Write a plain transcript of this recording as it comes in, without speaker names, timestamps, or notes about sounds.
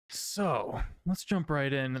So let's jump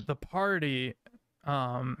right in. The party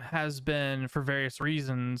has been, for various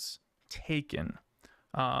reasons, taken.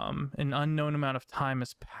 An unknown amount of time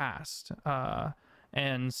has passed,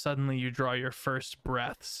 and suddenly you draw your first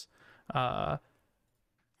breaths. Uh,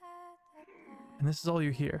 and this is all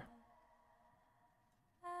you hear.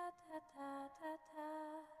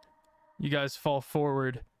 You guys fall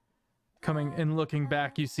forward. Coming and looking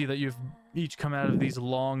back, you see that you've each come out of these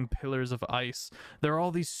long pillars of ice. There are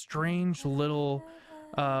all these strange little,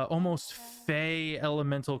 almost fey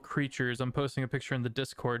elemental creatures. I'm posting a picture in the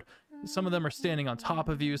Discord. Some of them are standing on top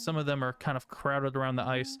of you. Some of them are kind of crowded around the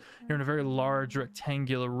ice. You're in a very large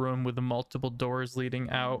rectangular room with multiple doors leading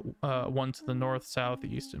out, one to the north, south,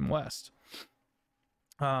 east, and west.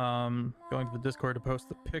 Going to the Discord to post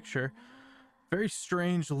the picture. Very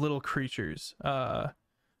strange little creatures.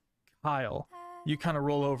 Kyle, you kind of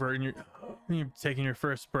roll over and you're taking your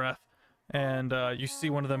first breath, and you see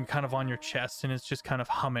one of them kind of on your chest, and it's just kind of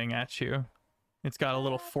humming at you. It's got a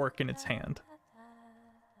little fork in its hand.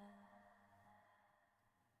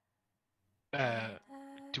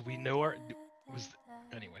 Do we know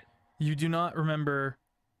anyway? You do not remember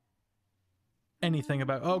anything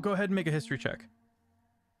about. Oh, go ahead and make a history check.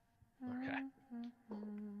 Okay.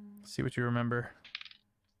 See what you remember.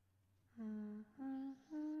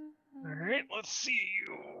 All right, let's see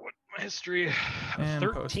what my history. And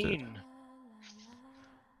 13.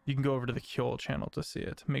 You can go over to the Kjol channel to see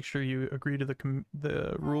it. Make sure you agree to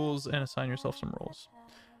the rules and assign yourself some roles.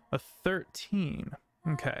 A 13.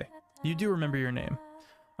 Okay. You do remember your name.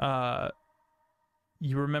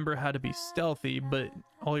 You remember how to be stealthy, but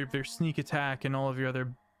all of your sneak attack and all of your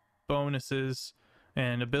other bonuses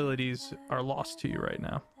and abilities are lost to you right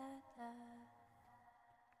now.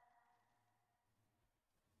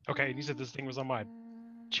 Okay, and you said this thing was on my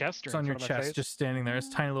chest, or it's on your chest, face? just standing there. It's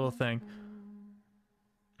a tiny little thing.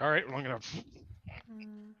 All right, well, I'm gonna.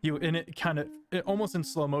 And it almost in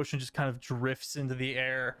slow motion just kind of drifts into the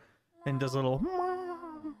air and does a little,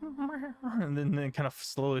 and then kind of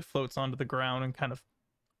slowly floats onto the ground and kind of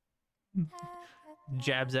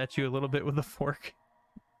jabs at you a little bit with a fork.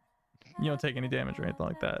 You don't take any damage or anything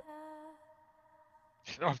like that.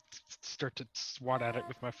 I'll start to swat at it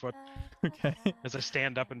with my foot. Okay. As I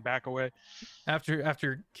stand up and back away.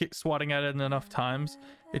 After swatting at it enough times,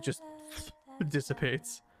 it just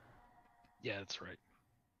dissipates. Yeah, that's right.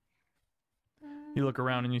 You look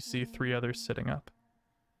around and you see 3 others sitting up.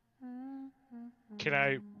 Can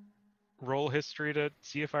I roll history to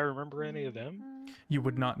see if I remember any of them? You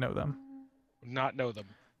would not know them. Not know them.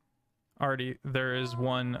 Artie, there is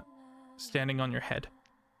one standing on your head.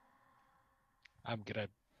 I'm gonna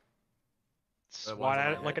swat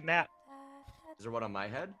at it like a gnat. Is there one on my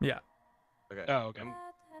head? Yeah. Okay. Oh, okay.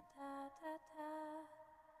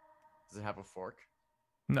 Does it have a fork?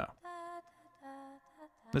 No.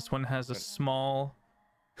 This one has a small.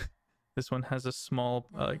 This one has a small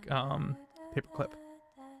paper clip.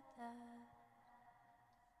 I'm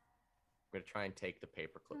gonna try and take the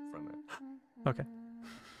paperclip from it. Okay.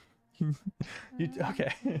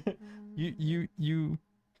 Okay. you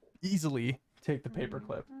easily take the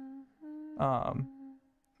paperclip. Let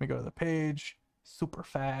me go to the page. Super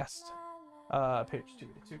fast. Page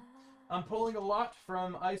 282. I'm pulling a lot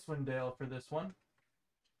from Icewind Dale for this one.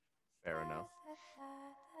 Fair enough.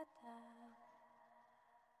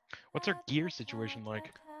 What's our gear situation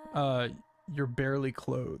like? You're barely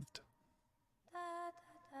clothed.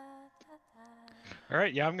 All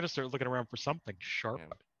right, yeah, I'm gonna start looking around for something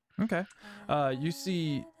sharp. Okay. You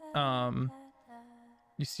see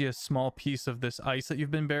a small piece of this ice that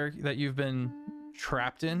you've been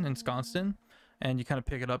trapped in, ensconced in, and you kind of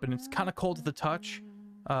pick it up, and it's kind of cold to the touch.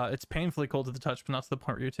 It's painfully cold to the touch, but not to the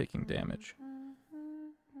point where you're taking damage.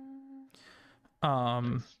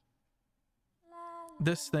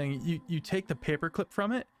 This thing, you take the paperclip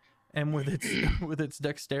from it, and with its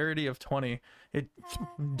dexterity of 20, it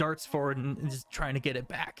darts forward and is trying to get it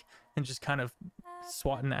back, and just kind of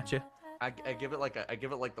swatting at you. I give it like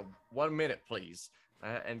the 1 minute, please.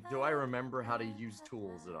 And do I remember how to use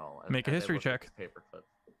tools at all? Make a history check. Paperclip.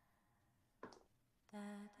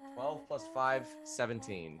 12 plus 5,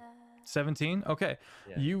 17. 17? Okay.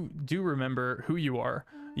 Yeah. You do remember who you are.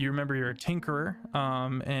 You remember you're a tinkerer,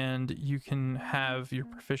 and you can have your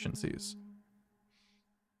proficiencies.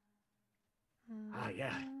 Ah,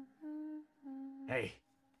 yeah. Hey,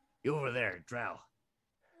 you over there, Drow.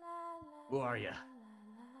 Who are you?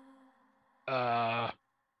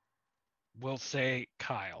 We'll say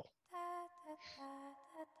Kyle.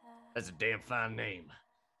 That's a damn fine name.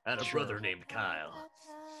 I had a brother named Kyle.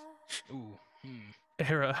 Ooh.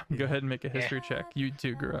 Hera, go ahead and make a history check. You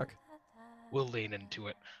too, Guruk. We'll lean into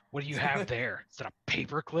it. What do you have there? Is that a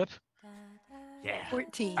paperclip? Yeah.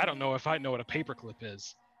 14. I don't know if I know what a paperclip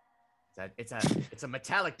is. It's a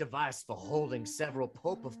metallic device for holding several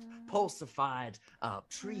pulsified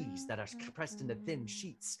trees that are pressed into thin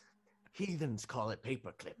sheets. Heathens call it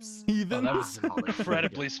paper clips. Heathens? Oh, that was Call it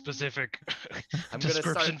incredibly specific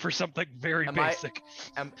description for something very basic.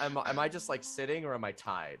 Am I just like sitting or am I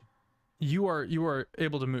tied? You are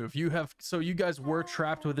able to move. So you guys were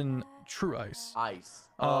trapped within true ice. Ice.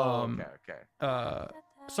 Oh, okay.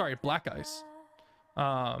 Sorry, black ice.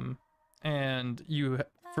 And you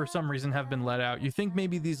for some reason have been let out. You think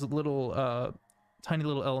maybe these little tiny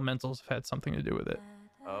little elementals have had something to do with it.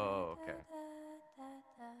 Oh, okay.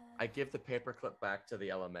 I give the paperclip back to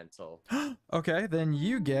the elemental. Okay, then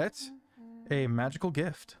you get a magical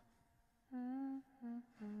gift.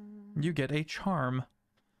 You get a charm.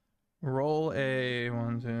 Roll a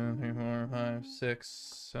 1, 2, 3, 4, 5, 6,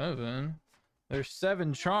 7. There's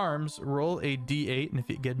 7 charms. Roll a d8, and if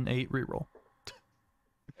you get an 8, reroll.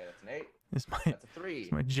 Okay, that's an 8. That's a 3.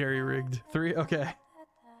 It's my jerry-rigged 3. Okay.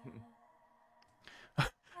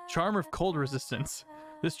 Charm of cold resistance.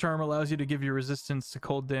 This charm allows you to give your resistance to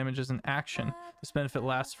cold damage as an action. This benefit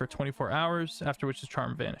lasts for 24 hours, after which the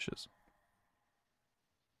charm vanishes.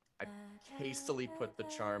 I hastily put the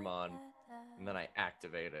charm on, and then I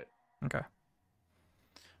activate it. Okay.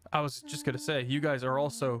 I was just gonna say, you guys are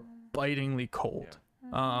also bitingly cold.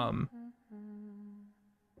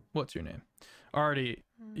 What's your name? Already,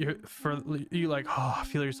 you like, oh,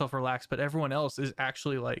 feel yourself relax, but everyone else is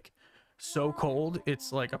actually like so cold.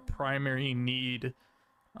 It's like a primary need.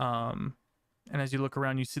 And as you look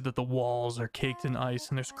around, you see that the walls are caked in ice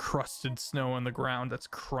and there's crusted snow on the ground that's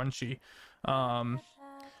crunchy.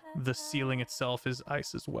 The ceiling itself is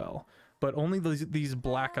ice as well, but only these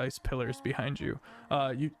black ice pillars behind you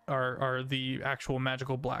are the actual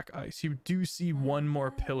magical black ice. You do see one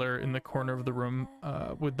more pillar in the corner of the room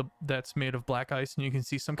that's made of black ice, and you can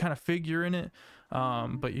see some kind of figure in it,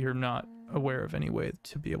 but you're not aware of any way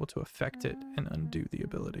to be able to affect it and undo the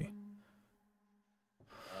ability.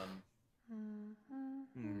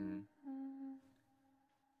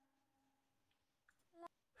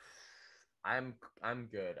 I'm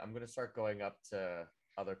good. I'm gonna start going up to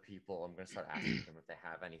other people. I'm gonna start asking them if they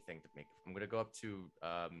have anything to make. I'm gonna go up to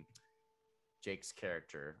Jake's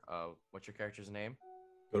character. What's your character's name?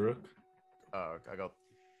 Garuk. I go,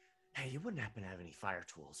 hey, you wouldn't happen to have any fire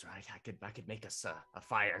tools, right? I could make us a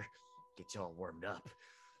fire, get you all warmed up.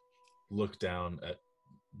 Look down at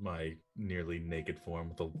my nearly naked form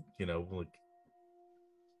with like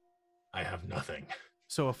I have nothing.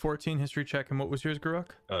 So a 14 history check, and what was yours, Garuk?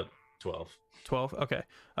 12. 12. Okay.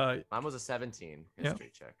 Mine was a 17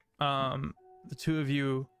 history check. The two of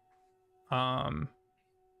you, along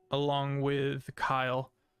with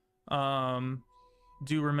Kyle,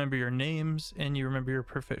 do remember your names and you remember your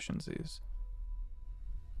proficiencies.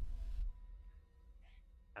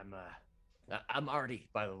 I'm Artie,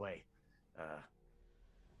 by the way. I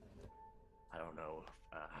don't know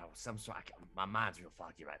how my mind's real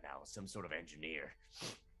foggy right now. Some sort of engineer.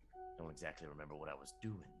 Don't exactly remember what I was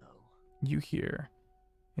doing though. You hear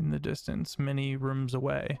in the distance, many rooms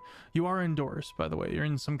away. You are indoors, by the way. You're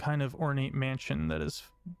in some kind of ornate mansion that is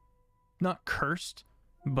not cursed,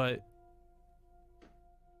 but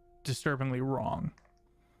disturbingly wrong.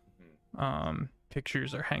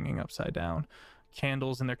 Pictures are hanging upside down.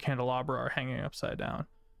 Candles in their candelabra are hanging upside down.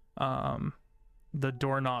 The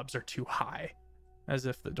doorknobs are too high, as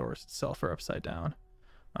if the doors itself are upside down.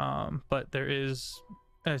 But there is,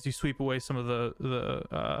 as you sweep away some of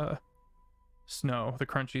the snow, the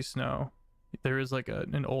crunchy snow, there is like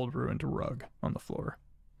an old ruined rug on the floor.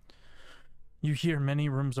 You hear many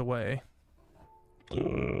rooms away.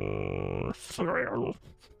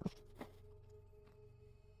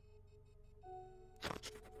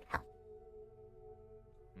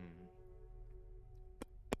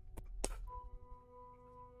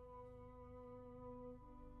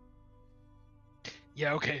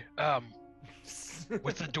 Yeah, okay.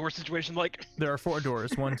 What's the door situation like? There are 4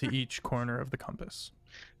 doors, one to each corner of the compass.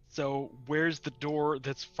 So where's the door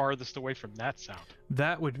that's farthest away from that sound?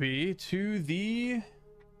 That would be to the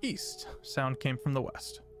east. Sound came from the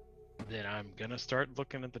west. Then I'm gonna start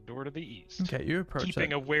looking at the door to the east. Okay, you approach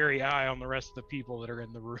keeping it. a wary eye on the rest of the people that are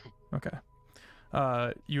in the room. Okay.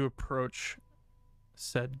 You approach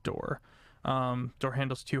said door. Door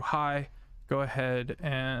handle's too high. Go ahead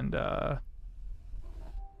and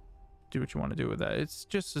do what you want to do with that. It's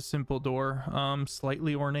just a simple door,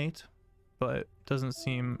 slightly ornate, but doesn't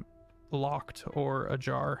seem locked or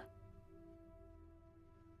ajar.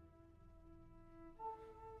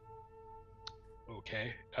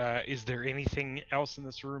 Okay. Is there anything else in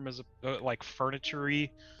this room as like furniture-y?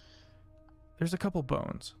 There's a couple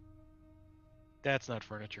bones. That's not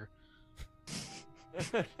furniture.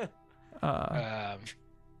 Uh,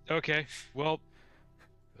 Okay. Well,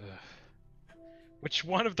 which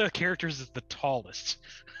one of the characters is the tallest?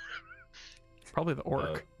 probably the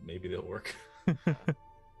orc. Maybe the orc.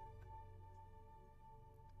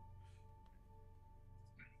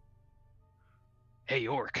 Hey,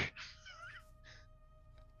 orc.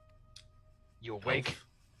 You awake?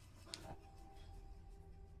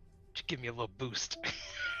 Just give me a little boost.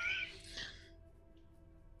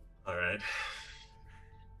 All right.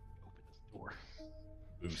 Open this door.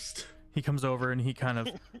 Boost. He comes over and he kind of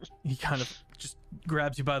just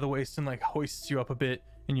grabs you by the waist and like hoists you up a bit,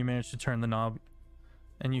 and you manage to turn the knob,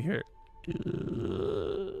 and you hear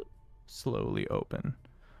it slowly open.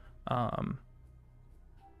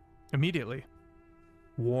 Immediately,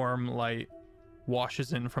 warm light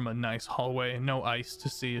washes in from a nice hallway. No ice to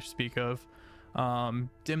see or speak of.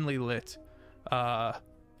 Dimly lit,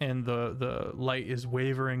 and the light is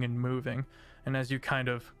wavering and moving. And as you kind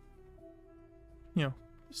of,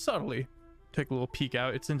 subtly take a little peek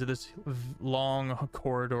out, it's into this long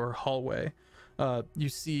corridor hallway. You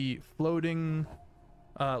see floating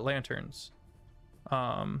lanterns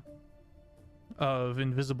of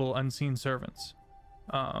invisible unseen servants.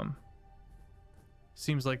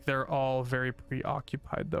 Seems like they're all very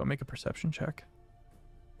preoccupied though. Make a perception check.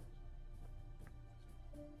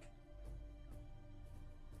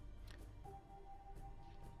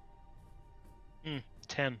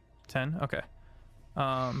 10. 10. Okay.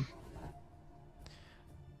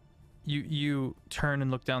 You turn and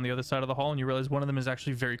look down the other side of the hall, and you realize one of them is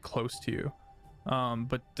actually very close to you,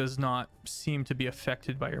 but does not seem to be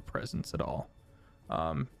affected by your presence at all.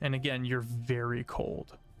 And again, you're very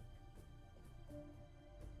cold.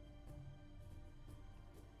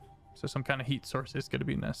 So some kind of heat source is going to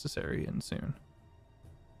be necessary and soon.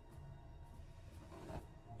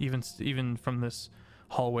 Even from this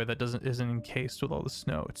hallway that isn't encased with all the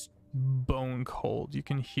snow, it's bone cold. You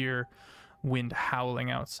can hear wind howling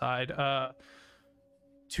outside.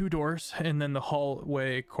 2 doors, and then the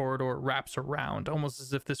hallway corridor wraps around, almost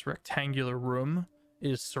as if this rectangular room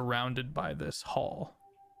is surrounded by this hall.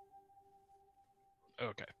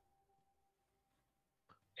 Okay.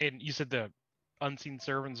 And you said the unseen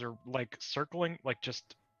servants are like circling, like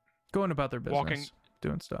just Going about their business, walking,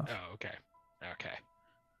 doing stuff. Oh, okay. Okay.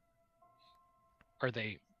 Are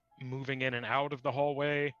they moving in and out of the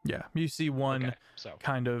hallway? Yeah, you see one Okay, so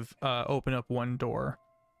kind of open up one door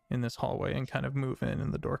in this hallway and kind of move in,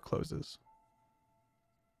 and the door closes.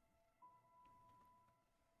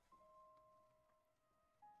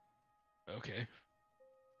 okay.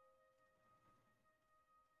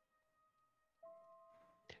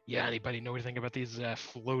 Yeah, anybody know anything about these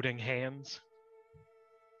floating hands?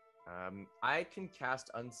 I can cast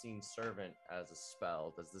Unseen Servant as a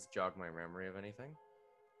spell. Does this jog my memory of anything?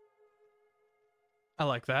 I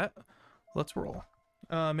like that. Let's roll.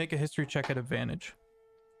 Make a history check at advantage.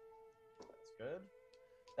 That's good.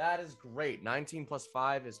 That is great. 19 plus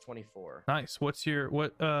 5 is 24. Nice. What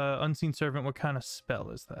unseen servant? What kind of spell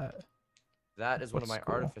is that? That is one of What my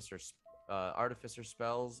school? artificer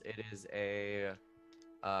spells. It is a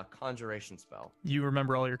conjuration spell. You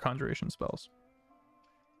remember all your conjuration spells.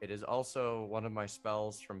 It is also one of my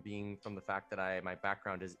spells from the fact that my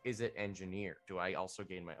background is it engineer. Do I also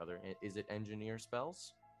gain my other is it engineer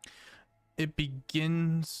spells? It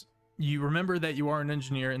begins. You remember that you are an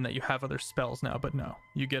engineer and that you have other spells now, but no,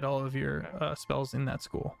 you get all of your spells in that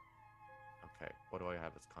school. Okay, what do I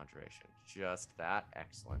have as conjuration? Just that.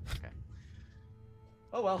 Excellent. Okay.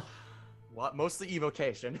 Oh well, mostly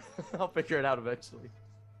evocation. I'll figure it out eventually.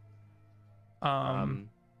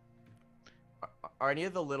 Are any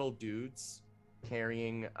of the little dudes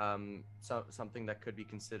carrying something that could be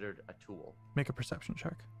considered a tool? Make a perception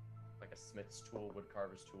check. Like a smith's tool,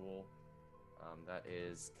 woodcarver's tool. That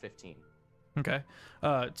is 15. Okay.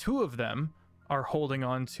 2 of them are holding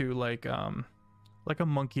on to like a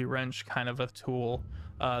monkey wrench kind of a tool.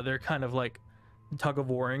 They're kind of like tug of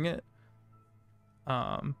warring it.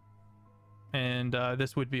 And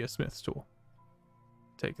this would be a smith's tool.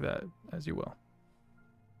 Take that as you will.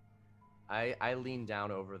 I lean down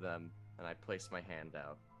over them and I place my hand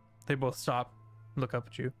out. They both stop, look up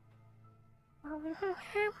at you.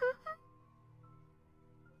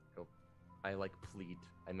 I like plead.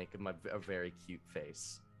 I make him a very cute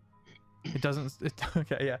face. It doesn't.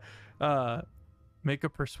 Okay, yeah. Make a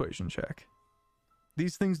persuasion check.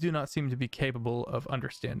 These things do not seem to be capable of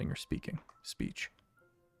understanding or speech.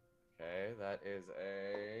 Okay, that is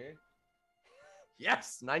a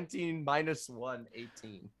Yes, 19 minus 1,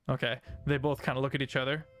 18. Okay. They both kind of look at each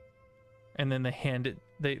other, and then they hand it.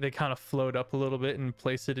 They kind of float up a little bit and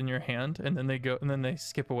place it in your hand, and then they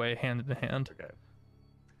skip away hand in hand. Okay.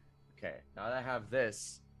 Okay. Now that I have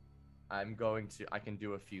this, I can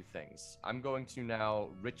do a few things. I'm going to now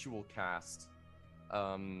ritual cast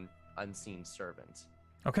Unseen Servant.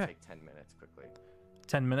 Okay. Take 10 minutes quickly.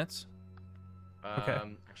 10 minutes. Okay.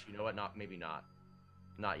 Actually, you know what? Maybe not.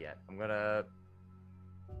 Not yet. I'm gonna.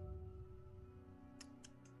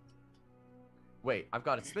 Wait, I've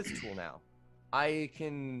got a smith's tool now. I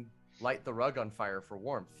can light the rug on fire for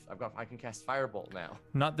warmth. I can cast Firebolt now.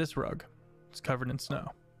 Not this rug. It's covered in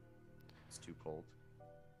snow. It's too cold.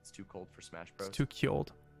 It's too cold for Smash Bros. It's too Kjol.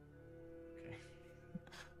 Okay.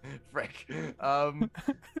 Frick.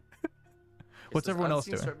 What's everyone else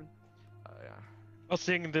doing? Yeah. Well,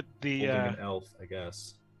 seeing that the Holding an elf, I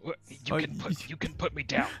guess. you can put me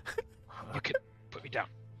down. You can put me down.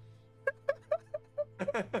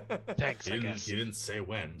 Thanks, I guess. You didn't say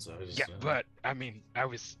when, so I just. Yeah, but I mean, I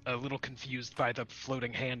was a little confused by the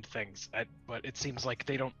floating hand things. But it seems like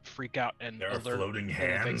they don't freak out and There are alert floating anything.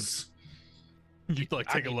 hands. You'd like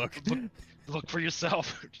take I a mean, look. Look for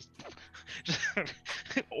yourself. just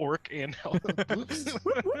orc and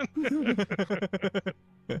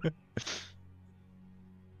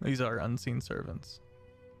These are unseen servants.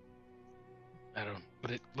 I don't.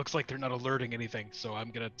 But it looks like they're not alerting anything, so I'm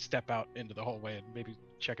gonna step out into the hallway and maybe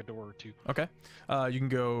check a door or two. Okay. You can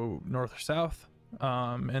go north or south,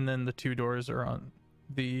 and then the two doors are on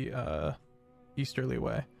the easterly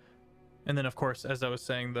way. And then, of course, as I was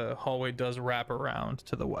saying, the hallway does wrap around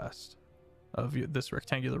to the west of this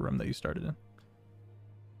rectangular room that you started in.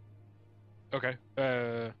 Okay.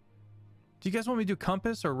 Do you guys want me to do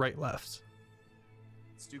compass or right left?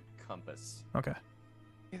 Let's do compass. Okay.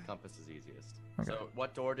 Compass is easiest. Okay. So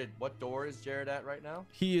what door is Jared at right now?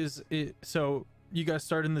 So you guys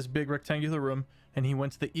started in this big rectangular room, and he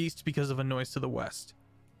went to the east because of a noise to the west.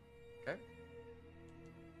 Okay.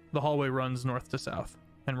 The hallway runs north to south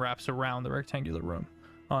and wraps around the rectangular room.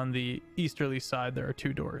 On the easterly side, there are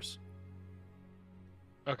two doors.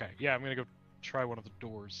 Okay. Yeah, I'm gonna go try one of the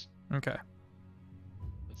doors. Okay.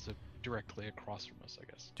 It's directly across from us, I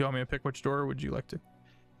guess. Do you want me to pick which door, or would you like to?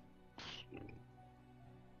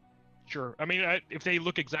 Sure. I mean, if they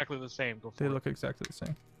look exactly the same, go for They it. look exactly the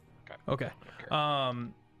same. Okay. Okay. I don't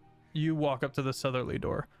care. You walk up to the southerly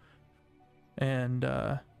door, and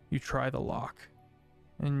you try the lock,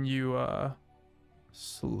 and you oh,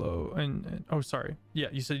 sorry. Yeah,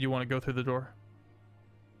 you said you want to go through the door.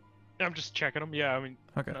 I'm just checking them. Yeah, I mean,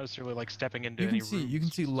 Okay. not necessarily like stepping into You any can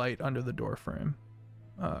see rooms. light under the door frame,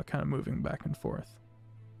 kind of moving back and forth.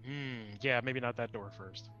 Yeah, maybe not that door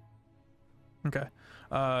first. Okay.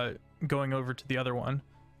 Going over to the other one,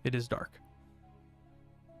 it is dark.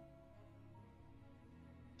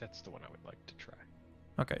 That's the one I would like to try.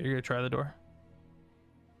 Okay, you're gonna try the door.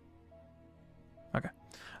 Okay.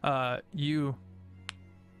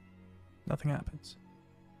 Nothing happens.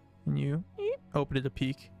 And you open it a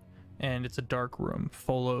peek, and it's a dark room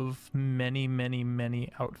full of many, many,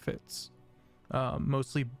 many outfits,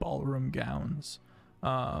 mostly ballroom gowns.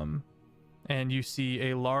 And you see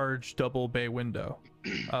a large double bay window,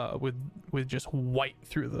 with just white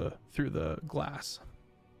through the glass.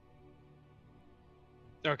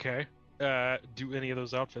 Okay. Do any of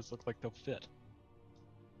those outfits look like they'll fit?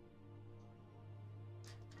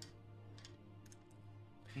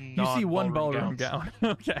 You see one ballroom gowns.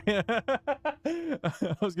 gown. Okay.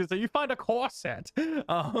 I was gonna say you find a corset. You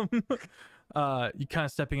kind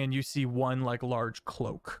of stepping in, you see one like large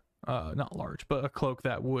cloak. Not large, but a cloak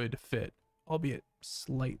that would fit, albeit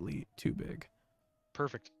slightly too big.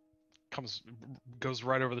 Perfect. Goes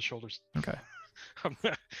right over the shoulders. Okay.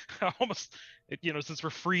 Almost, since we're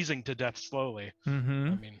freezing to death slowly.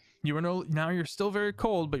 Mm-hmm. I mean, now you're still very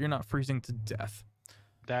cold, but you're not freezing to death.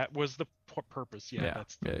 that was the purpose. Yeah.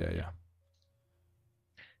 That's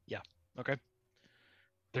Yeah. Okay.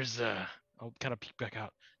 There's I'll kind of peek back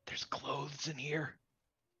out. There's clothes in here.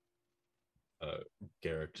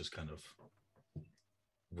 Garrick just kind of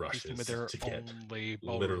Assuming rushes there are to get only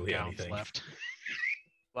ballroom literally gowns anything. left.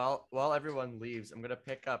 While everyone leaves, I'm gonna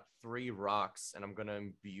pick up 3 rocks and I'm gonna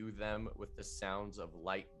imbue them with the sounds of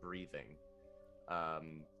light breathing,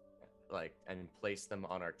 and place them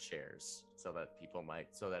on our chairs so that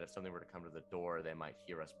if something were to come to the door, they might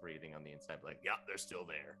hear us breathing on the inside, like, yeah, they're still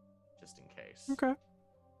there, just in case. Okay.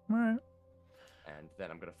 All right. And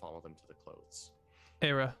then I'm gonna follow them to the clothes.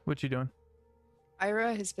 Era, what you doing?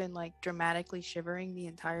 Ira has been like dramatically shivering the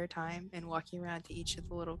entire time and walking around to each of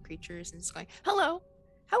the little creatures and just going, hello,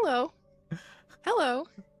 hello, hello.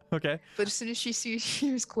 Okay. But as soon as she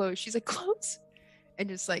hears close, she's like, close, and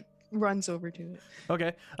just like runs over to it.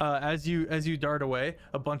 Okay. As you dart away,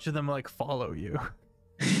 a bunch of them like follow you,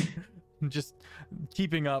 just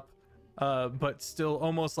keeping up, but still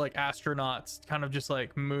almost like astronauts, kind of just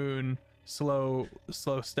like moon, slow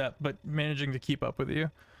step, but managing to keep up with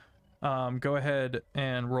you. Go ahead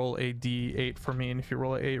and roll a d8 for me, and if you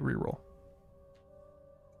roll a 8, reroll.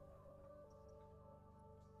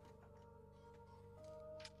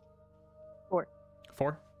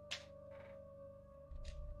 4.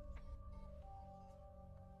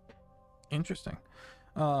 Interesting.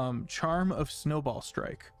 Charm of Snowball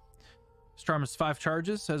Strike. This charm is 5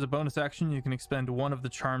 charges. As a bonus action, you can expend one of the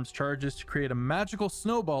charm's charges to create a magical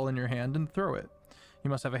snowball in your hand and throw it. You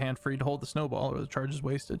must have a hand free to hold the snowball, or the charge is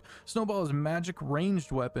wasted. Snowball is a magic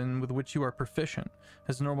ranged weapon with which you are proficient. It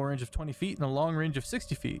has a normal range of 20 feet and a long range of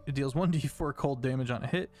 60 feet. It deals 1d4 cold damage on a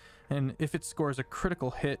hit, and if it scores a critical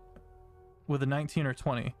hit with a 19 or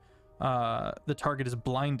 20, the target is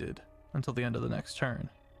blinded until the end of the next turn.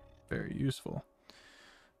 Very useful.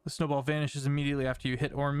 The snowball vanishes immediately after you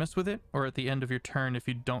hit or miss with it, or at the end of your turn if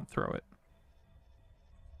you don't throw it.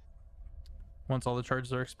 Once all the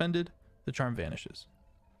charges are expended, the charm vanishes.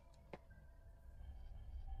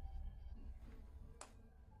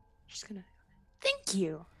 Just gonna thank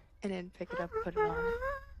you, and then pick it up, put it on.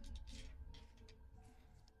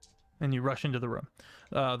 And you rush into the room.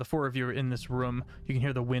 The 4 of you are in this room. You can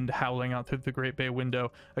hear the wind howling out through the great bay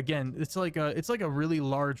window. Again, it's like a really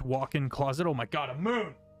large walk-in closet. Oh my god, a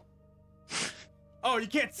moon! Oh, you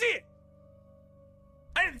can't see it!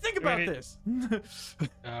 I didn't think about this.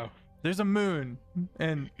 Oh. There's a moon,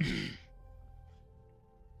 and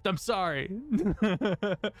I'm sorry.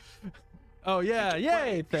 Oh yeah,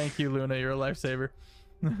 yay! Thank you, Luna. You're a lifesaver.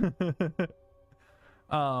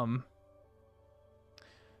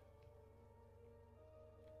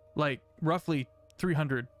 Like roughly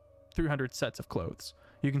 300 sets of clothes.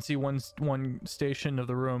 You can see one station of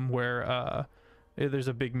the room where there's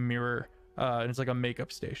a big mirror, and it's like a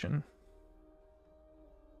makeup station.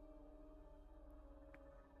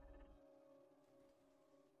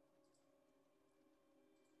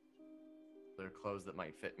 There are clothes that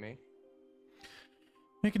might fit me.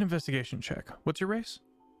 Make an investigation check. What's your race?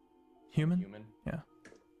 Human? Human. Yeah.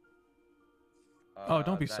 Oh,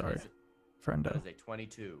 don't be that sorry, is- friendo. That is a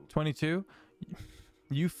 22. 22.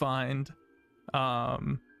 You find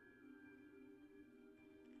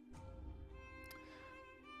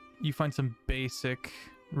some basic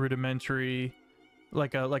rudimentary,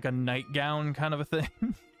 like a nightgown kind of a thing.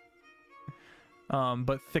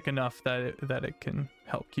 But thick enough that it can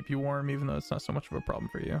help keep you warm, even though it's not so much of a problem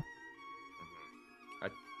for you.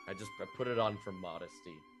 I put it on for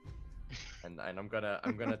modesty, and I'm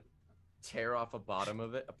gonna tear off a bottom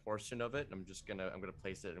of it, a portion of it, and I'm gonna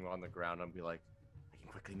place it on the ground and be like, I can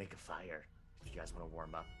quickly make a fire if you guys want to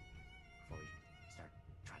warm up before we start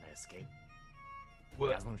trying to escape. You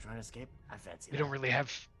guys want to try to escape? I fancy We that. don't really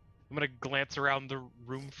have. I'm gonna glance around the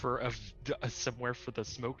room for somewhere for the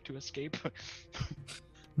smoke to escape.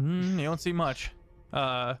 You don't see much.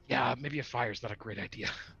 Yeah, maybe a fire's not a great idea.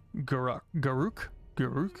 Garuk.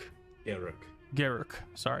 Yeah, Rook. Garuk,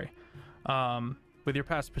 sorry. With your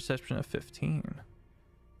past perception of 15,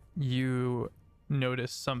 you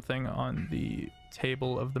notice something on the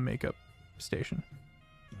table of the makeup station.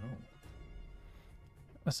 Oh.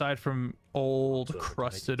 Aside from old, So, like,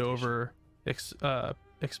 crusted makeup over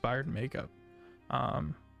expired makeup,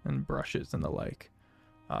 and brushes and the like,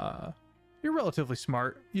 you're relatively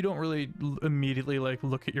smart. You don't really immediately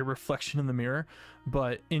look at your reflection in the mirror,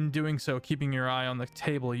 but in doing so, keeping your eye on the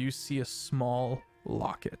table, you see a small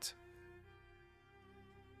locket.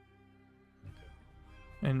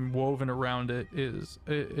 And woven around it is,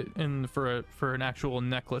 for an actual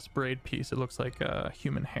necklace braid piece, it looks like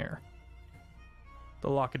human hair. The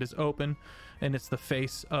locket is open, and it's the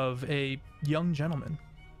face of a young gentleman.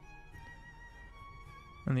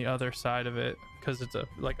 And the other side of it, because it's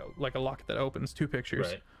like a locket that opens, 2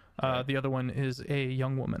 pictures. Right. The other one is a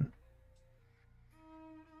young woman.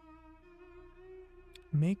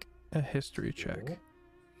 Make a history check. Cool.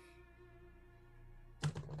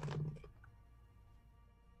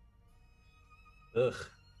 Ugh.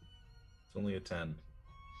 It's only a 10.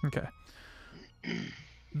 Okay.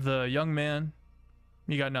 The young man,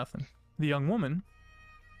 you got nothing. The young woman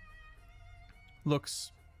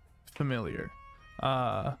looks familiar.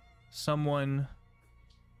 Someone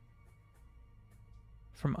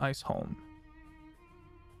from Iceholm.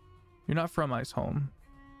 You're not from Iceholm,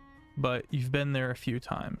 but you've been there a few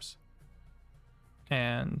times.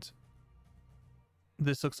 And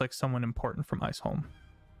this looks like someone important from Iceholm.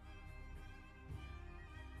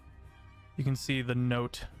 You can see the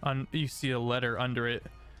note you see a letter under it,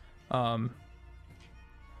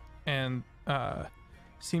 and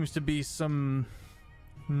seems to be some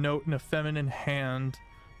note in a feminine hand.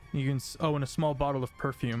 You can and a small bottle of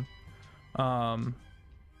perfume, some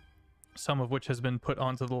of which has been put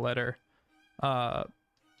onto the letter.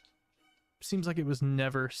 Seems like it was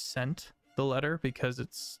never sent, the letter, because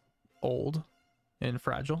it's old and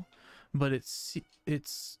fragile, but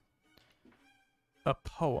it's a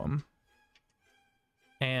poem,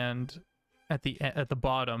 and at the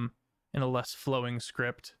bottom, in a less flowing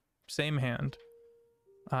script, same hand,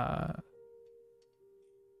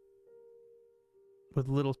 with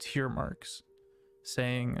little tear marks,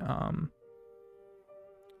 saying,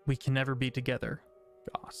 "We can never be together,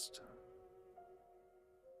 Ghost."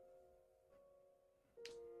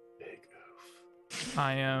 Big oof.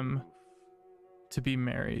 I am to be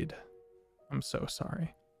married. I'm so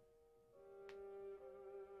sorry.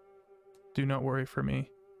 Do not worry for me.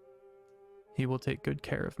 He will take good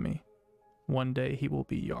care of me. One day he will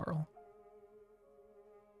be Jarl.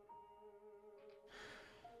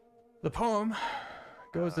 The poem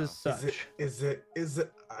goes as such. Is it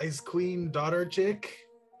Ice Queen daughter chick?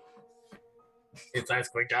 It's Ice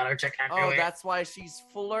Queen daughter chick. Oh, that's why she's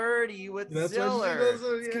flirty with Ziller.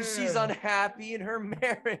 Because she's unhappy in her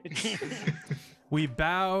marriage. We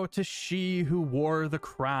bow to she who wore the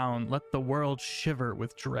crown. Let the world shiver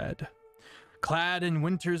with dread. Clad in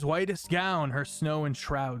winter's whitest gown, her snow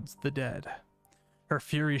enshrouds the dead. Her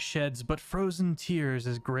fury sheds but frozen tears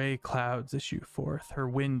as gray clouds issue forth. Her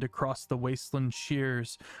wind across the wasteland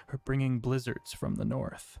shears, her bringing blizzards from the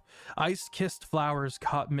north. Ice-kissed flowers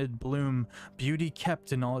caught mid-bloom, beauty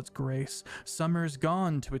kept in all its grace. Summer's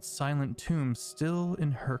gone to its silent tomb, still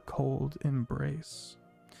in her cold embrace.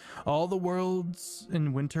 All the worlds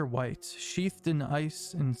in winter white, sheathed in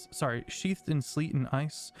sleet and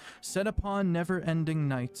ice, set upon never-ending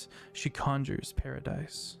night, she conjures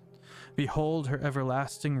paradise. Behold her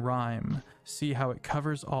everlasting rhyme, see how it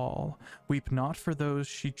covers all. Weep not for those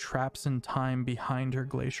she traps in time behind her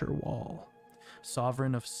glacier wall.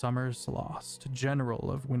 Sovereign of summer's lost,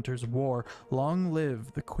 general of winter's war, long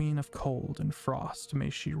live the queen of cold and frost, may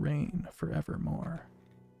she reign forevermore.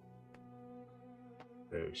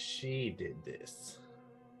 So she did this.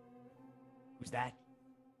 Who's that?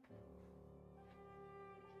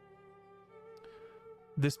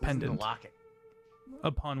 This Who's in the pendant, locket?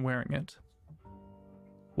 upon wearing it,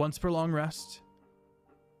 once per long rest,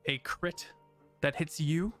 a crit that hits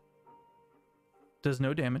you does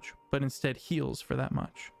no damage, but instead heals for that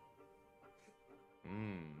much.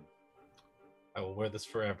 I will wear this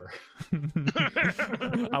forever.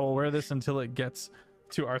 I will wear this until it gets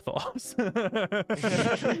to Arthalos.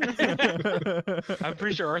 I'm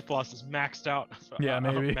pretty sure Earthloss is maxed out. Yeah,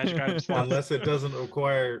 maybe. Magic item slot. Unless it doesn't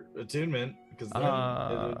require attunement, because then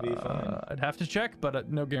it would be fine. I'd have to check,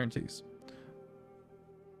 but no guarantees.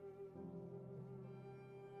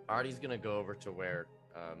 Artie's gonna go over to where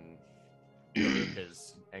Baruch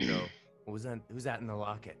is and go, Who's that in the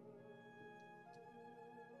locket?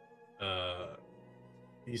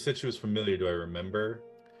 You said she was familiar. Do I remember?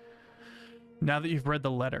 Now that you've read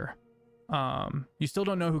the letter, you still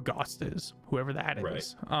don't know who Gost is, whoever that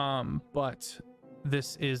is. But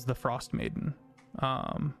this is the Frost Maiden,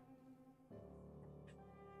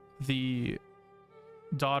 the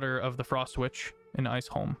daughter of the Frost Witch in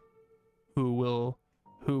Iceholm, who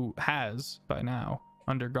has by now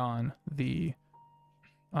undergone the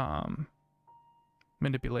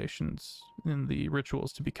manipulations in the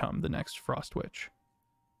rituals to become the next Frost Witch.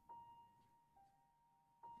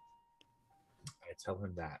 I tell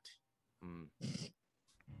him that.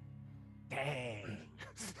 Dang.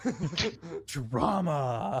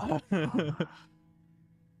 Drama.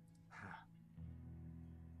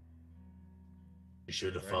 She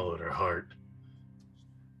should have followed her heart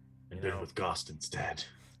and been with Gost instead.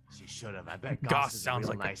 She should have. I bet Gost Goss is a sounds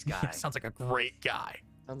real like nice guy. sounds like a great guy.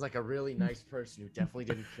 sounds like a really nice person who definitely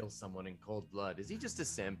didn't kill someone in cold blood. Is he just a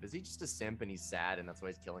simp? Is he just a simp and he's sad and that's why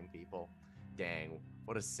he's killing people? Dang,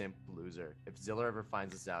 what a simp loser. If Ziller ever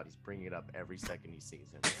finds this out, he's bringing it up every second he sees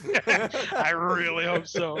him. I really hope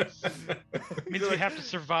so. Means we have to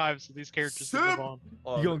survive so these characters can move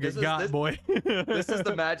on. You gonna get got, boy. This is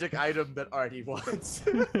the magic item that Artie wants.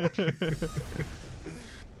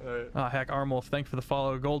 Heck, Armolf, thank you for the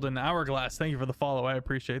follow. Golden Hourglass, thank you for the follow. I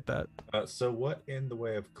appreciate that. So what in the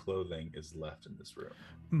way of clothing is left in this room?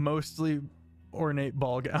 Mostly ornate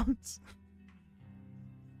ball gowns.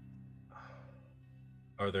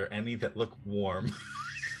 Are there any that look warm?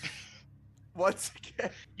 Once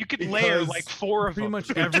again. You could layer Because like 4 of Pretty them.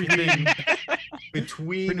 much everything.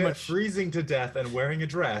 Between Pretty much- freezing to death and wearing a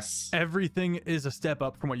dress. Everything is a step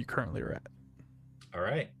up from what you currently are at. All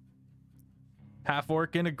right. Half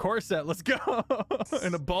orc in a corset. Let's go.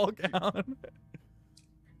 In a ball gown.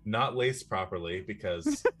 Not laced properly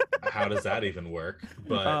because how does that even work?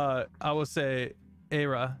 But I will say,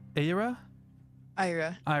 Ira. Ira,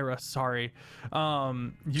 sorry.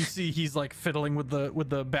 You see, he's like fiddling with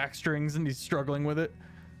the back strings and he's struggling with it.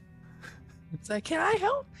 It's like, can I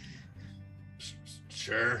help?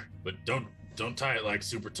 sure, but don't tie it like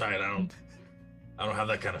super tight. I don't have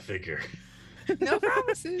that kind of figure. No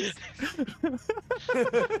promises.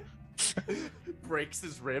 Breaks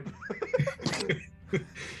his rib.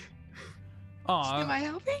 Aw, Am I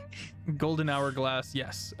helping? golden hourglass.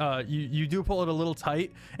 Yes. You do pull it a little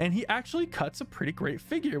tight, and he actually cuts a pretty great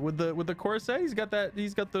figure with the corset. He's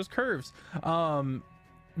got those curves.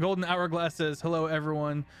 Golden hourglass says, "Hello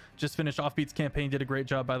everyone. Just finished Offbeat's campaign. Did a great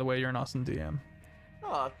job, by the way. You're an awesome DM."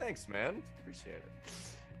 Oh, thanks, man. Appreciate it.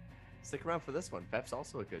 Stick around for this one. Pep's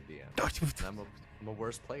also a good DM. And I'm a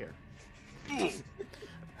worse player.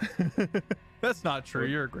 That's not true.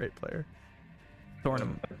 You're a great player. Thorn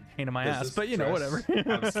and pain in my Does ass, this but you know, dress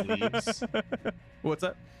whatever. have sleeves? What's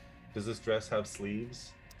that? Does this dress have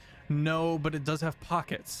sleeves? No, but it does have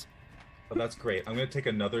pockets. Oh, that's great. I'm gonna take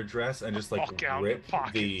another dress and just like Walk out rip the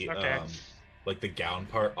pockets, the okay. like the gown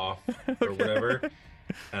part off or whatever,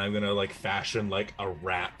 and I'm gonna like fashion like a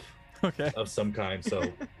wrap Okay. of some kind. So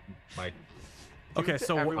my Okay,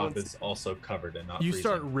 so everyone- top is also covered and not. you freezing.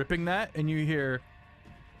 start ripping that, and you hear,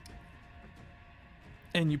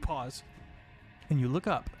 and you pause, and you look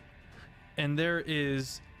up, and there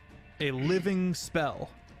is a living spell.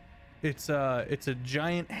 It's a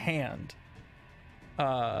giant hand.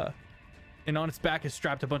 And on its back is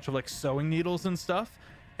strapped a bunch of like sewing needles and stuff,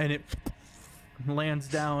 and it lands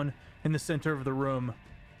down in the center of the room,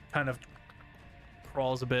 kind of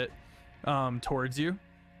crawls a bit towards you,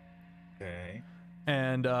 Okay.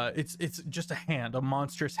 and it's just a hand, a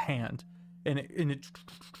monstrous hand, and it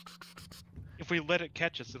If we let it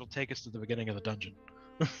catch us, it'll take us to the beginning of the dungeon.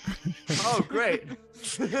 Oh, great.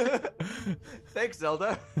 Thanks,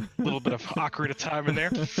 Zelda. A little bit of Ocarina of Time in there.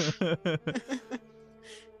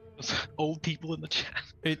 Those old people in the chat.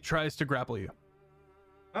 it tries to grapple you.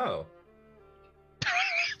 Oh,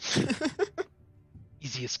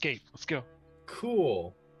 Easy escape. Let's go.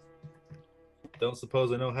 cool. Don't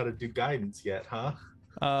suppose I know how to do guidance yet, huh?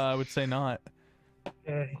 I would say not.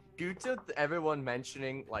 Due to everyone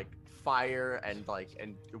mentioning like fire and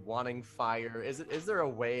wanting fire, is there a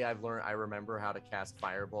way I remember how to cast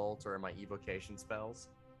firebolt or my evocation spells?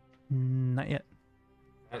 Not yet.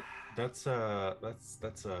 That's a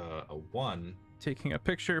 1 Taking a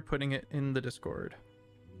picture, putting it in the Discord.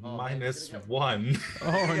 Oh, man, minus you're gonna 1.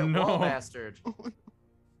 Oh Yeah, no. wall bastard.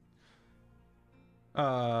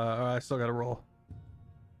 I still gotta roll.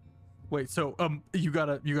 Wait, so you got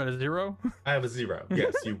a 0? I have a 0.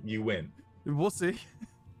 Yes, you win. We'll see.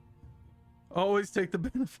 Always take the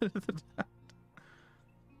benefit of the doubt.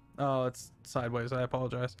 Oh, it's sideways. I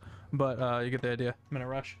apologize, but you get the idea. I'm in a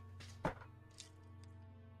rush.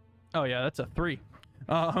 Oh yeah, that's a 3.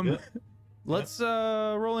 Yeah. Let's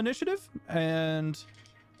roll initiative, and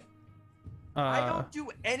I don't do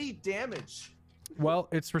any damage. well,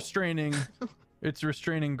 it's restraining. It's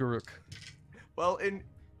restraining Garuk. Well,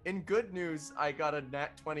 in good news, I got a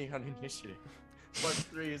nat 20 on initiative. Plus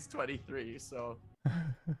 3 is 23, so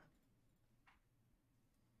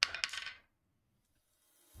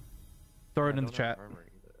Throw I it in the don't have chat. armor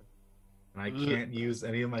either. And I can't use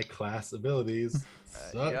any of my class abilities.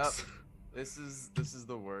 Yep. Sucks. This is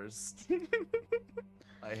the worst.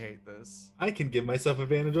 I hate this. I can give myself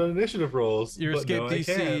advantage on initiative rolls. Your but escape no, I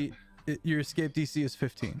can't. DC. Your escape DC is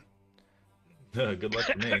 15. Good luck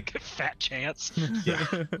to me. Fat chance. Yeah.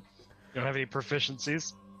 You don't have any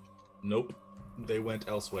proficiencies? Nope. They went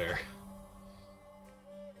elsewhere.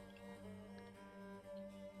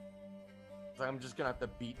 I'm just gonna have to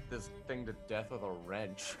beat this thing to death with a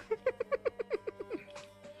wrench.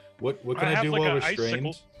 What can I I, have do like while a icicle.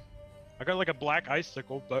 restrained? I got like a black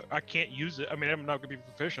icicle, but I can't use it. I mean, I'm not gonna be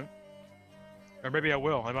proficient. Or maybe I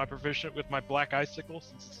will. Am I proficient with my black icicle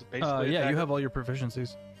since it's basically a Yeah, you dagger? have all your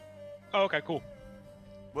proficiencies. Oh, okay, cool.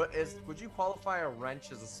 Would you qualify a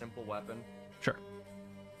wrench as a simple weapon? Sure.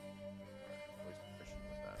 Always proficient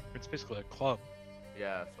with that. It's basically a club.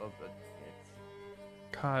 Yeah, so but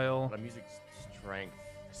Kyle, I'm using strength.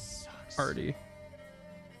 Sucks. Artie.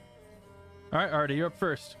 All right, Artie, you're up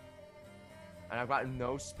first. And I've got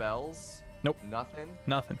no spells. Nope. Nothing.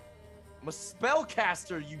 Nothing. I'm a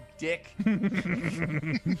spellcaster, you dick.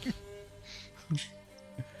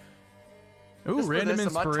 Ooh, Just for random this,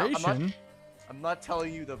 inspiration. I'm not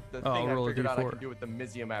telling you the Oh, thing I roll a figured out I D4. can do with the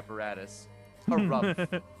Mizium apparatus.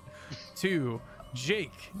 Harumph. 2.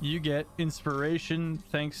 Jake, you get inspiration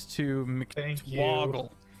thanks to Thank you. McTwoggle.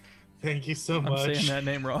 Thank you so I'm much. saying that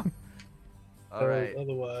name wrong. All right.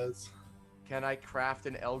 Otherwise, Can I craft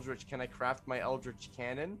my Eldritch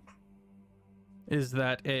Cannon? Is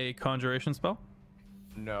that a conjuration spell?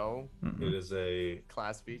 No. it is a.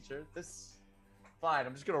 Class feature. Fine.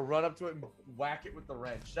 I'm just gonna run up to it and whack it with the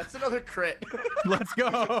wrench. That's another crit. Let's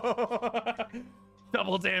go.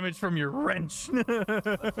 Double damage from your wrench.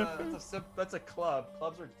 That's a club.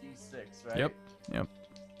 Clubs are D6, right? Yep.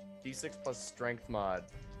 D6 plus strength mod.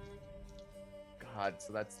 God,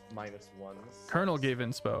 so that's -1. Colonel gave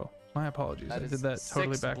inspo. My apologies. I did that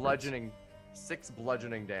totally backwards. 6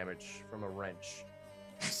 bludgeoning damage from a wrench.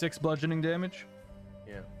 6 bludgeoning damage?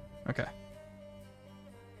 Yeah. Okay.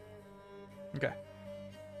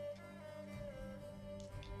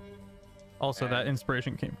 Also, that And-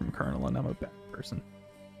 inspiration came from Colonel, and I'm a bad person.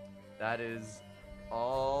 That is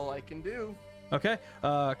all I can do. Okay,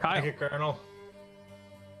 Kyle. Thank you, Colonel. All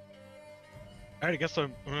right, I guess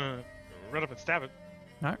I'm run up and stab it.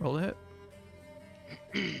 All right, roll a hit.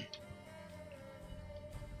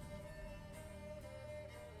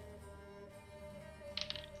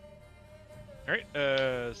 All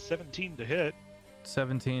right, 17 to hit.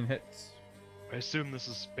 17 hits. I assume this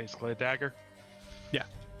is basically a dagger.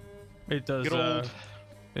 It does Good old.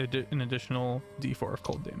 an additional D4 of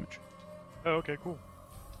cold damage. Oh, okay, cool.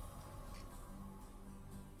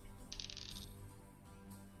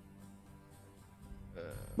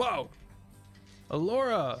 Whoa!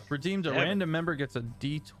 Alora redeemed a Damn it. random member gets a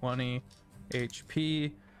D20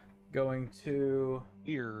 HP. Going to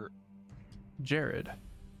Here. Jared.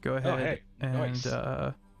 Go ahead hey, and nice.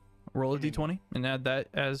 roll a I mean- D20 and add that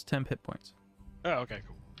as 10 hit points. Oh, okay,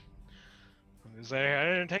 cool. I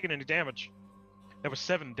didn't take any damage. That was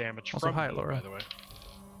 7 damage Also, from hi, me, Laura. by the way.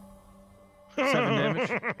 7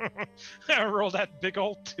 damage? I rolled that big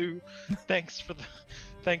old 2. Thanks for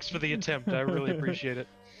the attempt. I really appreciate it.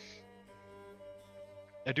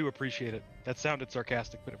 I do appreciate it. That sounded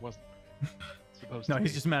sarcastic, but it wasn't supposed No, to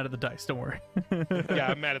he's be. just mad at the dice. Don't worry. Yeah,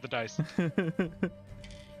 I'm mad at the dice. How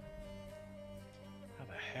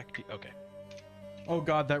the heck do you... Okay. Oh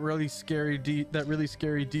god, that really scary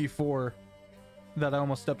D4 that I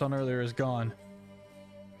almost stepped on earlier is gone.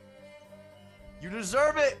 You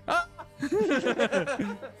deserve it. Ah!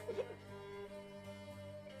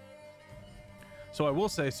 So I will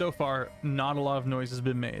say, so far, not a lot of noise has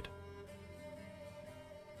been made.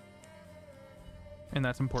 And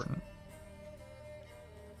that's important.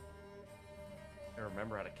 I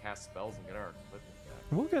remember how to cast spells and get our equipment back.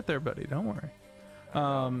 We'll get there, buddy. Don't worry. I don't know,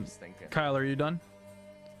 I'm just thinking. Kyle, are you done?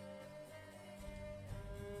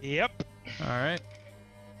 Yep. All right.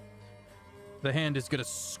 The hand is gonna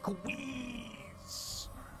squeeze.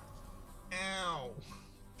 Ow.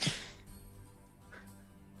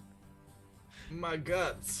 My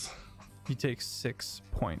guts. You take 6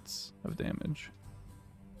 points of damage.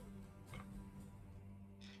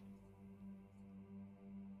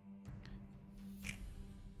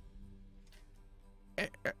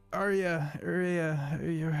 Arya,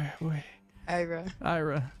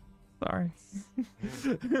 Ira. Sorry.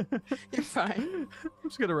 You're fine. I'm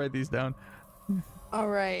just gonna write these down. All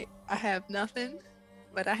right. I have nothing,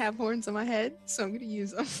 but I have horns on my head, so I'm gonna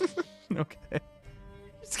use them. Okay.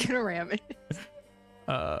 Just gonna ram it.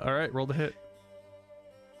 All right, roll the hit.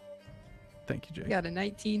 Thank you, Jake. Got a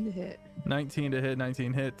 19 to hit. 19 to hit,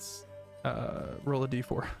 19 hits. Roll a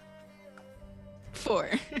d4. 4.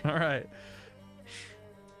 All right.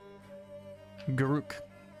 Garuk.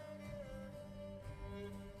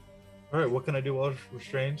 All right, what can I do while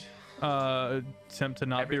restrained? Attempt to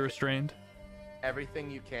not be Everything. restrained.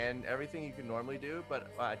 Everything you can normally do,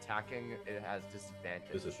 but attacking it has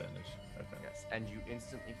disadvantage. Disadvantage. Okay. Yes, and you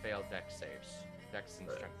instantly fail dex saves. Dex and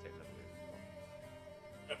Right. strength saves. I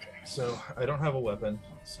believe. Okay. So I don't have a weapon,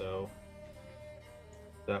 so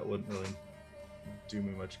that wouldn't really do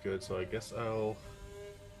me much good. So I guess I'll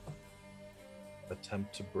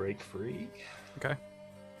attempt to break free. Okay.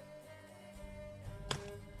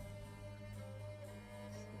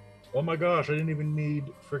 Oh my gosh, I didn't even need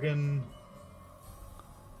friggin'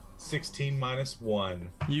 16 minus 1.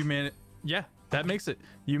 Yeah, that makes it.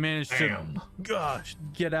 You managed to, Damn. gosh,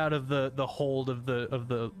 get out of the hold of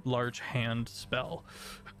the large hand spell.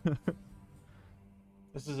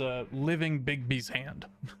 This is a living Bigby's hand.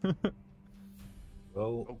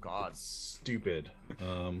 Well, Oh God. it's stupid.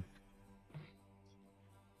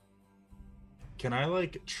 Can I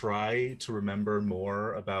like try to remember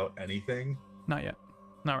more about anything? Not yet.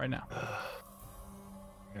 Not right now.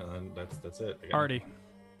 Yeah, then that's it. Again. Already.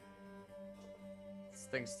 This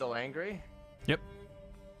thing's still angry? Yep.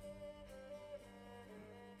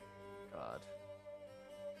 God.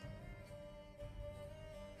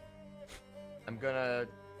 I'm gonna...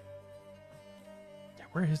 Yeah,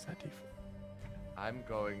 where is that default? I'm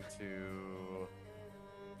going to...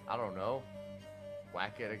 I don't know.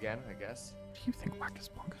 Whack it again, I guess. What do you think Wackus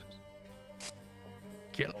Bonkus is?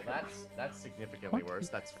 Kill Well, it. that's significantly What? worse.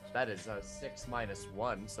 That is a 6 minus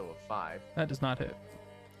 1, so a 5. That does not hit.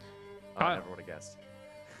 Oh, Kyle. I never would have guessed.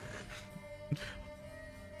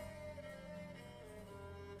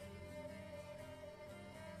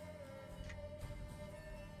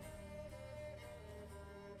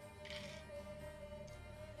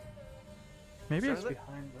 Maybe Sure it's is it?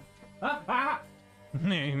 behind the...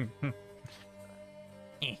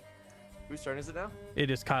 Whose turn is it now? It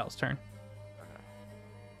is Kyle's turn. Okay.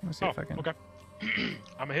 Let's see if I can... Okay.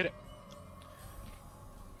 I'm gonna hit it.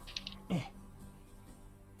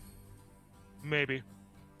 Maybe.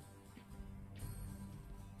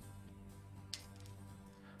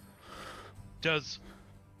 Does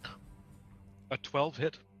a 12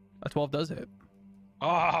 hit? A 12 does hit.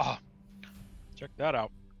 Ah, check that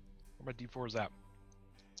out. Where my D4 is at?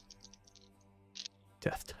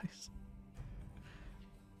 Death dice.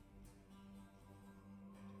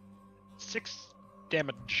 6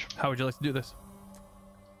 damage How would you like to do this?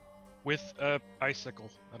 with a icicle.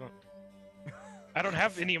 I don't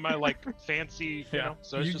have any of my like fancy, you know.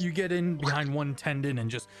 So it's you, just you get in behind one tendon and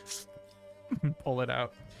just pull it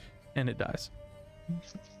out, and it dies.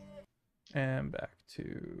 And back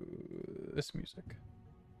to this music.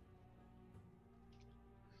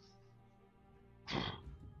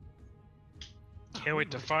 can't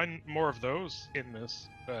wait to find more of those in this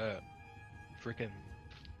freaking.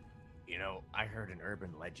 You know, I heard an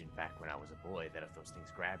urban legend back when I was a boy that if those things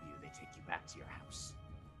grab you, they take you back to your house.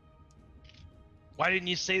 Why didn't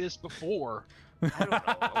you say this before? I don't know.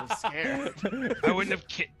 I was scared. I wouldn't have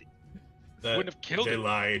That wouldn't have killed they it.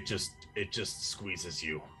 lie. It just squeezes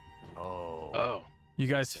you. Oh. Oh, You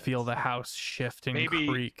guys feel the house shift and Maybe-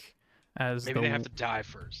 creak as maybe the they have to die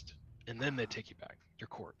first, and then they take you back, your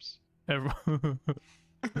corpse.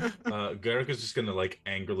 Garrick is just gonna like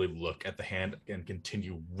angrily look at the hand and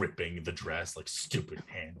continue ripping the dress like stupid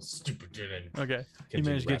hand, stupid hand. Okay, you Continue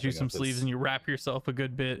managed to get you wrapping some up sleeves this- and you wrap yourself a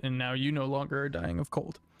good bit, and now you no longer are dying of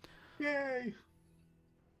cold. Yay!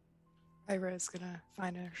 Ira is gonna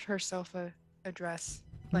find herself a dress,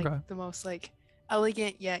 like Okay. the most like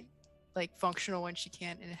elegant yet like functional one she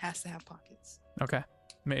can, and it has to have pockets. Okay,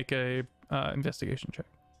 make a investigation check.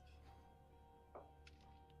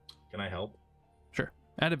 Can I help? Sure,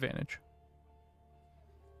 at advantage.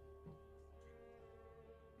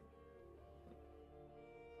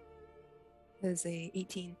 It is a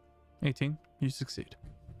 18. 18. You succeed.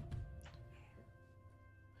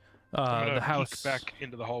 I'm gonna The house. peek back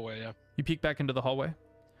into the hallway. Yeah. You peek back into the hallway,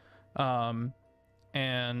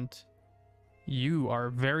 and you are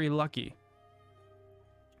very lucky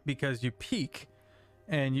because you peek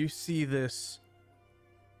and you see this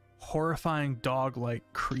horrifying dog-like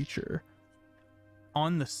creature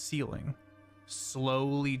on the ceiling,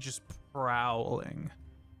 slowly just prowling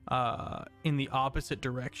in the opposite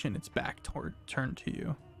direction. Its back turned to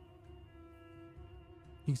you.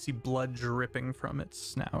 You can see blood dripping from its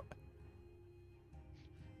snout.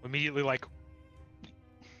 Immediately like.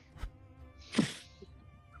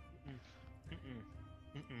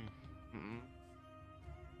 Mm-mm.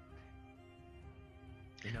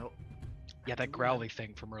 You know, Yeah, that growly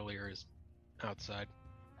thing from earlier is outside.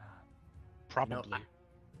 Probably.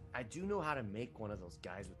 I do know how to make one of those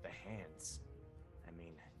guys with the hands. I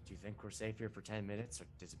mean, do you think we're safe here for 10 minutes, or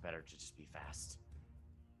is it better to just be fast?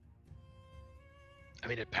 I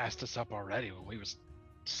mean, it passed us up already when we was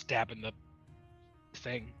stabbing the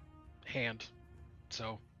hand.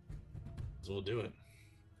 So So we'll do it.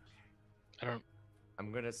 I don't.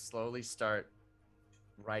 I'm gonna slowly start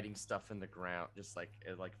writing stuff in the ground, just like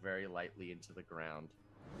very lightly into the ground.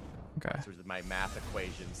 Okay. Through my math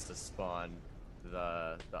equations to spawn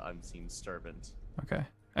the unseen disturbance. Okay.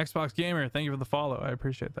 Xbox Gamer, thank you for the follow. I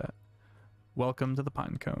appreciate that. Welcome to the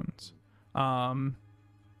Pine Cones.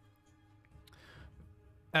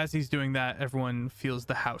 As he's doing that, everyone feels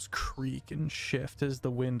the house creak and shift as the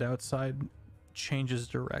wind outside changes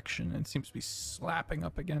direction and seems to be slapping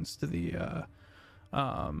up against the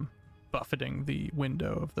buffeting the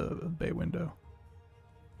window of the bay window.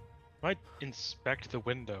 Might inspect the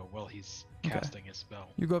window while he's Okay. casting his spell.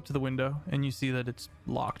 You go up to the window and you see that it's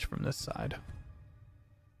locked from this side.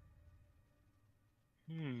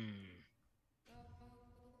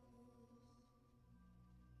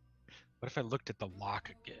 What if I looked at the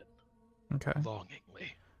lock again, Okay.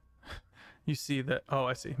 longingly? You see that. Oh,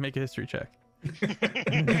 I see. Make a history check. I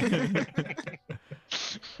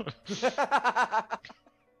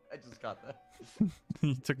just got that.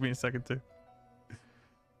 It took me a second too.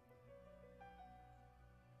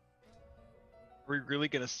 Are we really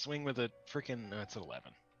gonna swing with a freaking? It's an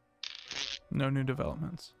 11. No new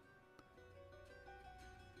developments.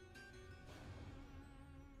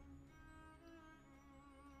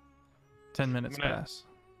 Ten minutes gonna- pass.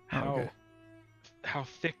 How Okay. how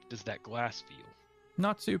thick does that glass feel?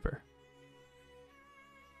 Not super.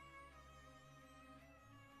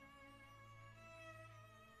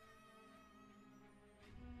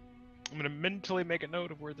 I'm gonna mentally make a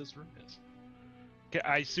note of where this room is. Okay,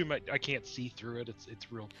 I assume I can't see through it.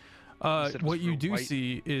 It's real. said it was What you real do white.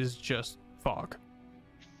 see is just fog.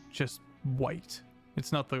 Just white.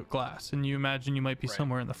 It's not the glass, and you imagine you might be Right.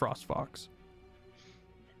 somewhere in the frost fox.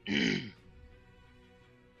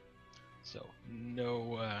 So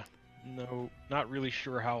no, not really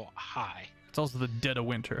sure how high. It's also the dead of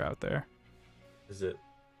winter out there. Is it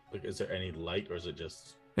like? Is there any light, or is it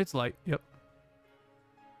just It's light. Yep.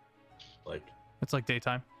 like? It's like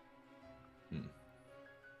daytime. Hmm.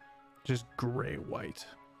 Just gray white.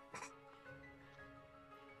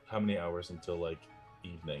 How many hours until like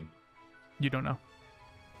evening? You don't know.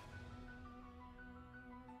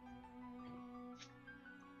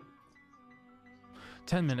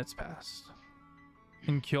 Ten minutes passed.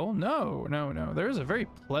 In Kjol? No. There is a very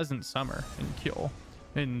pleasant summer in Kjol,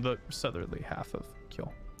 in the southerly half of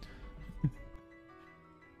Kjol.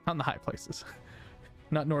 Not in the high places.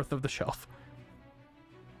 Not north of the shelf.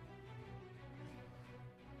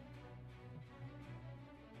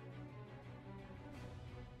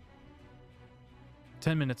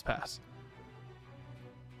 Ten minutes pass.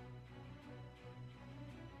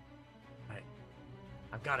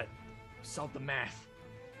 I've got it. Solve the math.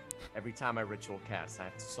 Every time I ritual cast, I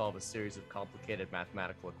have to solve a series of complicated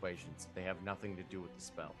mathematical equations. They have nothing to do with the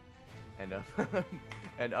spell. And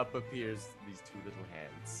and up appears these two little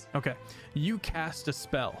hands. Okay. You cast a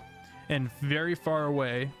spell, and very far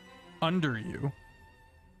away, under you,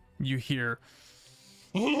 you hear.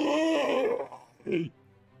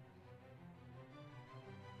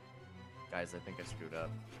 Guys, I think I screwed up.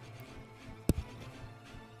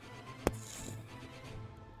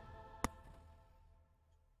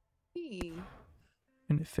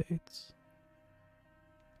 And it fades.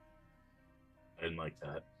 I didn't like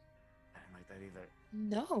that. I didn't like that either.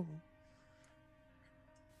 No.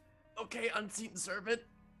 Okay, unseen servant.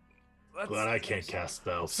 Glad I can't cast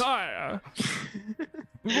spells. Sire!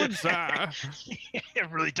 Good sire!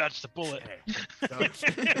 It really dodged the bullet.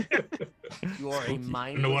 You are a I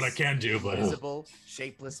mindless, don't know what I can do, but invisible,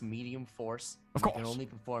 shapeless medium force. Of You can course. only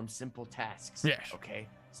perform simple tasks. Yes. Okay.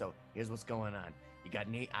 So here's what's going on. You got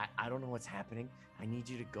Nate. I don't know what's happening. I need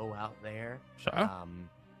you to go out there. Sir?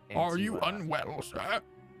 And Are to, you unwell, sir?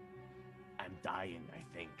 I'm dying. I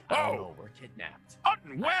think. I don't Oh. know. We're kidnapped.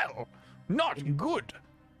 Unwell! Not Can you- good! Can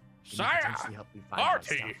you Sire! potentially help me find my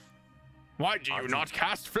Artie! stuff? Why do you Artie. not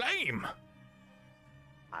cast flame?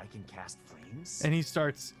 I can cast flames. And he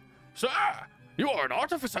starts, Sir! You are an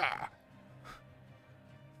artificer!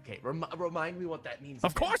 Okay, remind me what that means.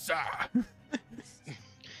 Of again. course, sir!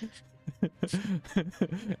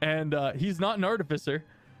 And he's not an artificer,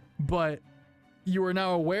 but you are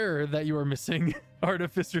now aware that you are missing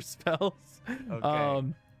artificer spells. Okay.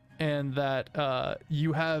 And that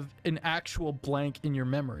you have an actual blank in your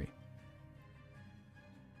memory.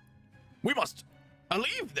 We must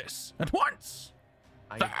leave this at once.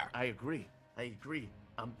 I agree. I agree.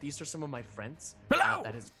 These are some of my friends. Hello.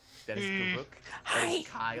 That is Karuk. That is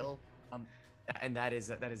Kyle. And that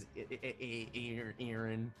is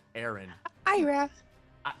Aaron. Ira.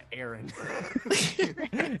 Aaron.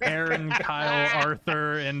 Aaron, Kyle,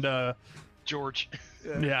 Arthur, and George.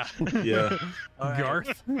 yeah, yeah, All right.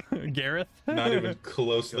 Garth, Gareth. not even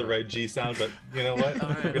close to the right G sound, but you know what? All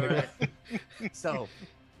We're right, gonna all go. right. So,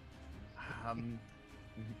 well,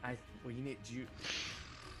 do you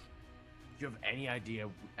have any idea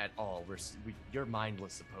at all? You're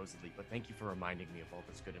mindless supposedly, but thank you for reminding me of all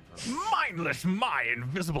this good information. Mindless, my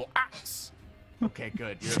invisible axe. Okay,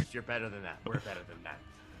 good. You're better than that. We're better than that.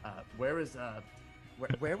 Where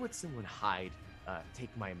would someone hide? Take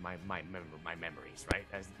my memories, right?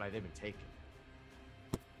 As they've been taken.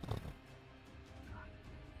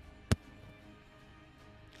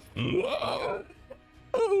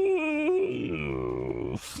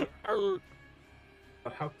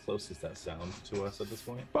 But how close is that sound to us at this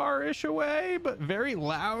point? Far-ish away, but very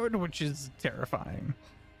loud, which is terrifying.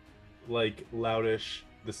 Like loudish,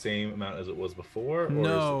 the same amount as it was before? Or No, is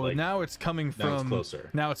it like, now it's coming now it's from closer?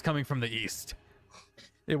 now it's coming from the east.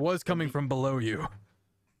 It was coming from below you.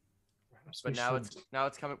 But now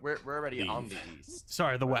it's coming. We're already on the east.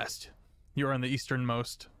 Sorry, the west. You're on the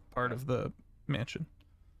easternmost part of the mansion.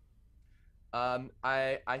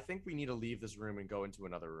 I think we need to leave this room and go into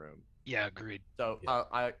another room. Yeah, agreed. So Yeah.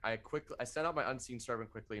 I send out my unseen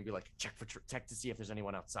servant quickly and be like, check to see if there's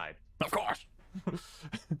anyone outside. Of course.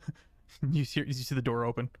 you see the door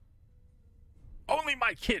open. Only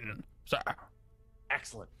my kitten, sir.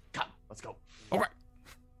 Excellent. Come, let's go. All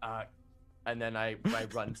right. And then I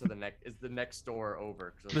run to the next. Is the next door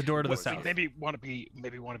over? The door to the We south. maybe want to be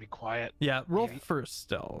quiet. Yeah, roll Maybe. for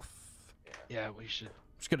stealth. Yeah, we should.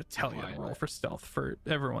 I'm just gonna tell you to Quiet. roll for stealth for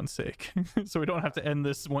everyone's sake, so we don't have to end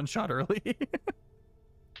this one shot early.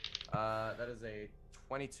 That is a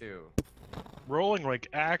 22. Rolling like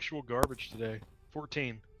actual garbage today.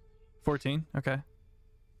 14. 14. Okay.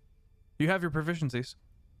 You have your proficiencies.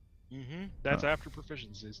 Mm-hmm. That's after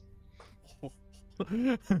proficiencies.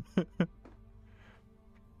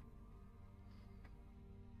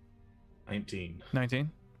 19.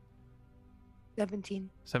 19. 17.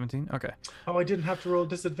 17. Okay. Oh, I didn't have to roll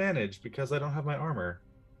disadvantage because I don't have my armor.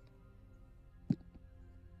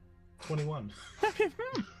 21.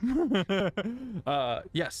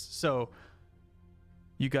 Yes. So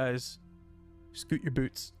you guys scoot your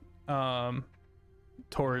boots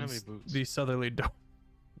towards boots. the southerly door.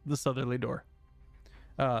 The southerly door.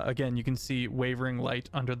 Again, you can see wavering light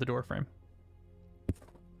under the door frame.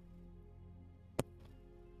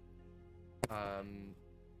 I'm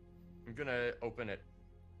gonna open it.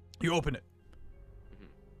 You open it.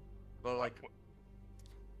 But like,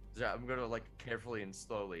 yeah, I'm gonna like carefully and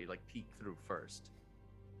slowly like peek through first.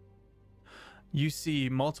 You see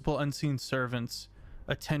multiple unseen servants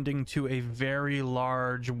attending to a very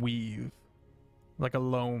large weave, like a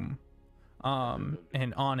loam.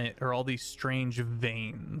 And on it are all these strange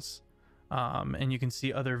veins. And you can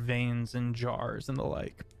see other veins and jars and the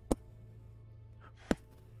like.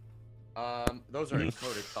 Those are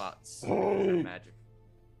encoded thoughts. Those are magic.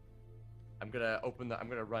 I'm gonna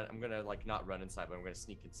run. I'm gonna like not run inside, but I'm gonna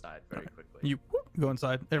sneak inside very quickly. You go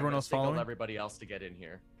inside. Everyone else signal following? everybody else to get in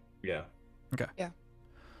here. Yeah.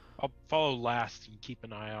 I'll follow last and keep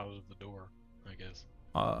an eye out of the door, I guess.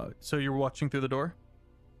 So you're watching through the door?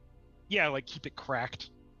 Yeah, like keep it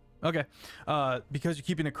cracked. Okay. Because you're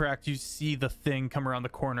keeping it cracked, you see the thing come around the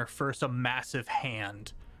corner. First, a massive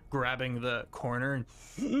hand grabbing the corner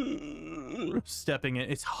and stepping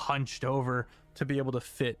it. It's hunched over to be able to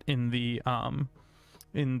fit in the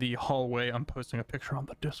hallway. I'm posting a picture on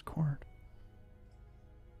the Discord.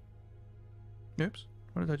 Oops.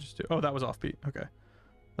 What did I just do? Oh, that was offbeat. Okay.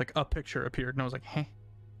 Like a picture appeared and I was like, hey.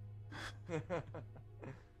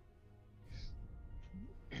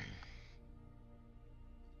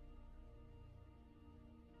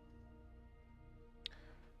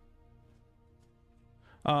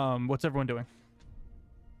 What's everyone doing?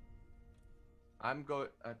 I'm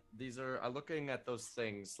looking at those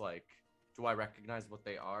things like, do I recognize what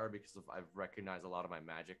they are? Because I've recognized a lot of my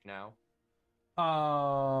magic now.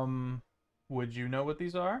 Would you know what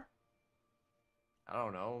these are? I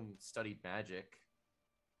don't know. Studied magic.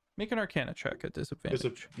 Make an Arcana check at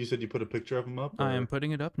disadvantage. You said you put a picture of him up? I am or-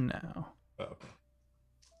 putting it up now. Oh, okay.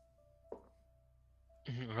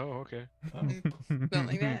 Oh, okay. Don't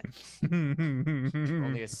like that.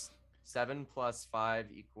 Only 7 plus 5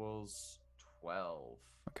 equals 12.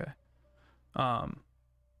 Okay.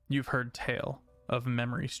 You've heard tale of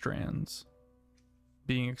memory strands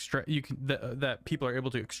being that people are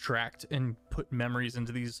able to extract and put memories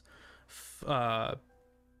into these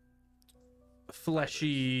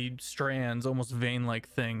fleshy strands, almost vein-like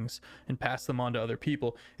things, and pass them on to other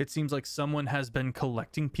people. It seems like someone has been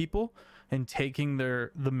collecting people and taking the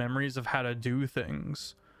memories of how to do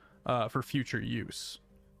things for future use.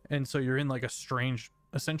 And so you're in like a strange,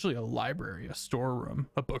 essentially a library, a storeroom,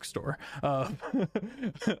 a bookstore of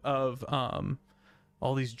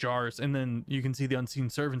all these jars. And then you can see the unseen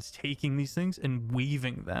servants taking these things and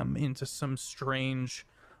weaving them into some strange,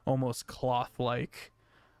 almost cloth-like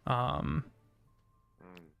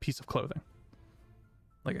piece of clothing,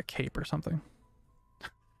 like a cape or something.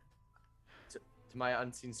 To my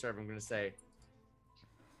unseen servant, I'm going to say,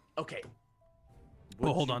 okay.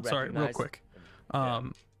 Oh, hold on. Sorry, real quick.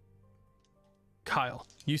 Kyle,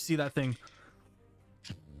 you see that thing?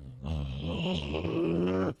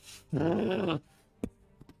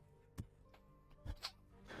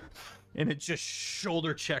 And it just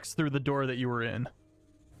shoulder checks through the door that you were in.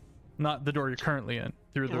 Not the door you're currently in.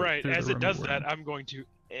 Through the Right, through the as it room does you were that, in. I'm going to.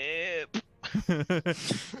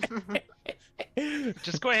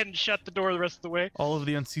 Just go ahead and shut the door the rest of the way. All of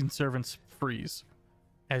the unseen servants freeze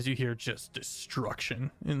as you hear just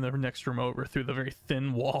destruction in the next room over through the very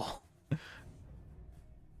thin wall.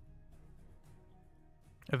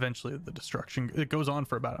 Eventually, the destruction, it goes on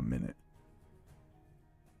for about a minute.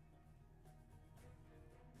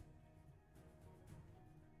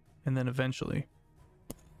 And then eventually,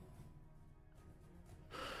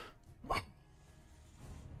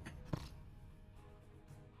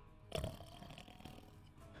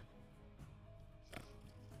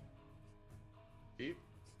 Beep.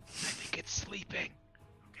 I think it's sleeping.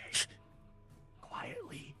 Okay.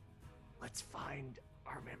 Quietly, let's find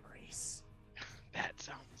our memories. That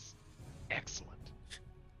sounds excellent.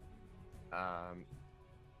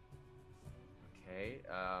 Okay.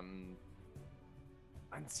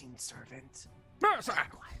 Unseen servant. sir.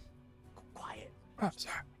 Quiet. Sir.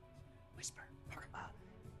 Whisper.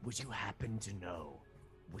 Would you happen to know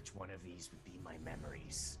which one of these would be my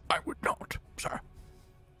memories? I would not, sir.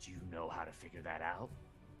 Do you know how to figure that out?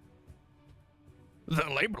 They're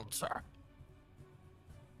labeled, sir.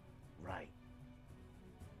 Right.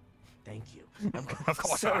 Thank you. Of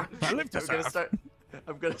course, sir. I live to serve.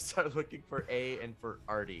 I'm gonna start looking for A and for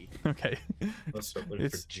Artie. Okay. Let's start looking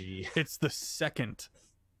It's- for G. It's the second.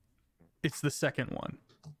 It's the second one.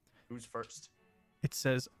 Who's first? It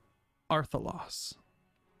says Arthalos.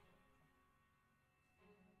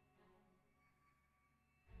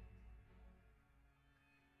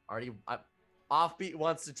 Artie, Offbeat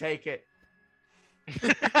wants to take it,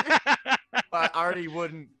 but Artie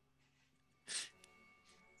wouldn't.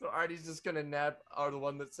 So Artie's just gonna nab the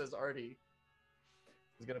one that says Artie.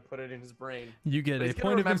 He's gonna put it in his brain. You get But a he's gonna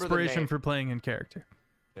point of remember the inspiration name. for playing in character.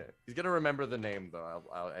 Yeah. He's gonna remember the name though.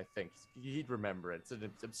 I think he'd remember it. It's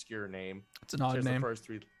an obscure name. It's an odd Just the name. first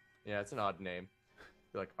three. Yeah, it's an odd name.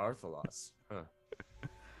 You're like Arthalos. Huh.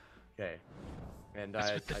 Okay. And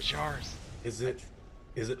What's with the jars?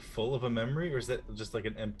 Is it full of a memory, or is that just like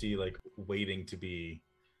an empty, like waiting to be?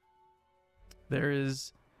 There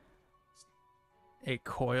is a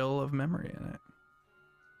coil of memory in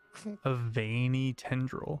it. A veiny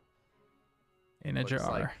tendril in a looks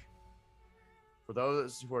jar. like- for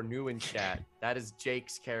those who are new in chat, that is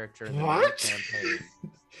Jake's character in the What? main campaign.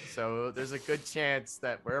 So there's a good chance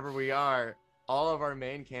that wherever we are, all of our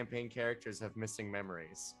main campaign characters have missing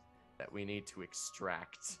memories that we need to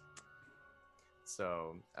extract.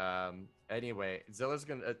 So anyway, Ziller's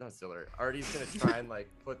gonna not Ziller. Artie's gonna try and like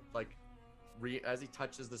put like as he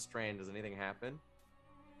touches the strain, does anything happen?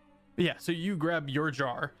 Yeah, so you grab your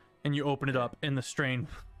jar and you open it up, and the strain.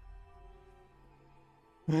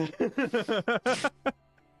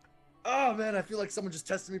 Oh man, I feel like someone just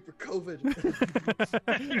tested me for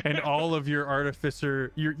COVID. And all of your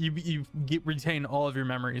artificer, you retain all of your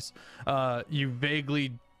memories. You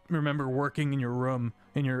vaguely remember working in your room,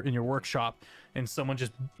 in your workshop, and someone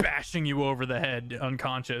just bashing you over the head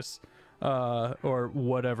unconscious, or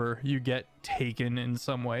whatever. You get taken in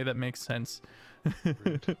some way that makes sense. I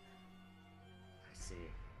see.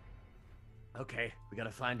 Okay, we gotta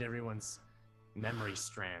find everyone's memory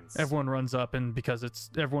strands. Everyone runs up, and because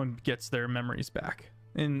everyone gets their memories back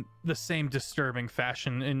in the same disturbing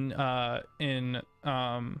fashion. In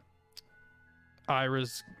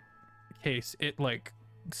Ira's case, it like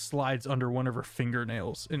slides under one of her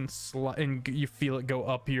fingernails and you feel it go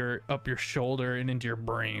up your shoulder and into your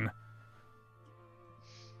brain.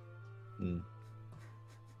 Hmm.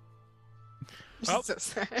 Oh. So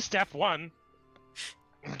sad. Step one.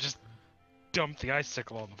 Just dump the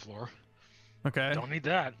icicle on the floor. Okay. Don't need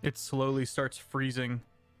that. It slowly starts freezing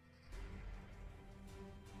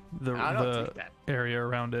the I don't take that. area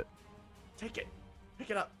around it. Take it.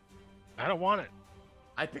 Pick it up. I don't want it.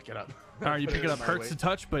 I pick it up. All right, you Put pick it in up. my Hurts way. to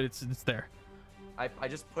touch, but it's there. I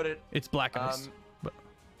just put it. It's black ice,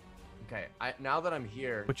 Okay. Now that I'm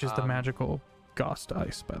here, which is the magical ghost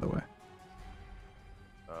ice, by the way.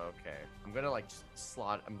 Okay. I'm gonna like just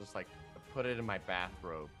slot. I'm just like put it in my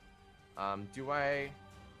bathrobe. Do I?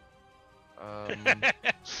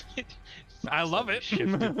 I love it.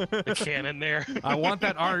 Shifted the cannon there. I want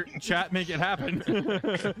that art. Chat, make it happen.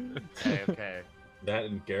 Okay. That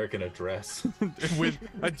and Garrick in a dress. With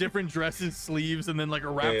a different dress's sleeves and then like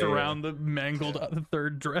wrapped Yeah. around the mangled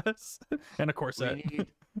third dress and a We corset. need.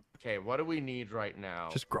 Okay. What do we need right now?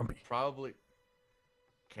 Just grumpy. Probably.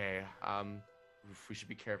 Okay. We should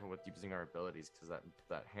be careful with using our abilities because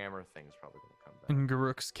that hammer thing is probably gonna come back. In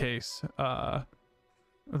Garuk's case,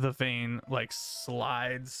 the vein like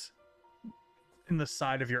slides in the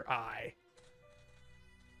side of your eye.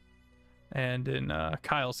 And in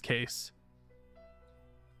Kyle's case,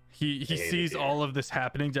 he hate it sees here. all of this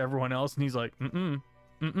happening to everyone else, and he's like, mm-mm,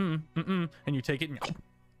 mm-mm, mm-mm. And you you take it and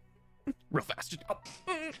real fast.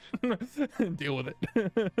 Just deal with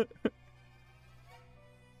it.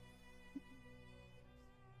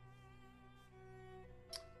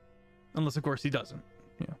 Unless, of course, he doesn't.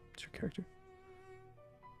 Yeah, it's your character.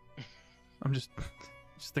 I'm just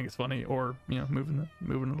think it's funny, or moving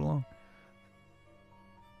it along.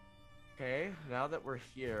 Okay, now that we're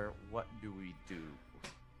here, what do we do?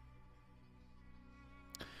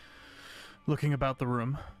 Looking about the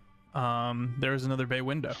room, there's another bay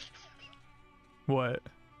window. What?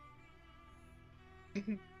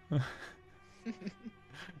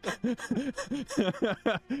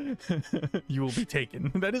 You will be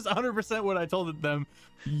taken. That is 100% what I told them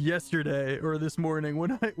yesterday or this morning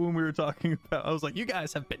when we were talking about. I was like, "You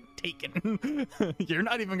guys have been taken. You're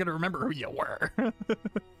not even gonna remember who you were."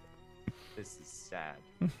 This is sad.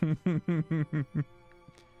 I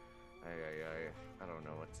don't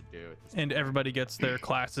know what to do at this And point. everybody gets their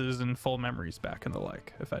classes and full memories back and the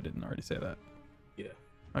like. If I didn't already say that. Yeah.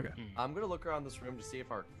 Okay. I'm gonna look around this room to see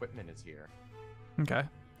if our equipment is here. Okay.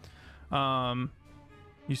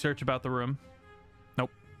 You search about the room.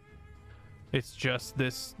 Nope. It's just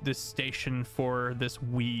this station for this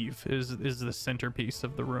weave is the centerpiece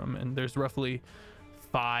of the room, and there's roughly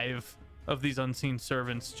 5 of these unseen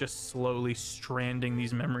servants just slowly stranding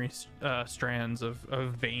these memory strands of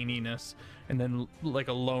veininess, and then like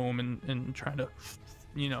a loam and trying to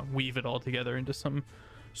weave it all together into some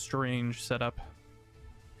strange setup.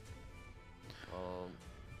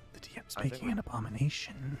 The DM's I think making an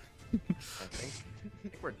abomination. I think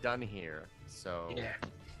we're done here. So Yeah.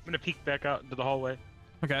 I'm gonna peek back out into the hallway.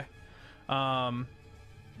 Okay.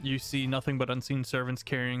 You see nothing but unseen servants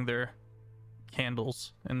carrying their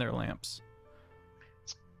candles and their lamps.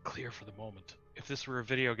 It's clear for the moment. If this were a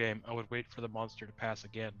video game, I would wait for the monster to pass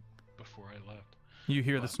again before I left. You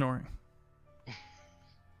hear the What? snoring.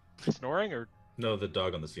 Snoring or No, the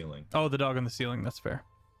dog on the ceiling. Oh, the dog on the ceiling. That's fair.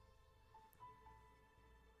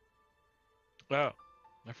 oh,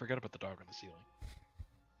 I forgot about the dog on the ceiling.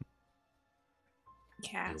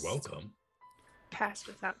 Cast. You're welcome. Pass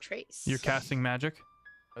without trace. You're casting magic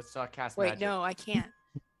let's not cast Wait, magic. no, I can't.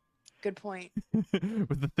 Good point.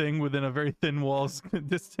 with the thing within a very thin wall's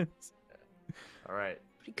distance. All right.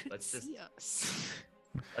 But he couldn't Let's just- see us.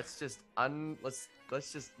 Let's just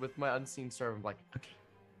let's just with my unseen servant, I'm like, okay,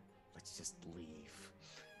 let's just leave,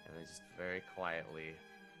 and then just very quietly,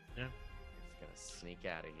 Yeah. just gonna sneak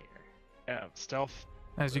out of here. Yeah, stealth.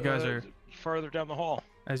 As you guys are farther down the hall.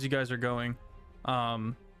 going,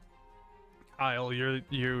 Kyle,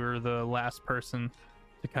 you're the last person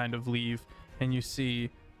to kind of leave, and you see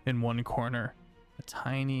in one corner a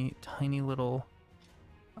tiny little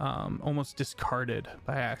almost discarded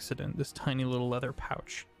by accident, this tiny little leather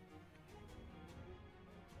pouch.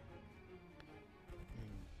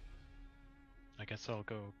 I guess I'll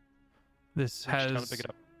go. This reach down and has pick it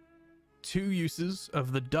up. 2 uses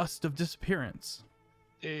of the dust of disappearance.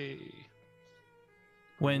 Hey.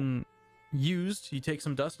 When used, you take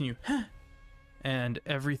some dust and you and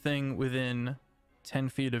everything within 10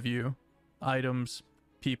 feet of you, items,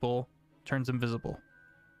 people, turns invisible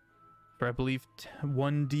for, I believe,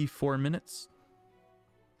 1d4 minutes.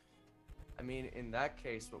 I mean, in that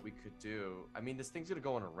case, what we could do, I mean, this thing's gonna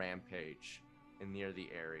go on a rampage in near the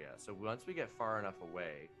area. So once we get far enough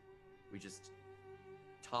away, we just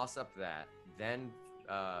toss up that. Then,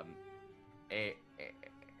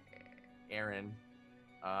 Aaron,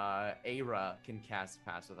 Aira can cast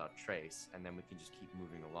Pass Without Trace, and then we can just keep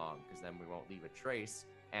moving along, because then we won't leave a trace,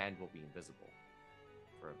 and we'll be invisible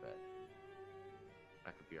for a bit.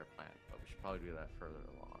 That could be our plan, but we should probably do that further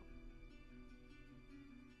along.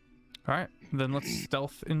 All right, then let's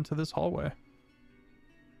stealth into this hallway.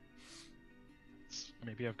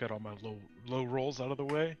 Maybe I've got all my low rolls out of the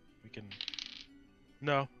way. We can.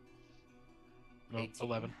 No. No, 18.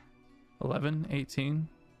 11. 11, 18.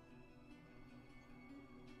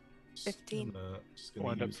 Just 15. just gonna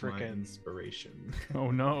Wind up use my frickin' inspiration. Oh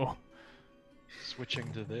no.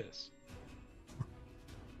 Switching to this.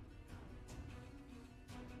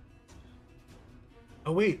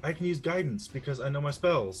 Oh wait, I can use guidance because I know my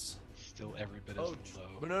spells. Still every bit Oh, as low.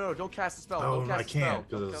 but no, don't cast a spell. Oh, don't cast I a spell. can't,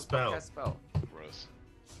 'cause Don't of the cast- spell. don't cast a spell. Gross.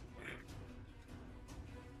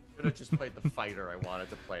 Should have just played the fighter I wanted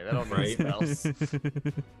to play. That don't need Right. spells.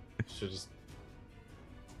 Should just.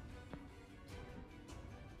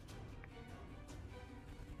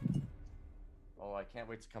 Oh, I can't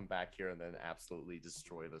wait to come back here and then absolutely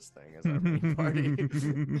destroy this thing as our main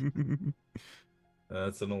party.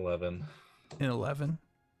 That's an 11. In 11.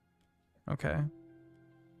 Okay.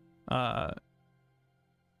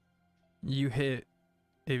 You hit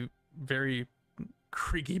a very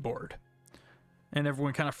creaky board. And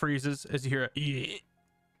everyone kind of freezes as you hear a "Yeah."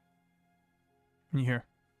 And you hear.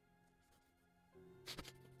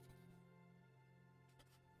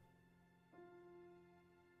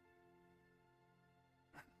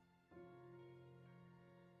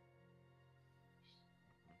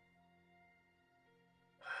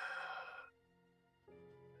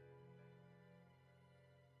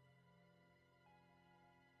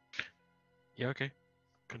 Yeah, okay.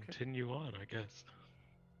 Continue on, I guess.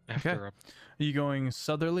 After Are you going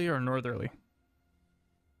southerly or northerly?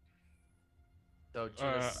 So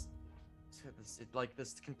like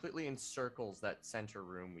this completely encircles that center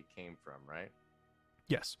room we came from, right?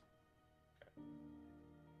 Yes.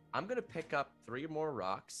 I'm gonna pick up 3 more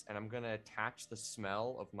rocks and I'm gonna attach the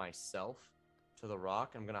smell of myself to the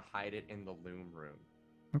rock. I'm gonna hide it in the loom room.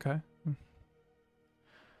 Okay.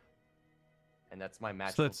 And that's my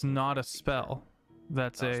magic. So that's not a spell.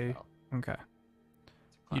 That's a spell. okay.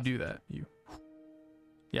 It's a You do class that.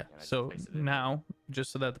 Yeah. I just So place it in now,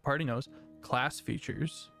 just so that the party knows, class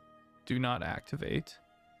features do not activate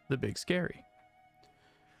the big scary.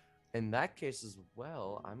 In that case as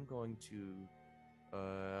well, I'm going to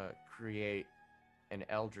create an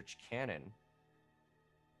eldritch cannon.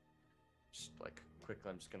 Just like quickly,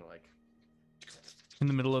 I'm just gonna like In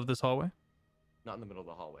the middle of this hallway. not in the middle of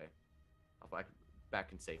the hallway. I'll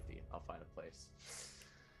back in safety. I'll find a place.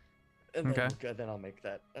 And Okay. then I'll make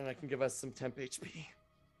that, and I can give us some temp HP.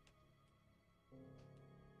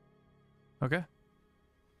 Okay.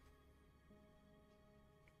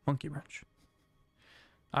 Monkey wrench.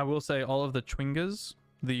 I will say all of the Chwingas,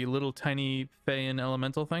 the little tiny Fey and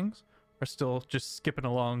elemental things, are still just skipping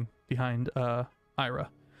along behind Ira.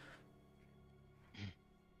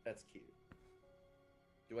 That's cute.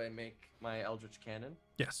 Do I make my eldritch cannon?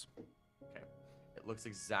 Yes. Okay. It looks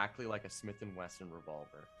exactly like a Smith & Wesson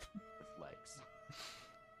revolver with legs.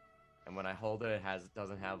 And when I hold it, it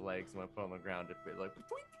doesn't have legs. When I put it on the ground, it like,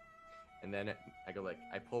 and then I go like,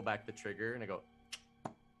 I pull back the trigger and I go,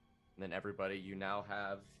 and then everybody, you now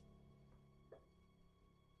have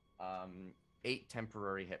 8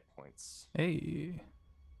 temporary hit points. Hey.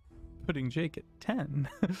 Putting Jake at 10.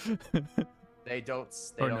 They don't.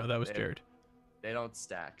 No, that was Jared. They don't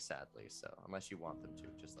stack, sadly. So unless you want them to,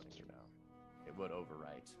 just letting you know, it would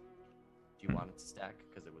overwrite. Do you want it to stack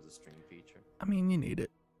because it was a stream feature? I mean, you need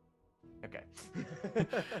it. Okay.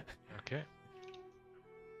 Okay.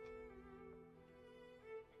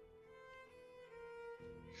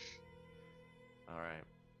 All right.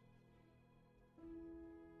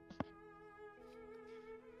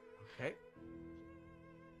 Okay.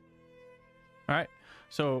 All right.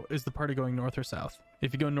 So is the party going north or south?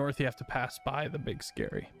 If you go north, you have to pass by the big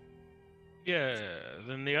scary. Yeah,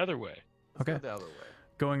 then the other way. Let's Okay. go the other way.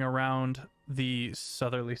 Going around the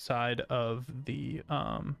southerly side of the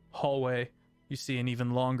hallway, you see an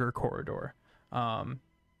even longer corridor.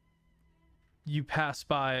 You pass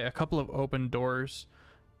by a couple of open doors.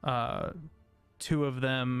 2 of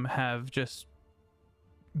them have just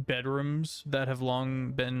bedrooms that have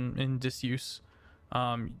long been in disuse.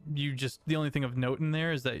 The only thing of note in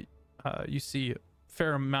there is that you see a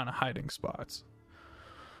fair amount of hiding spots.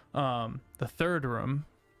 The 3rd room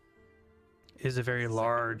is a very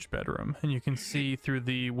large bedroom, and you can see through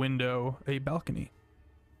the window a balcony.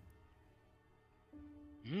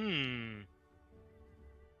 Kind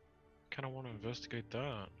of want to investigate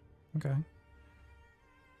that. Okay.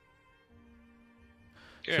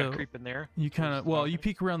 Yeah, So, creep in there. You kind of, Towards the you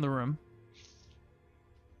balcony. peek around the room,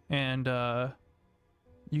 and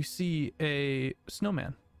you see a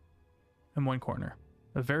snowman in one corner.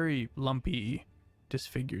 A very lumpy,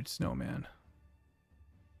 disfigured snowman.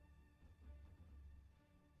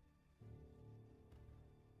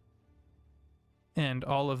 And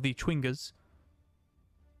all of the Chwingas,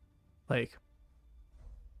 like,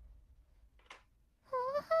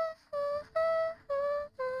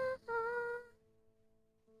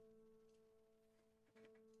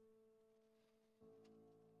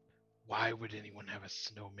 Why would anyone have a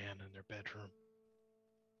snowman in their bedroom?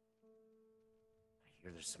 I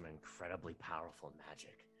hear there's some incredibly powerful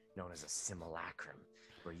magic known as a simulacrum,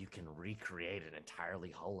 where you can recreate an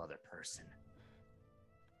entirely whole other person.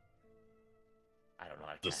 I don't know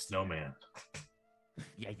how to The cast it. snowman.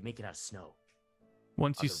 Yeah, you make it out of snow.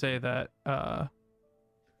 once you Other say that,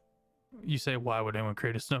 you say, why would anyone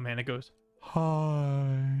create a snowman? It goes,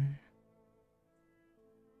 hi.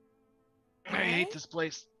 I hate this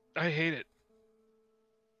place. I hate it.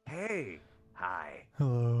 Hey, hi.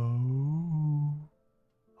 Hello.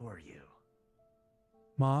 Who are you?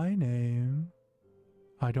 My name.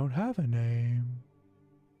 I don't have a name.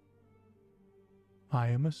 I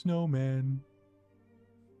am a snowman.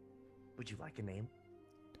 Would you like a name?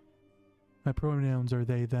 My pronouns are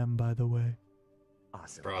they, them, by the way.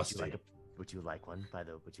 Awesome. Frosty. Would you like one?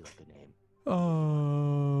 Would you like a name?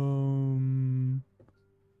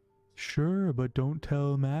 Sure, but don't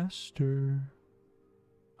tell Master.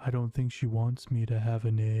 I don't think she wants me to have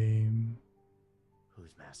a name.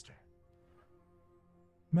 Who's Master?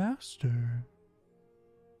 Master.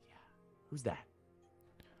 Yeah. Who's that?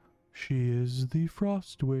 She is the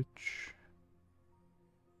Frost Witch.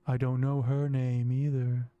 I don't know her name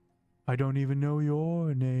either. I don't even know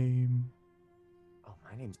your name. Oh,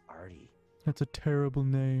 my name's Artie. That's a terrible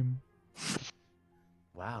name.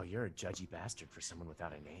 Wow, you're a judgy bastard for someone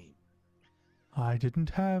without a name. I didn't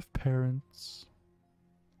have parents.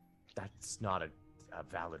 That's not a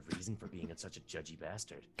valid reason for being such a judgy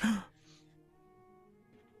bastard.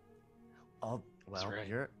 Oh, well, right.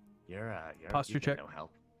 you're Posture you've been check. no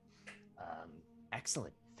help.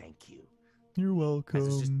 Excellent, thank you. You're This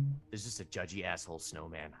is welcome. just a judgy asshole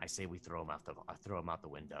snowman. I say we throw him out the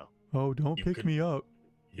window. Oh, don't You pick could- me up.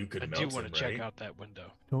 You could I melt do him, want to check right? out that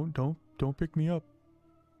window. Don't pick me up.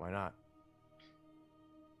 Why not?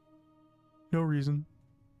 No reason.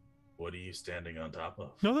 What are you standing on top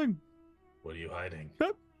of? Nothing. What are you hiding?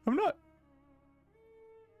 I'm not.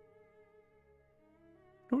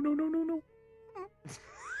 No.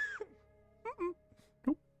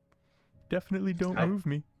 Nope. Definitely don't How- move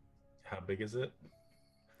me. How big is it?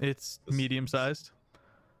 It's This- medium sized.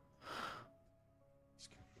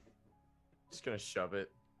 Just gonna shove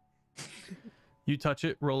it. You touch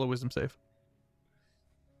it, roll a wisdom save.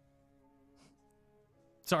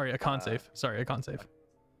 Sorry, a con save. Sorry, a con save.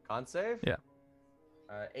 Con save? Yeah.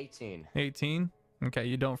 18. 18. Okay,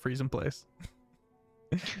 you don't freeze in place.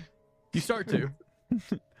 You start to.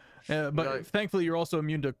 But Right. thankfully you're also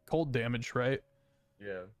immune to cold damage, right?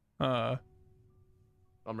 Yeah.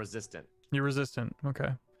 I'm resistant. You're resistant.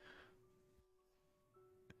 Okay.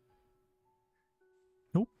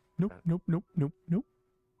 Nope.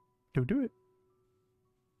 Don't do it.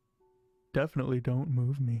 Definitely don't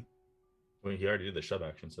move me. I mean, he already did the shove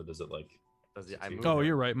action, so does it like? Does it, I Oh, move Oh, it.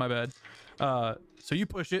 you're right. My bad. So you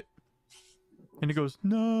push it, and it goes,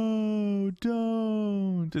 no,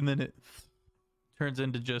 don't, and then it turns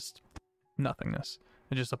into just nothingness.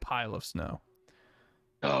 It's just a pile of snow.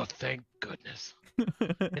 Oh, thank goodness.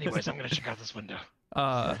 Anyways, I'm gonna check out this window.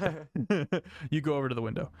 You go over to the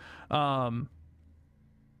window.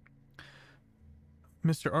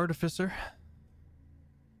 Mr. Artificer.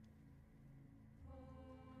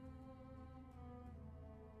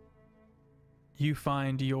 You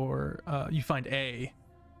find a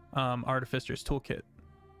Artificer's toolkit.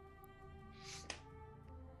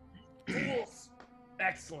 Tools.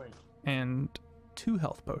 Excellent. And 2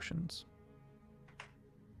 health potions.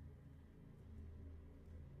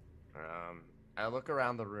 I look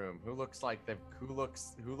around the room. Who looks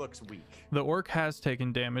weak? The orc has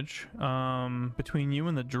taken damage. Between you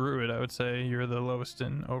and the druid, I would say you're the lowest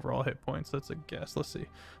in overall hit points. That's a guess. Let's see.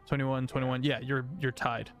 21. Yeah, you're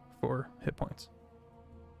tied for hit points.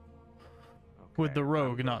 With the Okay,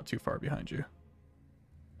 rogue not too far behind you.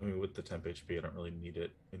 I mean, with the temp HP, I don't really need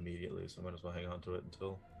it immediately, so I might as well hang on to it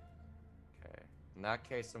until. Okay. In that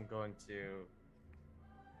case,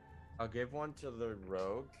 I'll give one to the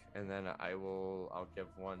rogue, and then I'll give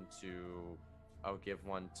one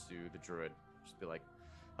to the druid. Just be like,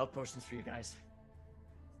 Health potions for you guys.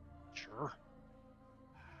 Sure.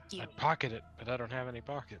 I'd pocket it, but I don't have any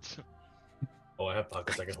pockets. Oh, I have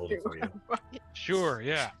pockets. I can hold it for you. Sure,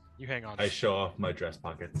 yeah. You hang on. I show off my dress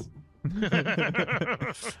pockets.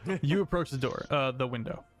 You approach the door, the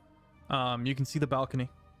window. You can see the balcony.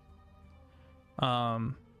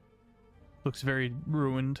 Looks very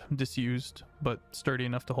ruined, disused, but sturdy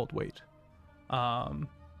enough to hold weight. And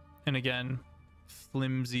again,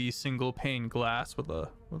 flimsy single pane glass with a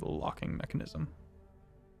locking mechanism.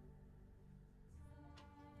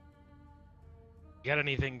 Got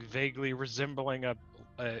anything vaguely resembling a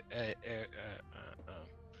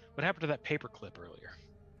what happened to that paperclip earlier?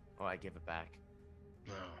 oh, I give it back.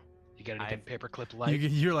 No. You got anything paperclip like?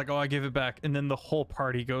 You're like, oh, I gave it back, and then the whole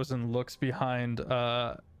party goes and looks behind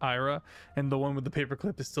Ira, and the one with the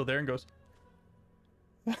paperclip is still there and goes.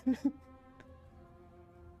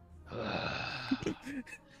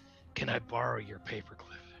 Can I borrow your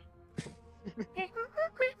paperclip?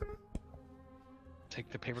 Take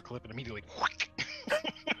the paperclip and immediately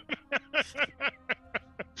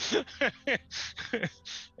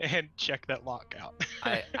and check that lock out.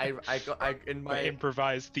 I in My my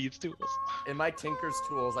improvised thieves tools. tinker's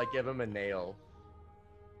tools, I give him a nail.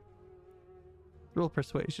 Roll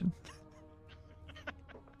persuasion.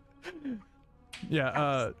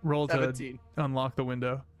 Yeah, roll to 17. unlock the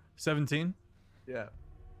window. 17? Yeah.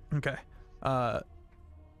 Okay.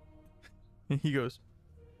 He goes.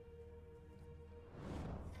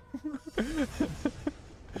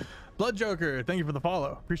 Blood Joker, thank you for the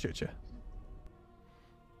follow. Appreciate you.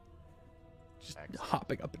 Just Excellent.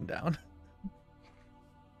 hopping up and down.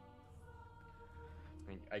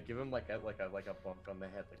 I give him like a bump on the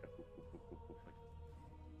head, like a boop, boop, boop, boop, boop, like...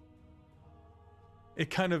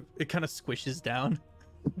 It kind of squishes down.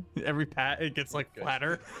 Every pat it gets like Good.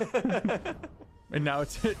 flatter. And now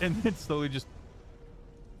it's slowly just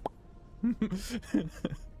I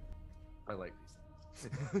like these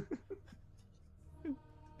things.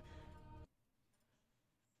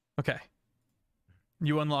 Okay.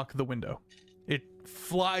 You unlock the window. It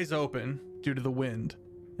flies open due to the wind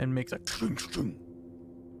and makes a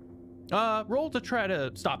roll to try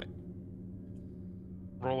to stop it.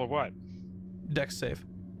 Roll a what? Dex save.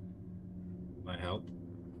 I help.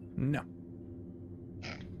 No.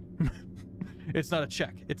 It's not a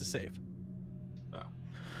check, it's a save. Oh.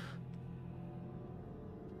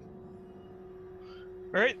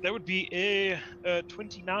 All right, that would be a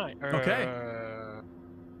 29. Okay.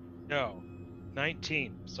 No,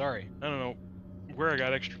 19. Sorry, I don't know where I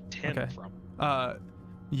got extra 10 Okay. from.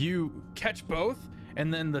 You catch both,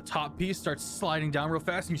 and then the top piece starts sliding down real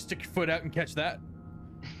fast, and you stick your foot out and catch that.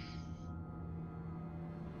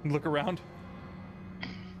 Look around.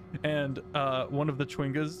 And one of the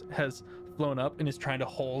Chwingas has flown up and is trying to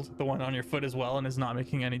hold the one on your foot as well, and is not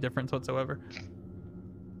making any difference whatsoever.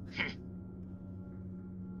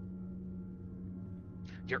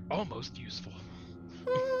 You're almost useful.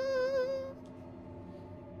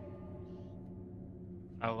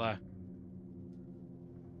 I'll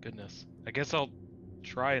goodness. I guess I'll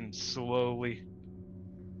try and slowly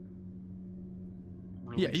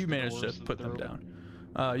Yeah, release you the managed to doors put that them they're down.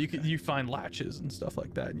 You find latches and stuff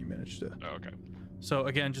like that, and you managed to. open. Oh, okay. So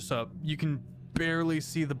again, just you can barely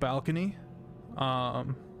see the balcony. Oh,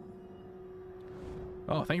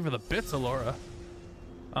 thank you for the bits, Alora.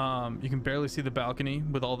 You can barely see the balcony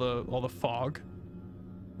with all the fog.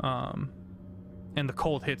 And the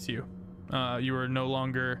cold hits you. You are no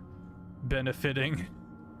longer benefiting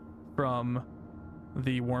from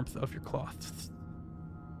the warmth of your cloth.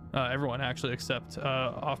 Everyone actually except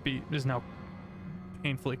Offbeat is now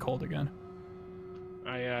painfully cold again.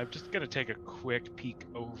 I'm just gonna take a quick peek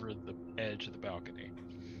over the edge of the balcony.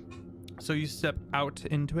 So you step out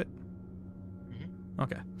into it? Mhm.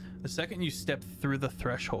 Okay. The second you step through the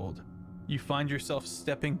threshold, you find yourself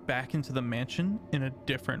stepping back into the mansion in a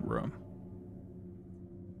different room.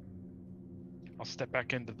 I'll step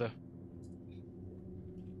back into the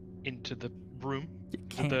room. You With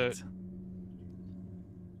can't. the-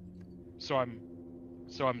 So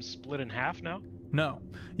I'm split in half now. No,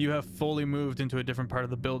 you have fully moved into a different part of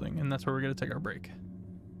the building, and that's where we're going to take our break.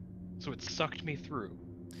 So it sucked me through.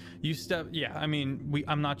 You step, yeah, I mean,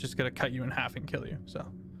 I'm not just going to cut you in half and kill you, so.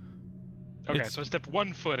 Okay, It's- so I stepped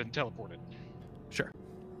 1 foot and teleported. Sure.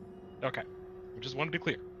 Okay, I just want to be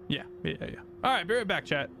clear. Yeah. All right, be right back,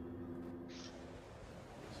 chat.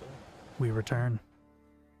 We return.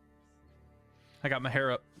 I got my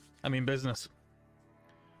hair up. I mean, business.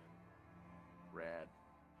 Rad.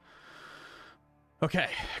 Okay,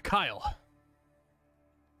 Kyle.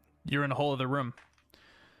 You're in a whole other room.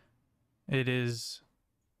 It is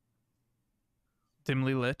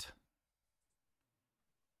dimly lit.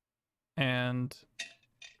 And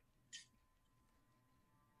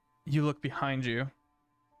you look behind you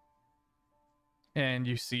and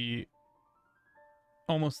you see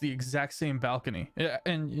almost the exact same balcony.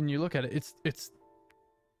 And you look at it,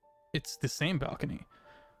 it's the same balcony,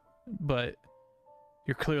 but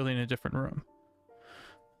you're clearly in a different room.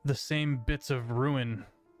 The same bits of ruin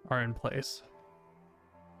are in place.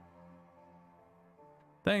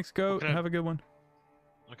 Thanks, Goat. Okay. Have a good one.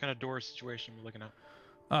 What kind of door situation are we looking at?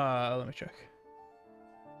 Let me check.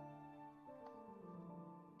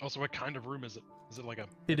 Also, what kind of room is it? Is it like a...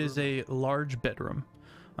 It is a large bedroom.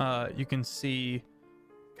 You can see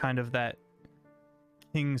kind of that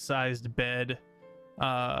king-sized bed,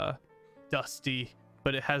 dusty,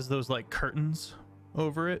 but it has those like curtains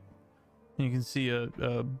over it. And you can see a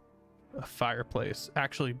fireplace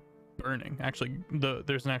actually burning. Actually,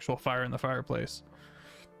 there's an actual fire in the fireplace.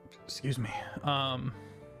 Excuse me.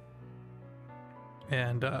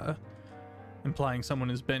 And implying someone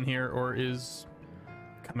has been here or is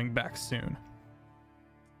coming back soon.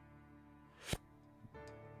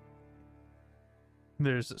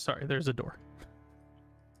 There's a door.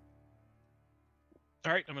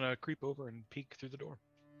 All right, I'm gonna creep over and peek through the door.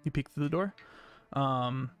 You peek through the door.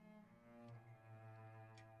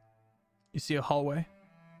 You see a hallway,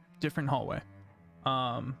 different hallway.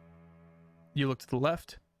 You look to the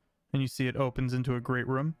left, and you see it opens into a great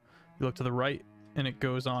room. You look to the right, and it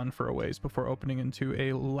goes on for a ways before opening into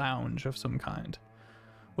a lounge of some kind.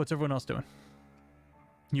 What's everyone else doing?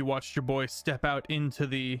 You watched your boy step out into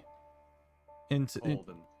the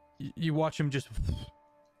you watch him just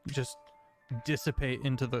dissipate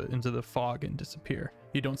into the fog and disappear.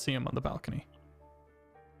 You don't see him on the balcony.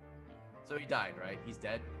 So he died, right? He's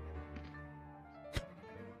dead.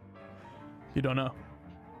 You don't know.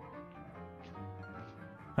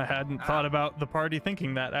 I hadn't thought about the party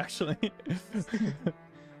thinking that, actually.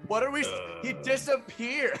 What are we? He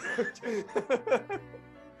disappeared. I'm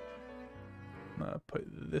gonna put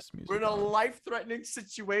this music We're in a on. life-threatening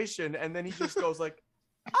situation, and then he just goes like,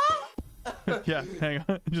 Yeah, hang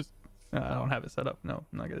on. Just I don't have it set up. No,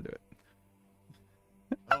 I'm not gonna do it.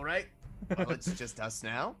 "All right, well, it's just us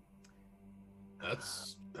now. That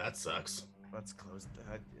sucks. Let's close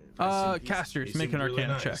that." Casters, He make an seemed really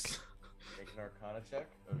Arcana nice. check. Make an Arcana check.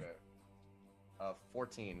 Okay.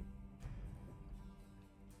 14.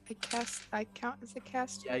 I count as a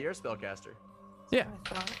caster. Yeah, you're a spellcaster. Yeah. I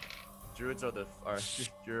thought. Druids are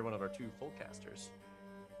you're one of our 2 full casters.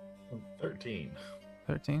 13.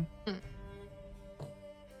 13.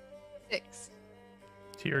 6.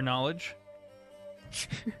 To your knowledge,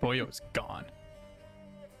 Boyo is gone.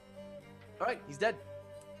 All right, he's dead.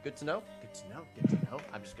 Good to know. Good to know. Good to know.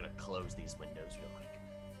 I'm just gonna close these windows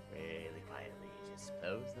really quietly. Just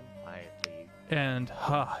close them quietly. And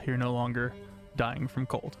you're no longer dying from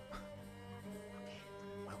cold.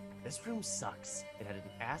 Well, this room sucks. It had an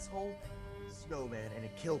asshole snowman and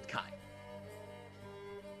it killed Kai.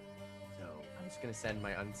 So I'm just gonna send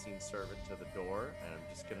my unseen servant to the door, and I'm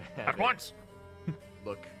just gonna have At once.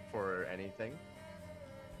 look for anything.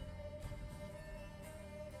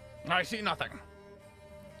 I see nothing.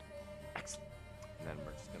 Excellent. And then I'm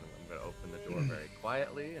gonna open the door very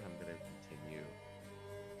quietly, and I'm gonna continue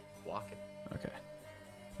walking. Okay.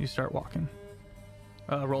 You start walking.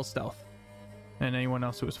 Roll stealth. And anyone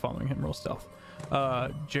else who is following him, roll stealth.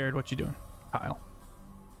 Jared, what you doing? Kyle.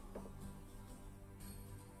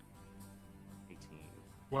 18.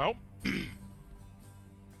 Well, I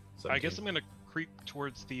 17. guess I'm gonna creep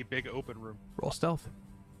towards the big open room. Roll stealth.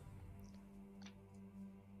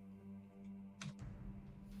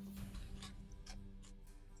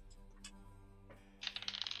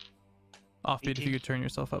 Offbeat, if you 18. could turn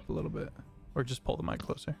yourself up a little bit. Or just pull the mic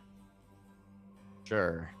closer.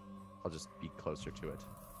 Sure. I'll just be closer to it.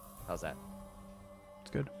 How's that? It's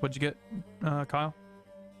good. What'd you get, Kyle?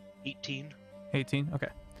 18. 18? Okay.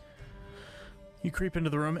 You creep into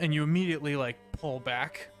the room and you immediately pull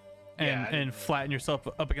back and, Yeah, I didn't and flatten yourself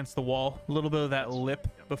up against the wall. A little bit of that lip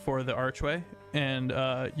before the archway. And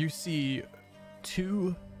you see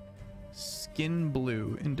 2 skin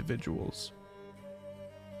blue individuals.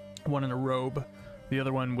 One in a robe, the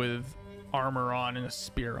other one with armor on and a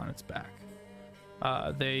spear on its back.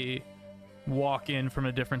 They walk in from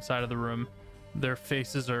a different side of the room. Their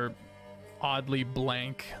faces are oddly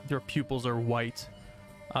blank. Their pupils are white.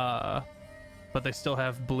 But they still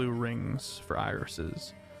have blue rings for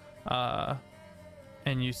irises.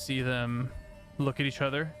 And you see them look at each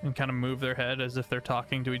other and kind of move their head as if they're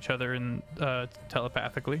talking to each other in,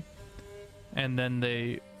 telepathically. And then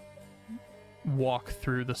they walk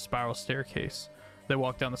through the spiral staircase. They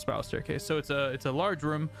walk down the spiral staircase. So it's a large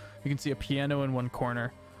room. You can see a piano in one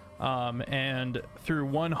corner. And through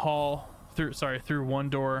one door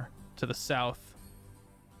to the south,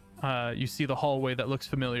 you see the hallway that looks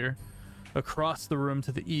familiar. Across the room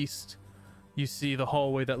to the east, you see the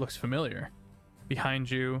hallway that looks familiar. Behind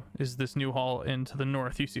you is this new hall, and to the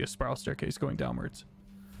north, you see a spiral staircase going downwards.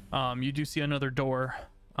 You do see another door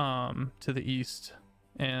to the east,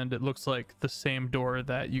 and it looks like the same door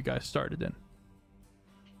that you guys started in.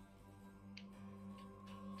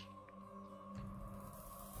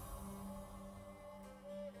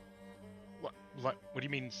 What do you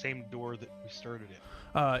mean, same door that we started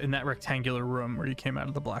in? In that rectangular room where you came out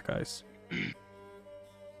of the black ice.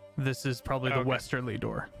 This is probably the Okay. westerly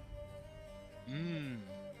door.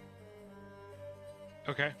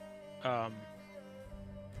 Okay. I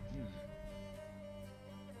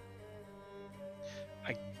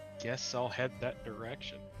guess I'll head that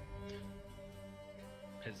direction.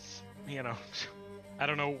 As I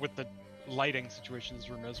don't know what the lighting situation in this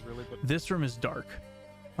room is really, but This room is dark.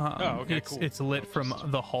 okay, it's, cool. It's lit I'll from just-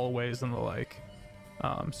 the hallways and the like.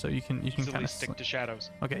 So you can at kind of least stick to shadows.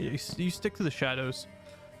 Okay, you stick to the shadows,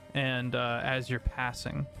 and as you're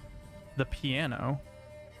passing, the piano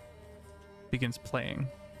begins playing.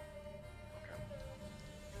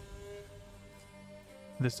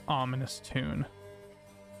 This ominous tune.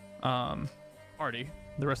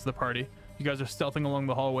 The rest of the party, You guys are stealthing along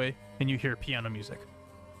the hallway, and you hear piano music.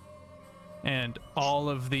 And all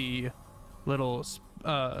of the little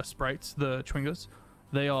sprites, the Chwingos,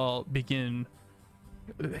 they all begin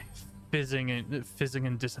fizzing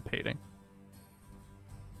and dissipating.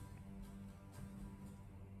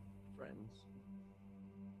 Friends.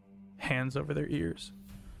 Hands over their ears,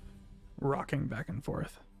 rocking back and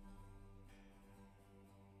forth.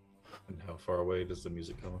 And how far away does the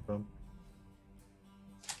music come from?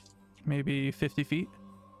 Maybe 50 feet.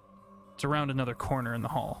 It's around another corner in the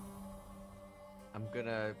hall. I'm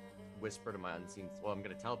gonna whisper to my unseen. Well, I'm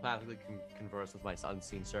gonna telepathically converse with my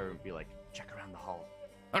unseen servant and be like, check around the hall.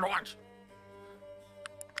 At once.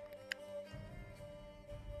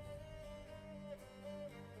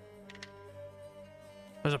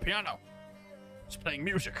 There's a piano. It's playing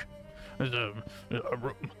music. There's a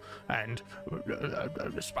room and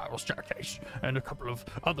a spiral staircase and a couple of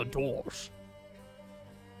other doors.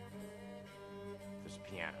 There's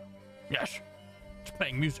a piano. Yes, it's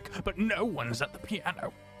playing music, but no one's at the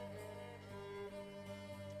piano.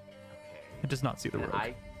 Okay. It does not see the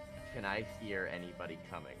rogue. Can I hear anybody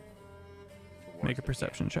coming? Make a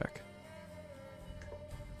perception check.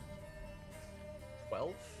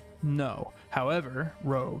 12? No. However,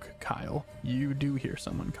 rogue, Kyle, you do hear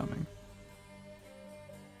someone coming.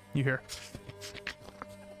 You hear.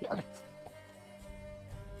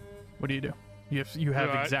 What do? You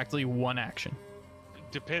have exactly one action.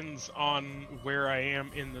 Depends on where I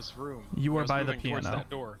am in this room. You are I was by the moving towards piano. that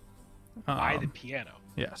door. By the piano.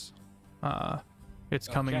 Yes. It's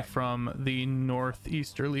coming Okay. from the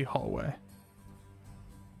northeasterly hallway.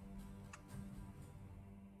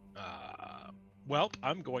 Well,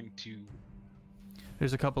 I'm going to.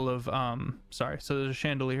 There's a couple of so there's a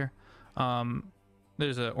chandelier.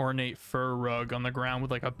 There's an ornate fur rug on the ground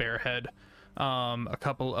with like a bear head. A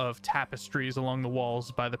couple of tapestries along the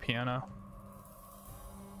walls by the piano.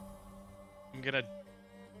 I'm gonna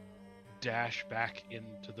dash back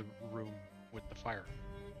into the room with the fire.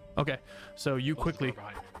 Okay, so you Close the quickly door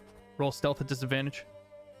behind me. roll stealth at disadvantage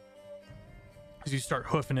as you start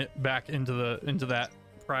hoofing it back into that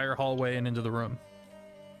prior hallway and into the room.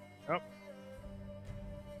 Yep.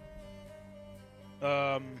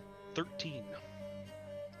 13.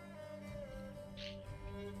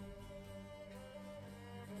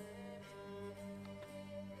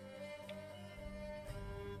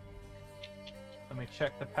 Let me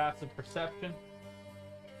check the passive perception.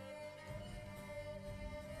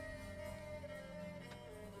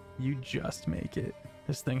 You just make it.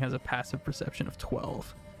 This thing has a passive perception of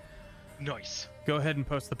 12. Nice. Go ahead and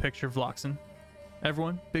post the picture of Vloxen.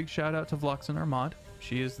 Everyone, big shout out to Vloxen, our mod.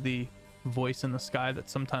 She is the voice in the sky that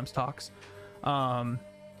sometimes talks.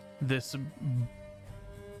 This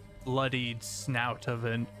bloodied snout of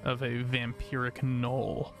a vampiric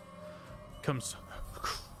gnoll comes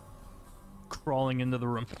crawling into the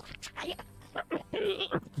room.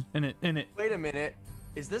 And it Wait a minute.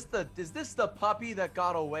 Is this the puppy that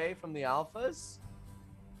got away from the alphas?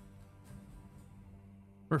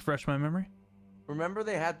 refresh my memory. Remember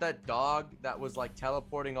they had that dog that was like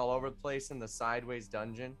teleporting all over the place in the sideways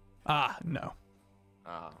dungeon? No.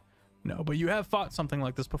 Oh. No, but you have fought something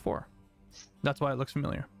like this before. That's why it looks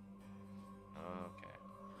familiar.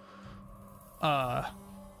 Okay.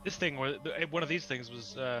 This thing was one of these things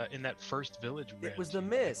was in that first village. We It ran was the to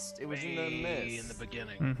mist. It was in the way mist. in the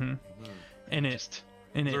beginning. Mm-hmm. Mhm. And it Just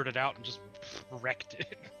and it blurted out and just wrecked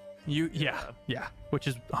it. yeah, which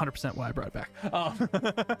is 100% why I brought it back.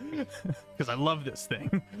 Because I love this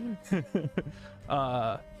thing.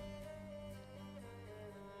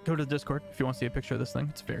 Go to the Discord if you want to see a picture of this thing.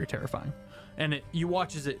 It's very terrifying. And you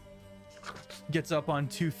watch as it gets up on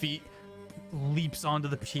 2 feet, leaps onto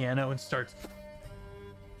the piano, and starts.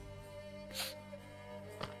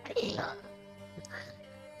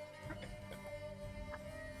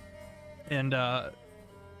 And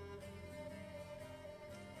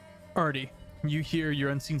Artie, you hear your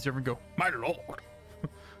unseen servant go, "My lord,"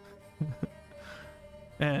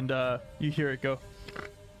 and you hear it go.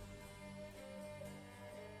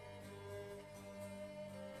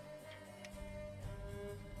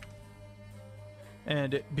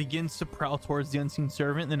 And it begins to prowl towards the unseen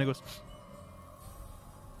servant, and then it goes.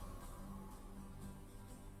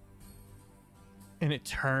 And it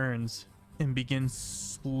turns and begins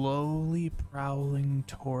slowly prowling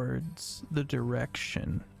towards the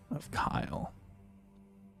direction of Kyle.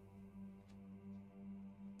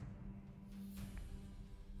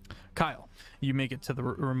 Kyle, you make it to the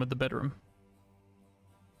room of the bedroom.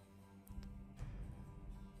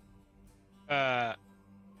 I'm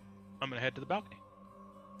gonna head to the balcony.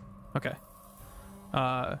 Okay.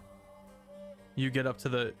 You get up to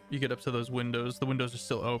those windows. The windows are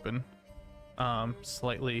still open,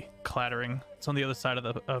 slightly clattering. It's on the other side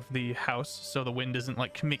of the house, so the wind isn't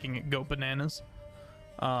like making it go bananas.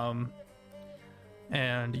 And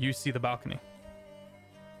you see the balcony.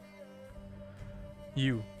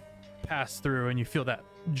 You pass through and you feel that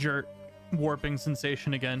jerk warping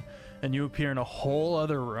sensation again, and you appear in a whole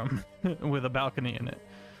other room with a balcony in it.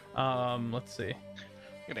 Let's see.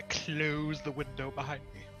 I'm gonna close the window behind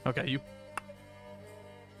me. Okay, you.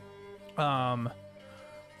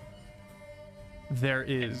 There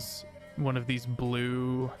is one of these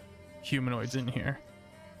blue humanoids in here.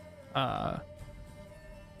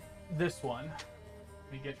 This one.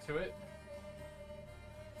 Let me get to it.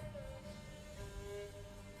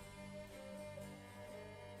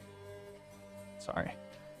 Sorry.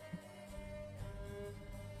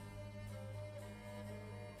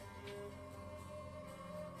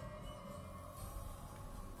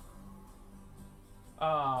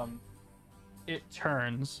 It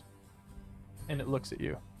turns and it looks at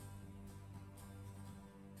you.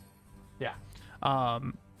 Yeah.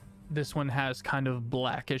 This one has kind of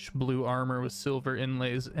blackish blue armor with silver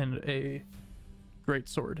inlays and a great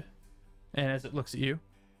sword. And as it looks at you,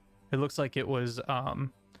 it looks like it was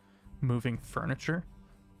moving furniture,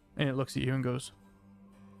 and it looks at you and goes,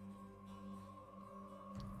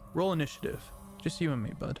 roll initiative. Just you and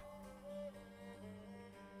me, bud.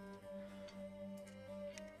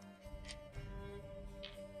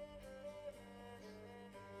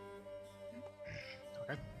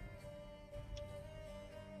 Okay.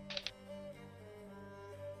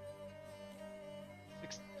 I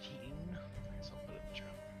guess I'll put it in the chat.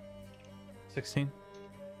 16.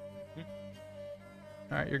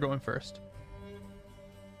 All right, you're going first.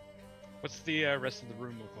 What's the rest of the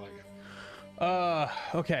room look like?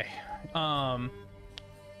 Okay.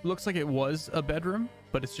 Looks like it was a bedroom,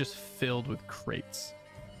 but it's just filled with crates.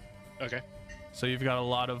 Okay. So you've got a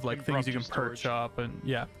lot of like things you can Impromptu perch storage. up and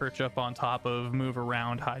perch up on top of, move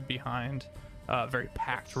around, hide behind. Very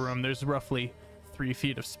packed room. There's roughly 3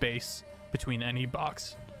 feet of space between any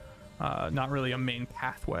box. Not really a main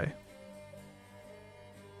pathway.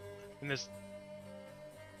 And this.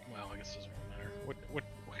 Well, I guess it doesn't really matter. What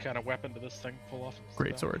kind of weapon did this thing pull off?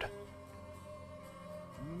 Great sword.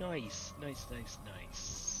 Nice.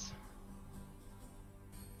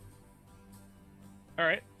 All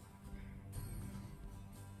right.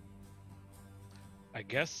 I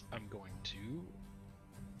guess I'm going to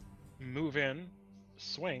move in,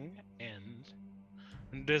 swing, and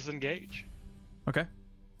disengage. Okay.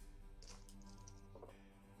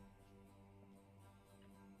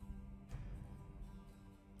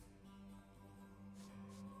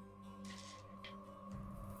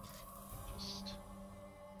 Just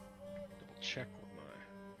double check with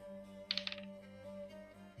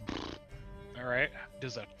my. All right.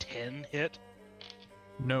 Does a 10 hit?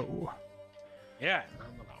 No. Yeah.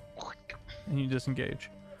 And you disengage.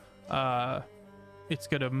 It's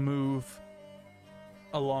gonna move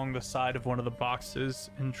along the side of one of the boxes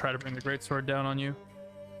and try to bring the greatsword down on you.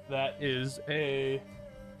 That is a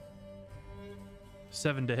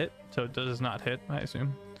 7 to hit, so it does not hit, I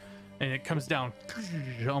assume. And it comes down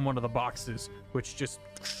on one of the boxes, which just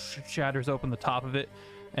shatters open the top of it.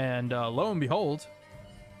 And lo and behold,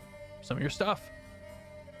 some of your stuff,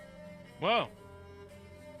 Whoa.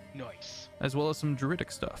 Nice. as well as some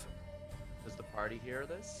druidic stuff. Does the party hear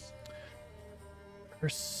this?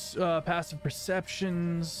 Passive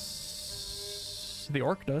perceptions. The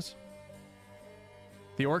orc does.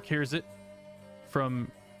 The orc hears it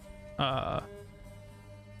from 2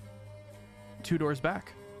 doors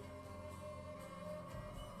back.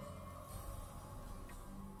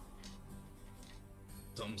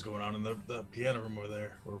 Something's going on in the piano room over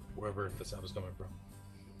there, or wherever the sound is coming from.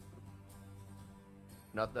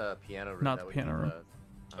 Not the piano room. Not that the would piano be room.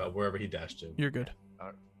 Wherever he dashed to. You're good.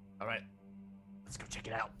 All right, let's go check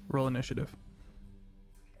it out. Roll initiative.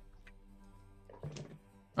 All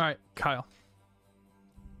right, Kyle.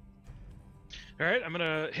 All right, I'm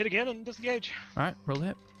gonna hit again and disengage. All right, roll the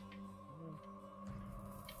hit.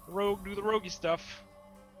 Rogue, do the roguey stuff.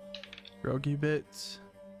 Rogue bits.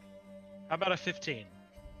 How about a 15?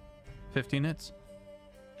 15 hits.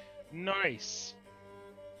 Nice.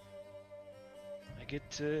 I get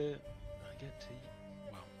to.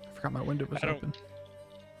 Wow. I forgot my window was I don't- open.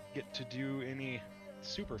 Get to do any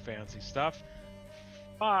super fancy stuff.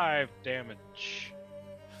 5 damage.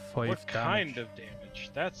 5 What damage. kind of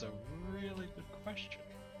damage? That's a really good question.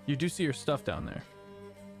 You do see your stuff down there.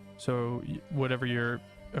 So whatever your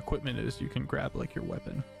equipment is, you can grab like your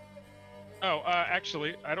weapon. Oh,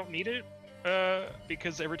 actually, I don't need it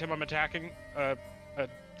because every time I'm attacking, a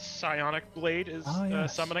psionic blade is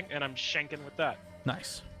yes. summoning, and I'm shanking with that.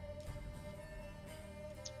 Nice.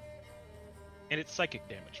 And it's psychic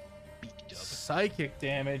damage. Beak dub. Psychic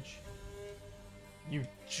damage. You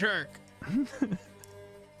jerk.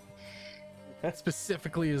 That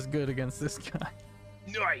specifically is good against this guy.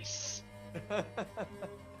 Nice.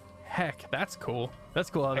 Heck, that's cool. That's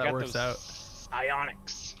cool how I that got works those out.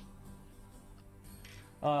 psionics.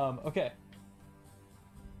 Okay.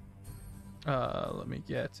 Let me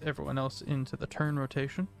get everyone else into the turn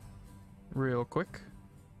rotation real quick.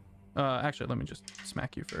 Actually, let me just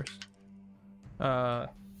smack you first.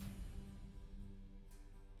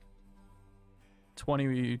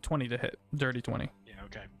 20 to hit. Dirty 20. Yeah,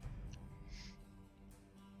 okay.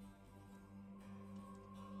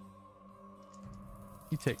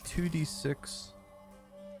 You take 2d6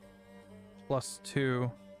 plus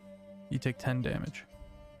 2. You take 10 damage.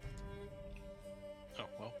 Oh,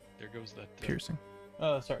 well, there goes that. Piercing.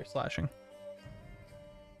 Sorry, slashing.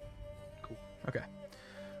 Cool. Okay.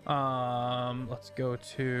 Let's go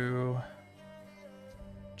to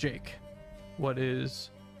Jake. What is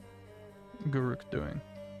Garuk doing?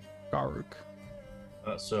 Garuk.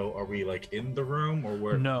 So are we like in the room or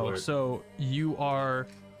where? No, where- so you are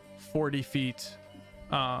 40 feet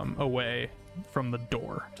away from the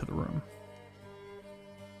door to the room.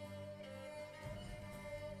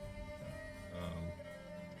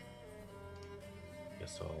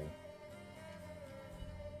 Guess I'll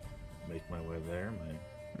make my way there. My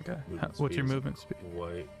Okay. movement What's your speed is movement speed?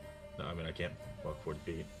 quite. No, I mean I can't walk 40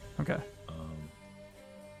 feet. Okay.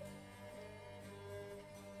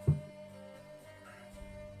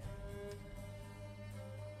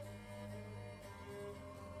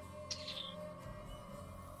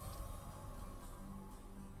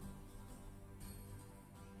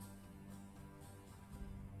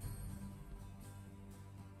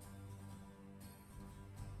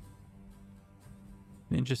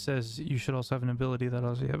 Ninja says you should also have an ability that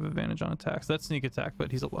allows you to have advantage on attacks. That's sneak attack,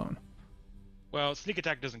 but he's alone. Well, sneak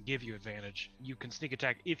attack doesn't give you advantage. You can sneak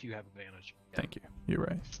attack if you have advantage. Thank you. You're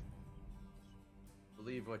right. I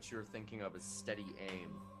believe what you're thinking of is steady aim.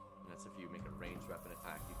 And that's if you make a ranged weapon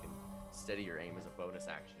attack, you can steady your aim as a bonus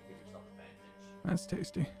action and give yourself advantage. That's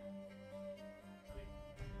tasty.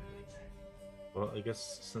 Well, I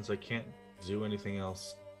guess since I can't do anything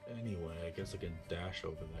else anyway, I guess I can dash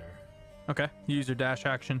over there. Okay. You use your dash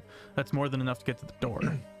action. That's more than enough to get to the door.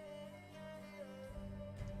 Well,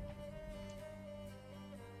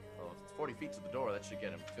 if it's 40 feet to the door, that should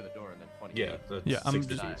get him to the door, and then 20 Yeah, feet. that's Yeah, I'm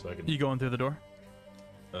 60 just- feet, so I can. You going through the door?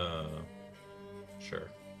 Sure.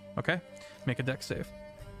 Okay. Make a dex save.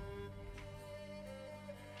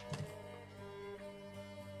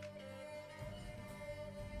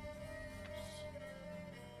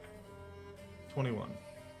 $21.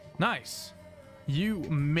 Nice. You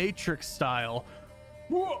Matrix style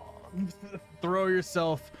throw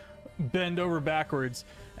yourself, bend over backwards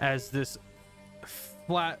as this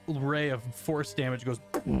flat ray of force damage goes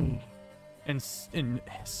and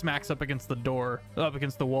smacks up against the door, up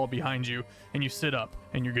against the wall behind you, and you sit up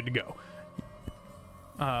and you're good to go.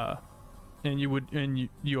 And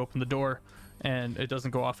you open the door and it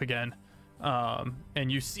doesn't go off again.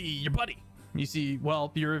 And you see your buddy. You see,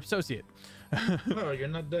 well, your associate. Oh, you're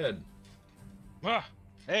not dead. Ah,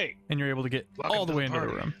 hey. And you're able to get Welcome all the to way the into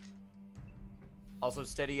the party. room. Also,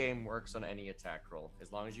 steady aim works on any attack roll,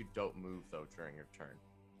 as long as you don't move, though, during your turn.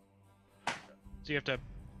 So you have to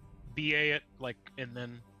BA it, like, and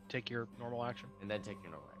then take your normal action. And then take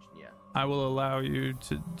your normal action, yeah. I will allow you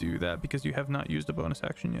to do that because you have not used a bonus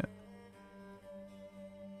action yet,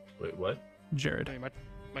 Wait, what? Jared. Hey,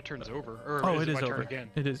 my turn's over. Or Oh, is it is my over. turn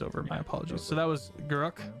again? It is over. My Yeah. apologies. So that was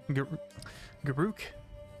Garuk. Garuk.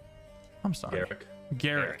 I'm sorry. Garrick.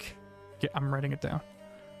 Garrick. I'm writing it down.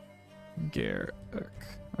 Garrick.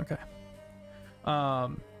 Okay.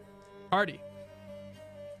 Artie.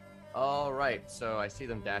 All right, so I see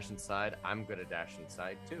them dash inside. I'm gonna dash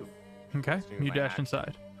inside too. Okay. Let's do You my dash action.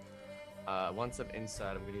 inside. Once I'm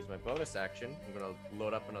inside, I'm gonna use my bonus action. I'm gonna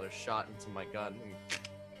load up another shot into my gun. And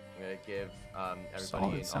I'm gonna give everybody Solid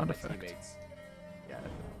and all sound my effect. teammates. Yeah.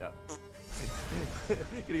 No.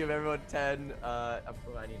 Gonna give everyone 10. I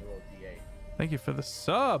need to roll D8. Thank you for the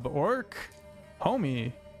sub, Orc.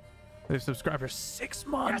 Homie. They've subscribed for 6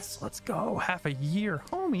 months. Yes. Let's go. Half a year.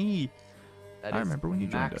 Homie. That I is remember when you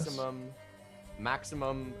joined us.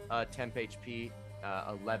 maximum temp HP,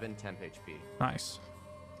 11 temp HP. Nice.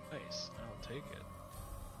 Nice. I'll take it.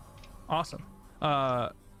 Awesome.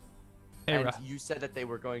 And Era. you said that they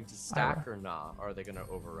were going to stack or nah, or are they gonna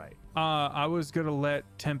overwrite? I was gonna let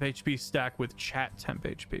temp HP stack with chat temp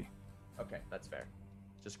HP. Okay, that's fair.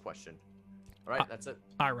 Just question. All right, that's it.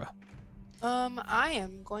 Ira. I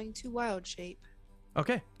am going to wild shape.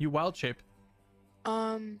 Okay, you wild shape.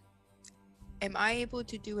 Am I able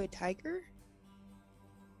to do a tiger?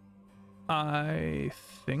 I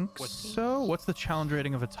think so. What's the challenge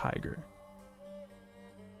rating of a tiger?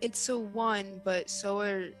 It's a 1, but so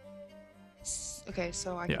are. Okay,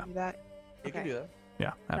 so I can Yeah. do that. You can Okay. do that. Yeah,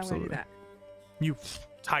 I'm gonna absolutely. do that. You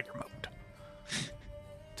tiger mode.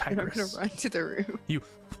 And I'm gonna Tigers. run to the room. You.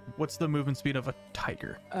 What's the movement speed of a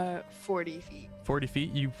tiger? 40 feet. 40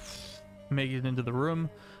 feet. You make it into the room,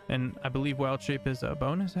 and I believe wild shape is a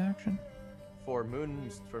bonus action. For moon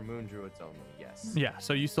druids only, yes. Yeah,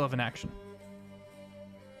 so you still have an action.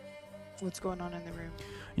 What's going on in the room?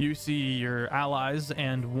 You see your allies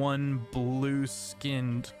and one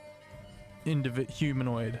blue-skinned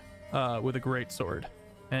humanoid with a great sword,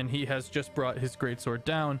 and he has just brought his great sword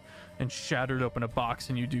down and shattered open a box,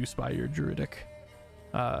 and you do spy your druidic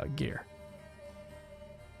gear.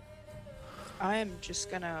 I am just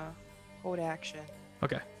gonna hold action.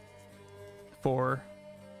 Okay. For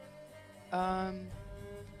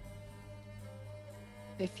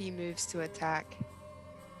If he moves to attack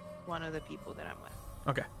one of the people that I'm with.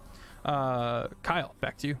 okay, Kyle,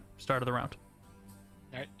 back to you. Start of the round.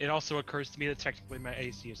 All right. It also occurs to me that technically my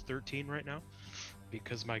AC is 13 right now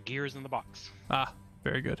because my gear is in the box. Ah,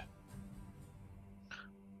 very good.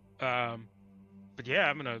 But yeah,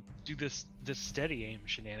 I'm gonna do this steady aim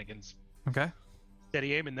shenanigans. Okay.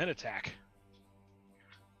 Steady aim and then attack.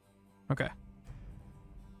 Okay.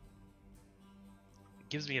 It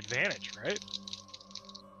gives me advantage, right?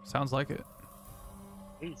 Sounds like it.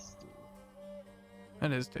 Tasty.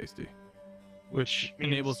 That is tasty. Which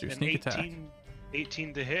means enables your an sneak 18, attack.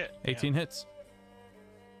 18 to hit. 18 hits.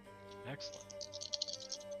 Yeah. Excellent.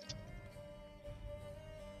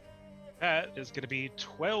 That is going to be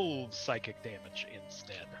 12 psychic damage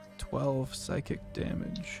instead. 12 psychic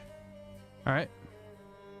damage. All right.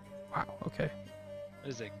 Wow. Okay. That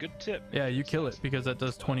is a good tip. Yeah, you kill it because that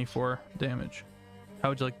does 24 damage. How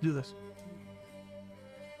would you like to do this?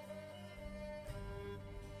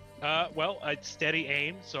 Well, I'd steady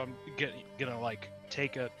aim, so I'm gonna like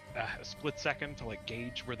take a split second to like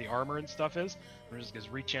gauge where the armor and stuff is. I'm just gonna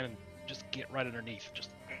reach in and just get right underneath, just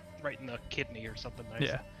right in the kidney or something nice.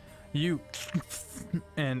 Yeah. You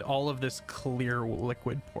and all of this clear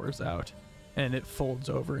liquid pours out and it folds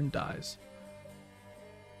over and dies.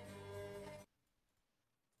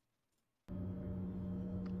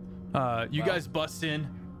 You guys bust in.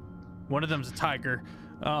 One of them's a tiger.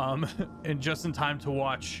 And just in time to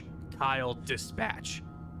watch Kyle dispatch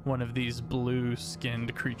one of these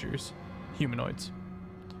blue-skinned creatures, humanoids.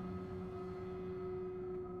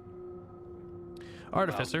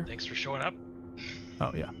 Artificer. Well, thanks for showing up.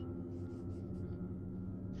 Oh yeah.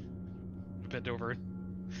 Bend over,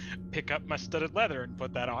 pick up my studded leather and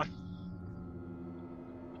put that on.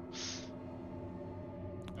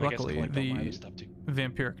 I guess Luckily, collect all my other the stuff too.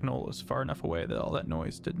 vampiric knoll is far enough away that all that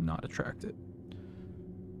noise did not attract it.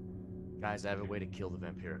 Guys, I have a way to kill the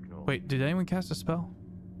vampiric gnoll. Wait, did anyone cast a spell?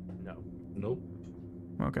 No. Nope.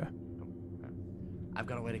 Okay. I've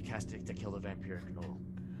got a way to cast it to kill the vampiric gnoll.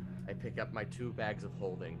 I pick up my 2 bags of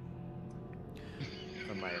holding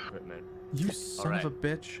from my equipment. You son of a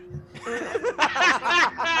bitch.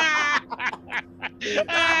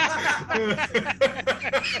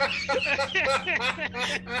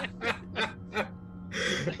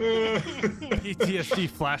 PTSD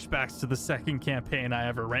flashbacks to the second campaign I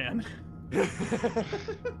ever ran.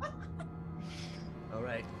 All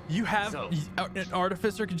right. You have So- an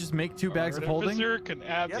artificer can just make 2 bags of holding? Artificer can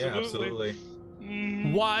absolutely. Yeah,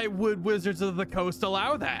 absolutely. Why would Wizards of the Coast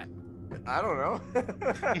allow that? I don't know.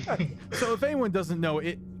 So if anyone doesn't know,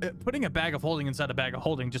 putting a bag of holding inside a bag of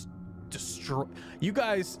holding just destroy. You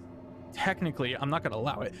guys, technically, I'm not gonna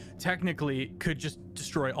allow it. Technically, could just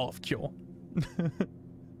destroy all of Kjol.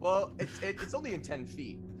 Well, it's only in 10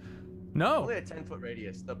 feet. No, Only a 10-foot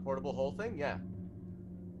radius. The portable hole thing, yeah.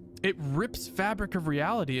 it rips fabric of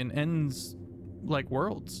reality and ends like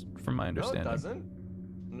worlds, from my understanding. No, it doesn't.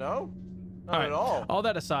 No, not All at right. all. All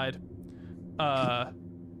that aside,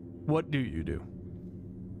 what do you do?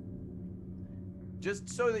 Just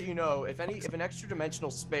so that you know, if an extra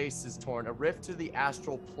dimensional space is torn, a rift to the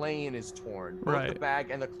astral plane is torn. Both the Right.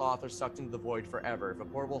 bag and the cloth are sucked into the void forever. If a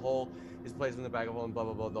portable hole is placed in the bag of holding, blah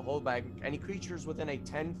blah blah, the whole bag, any creatures within a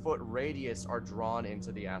 10-foot radius are drawn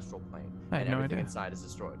into the astral plane, I had and no everything idea. inside is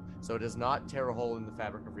destroyed. So it does not tear a hole in the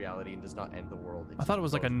fabric of reality and does not end the world. I thought it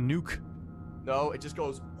was like a goes- nuke. No, it just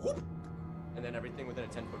goes whoop, and then everything within a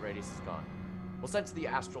 10-foot radius is gone. Well, sent to the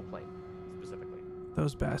astral plane specifically.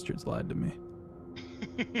 Those bastards lied to me.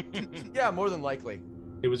 Yeah, more than likely.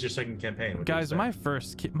 It was your second campaign. What do you Guys,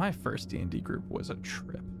 expect? my first D&D group was a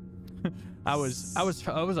trip. I was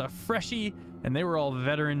a freshie, and they were all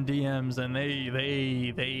veteran DMs, and they used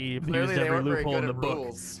Clearly, they every weren't very loophole good in the at book.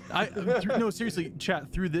 rules. No, seriously,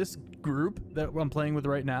 chat, through this group that I'm playing with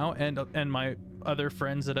right now, and my other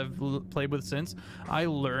friends that I've played with since, I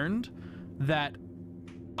learned that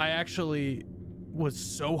I actually was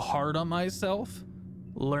so hard on myself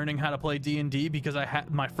learning how to play D&D because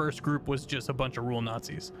my first group was just a bunch of rule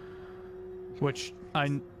Nazis, which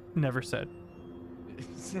I never said.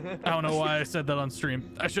 I don't know why I said that on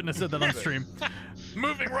stream. I shouldn't have said that on stream.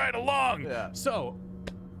 Moving right along. Yeah. So,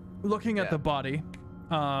 looking at the body,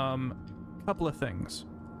 couple of things.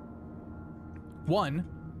 One,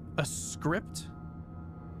 a script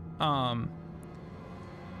on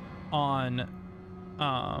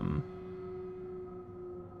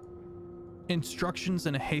instructions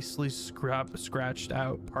in a hastily scratched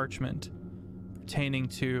out parchment pertaining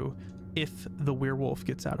to if the werewolf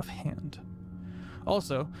gets out of hand.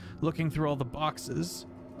 Also, looking through all the boxes,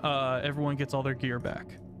 everyone gets all their gear back.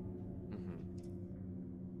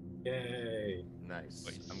 Yay. Nice.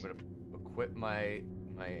 I'm gonna equip my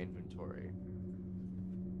inventory.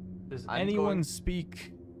 Does I'm anyone going-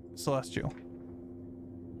 speak Celestial?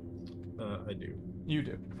 I do. You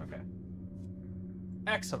do. Okay.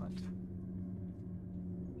 Excellent.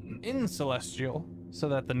 In Celestial, so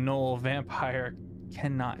that the Knoll vampire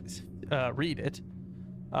cannot read it,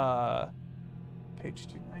 page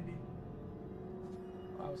 290.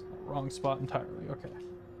 I was in the wrong spot entirely. Okay.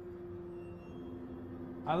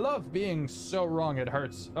 I love being so wrong it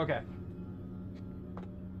hurts. Okay.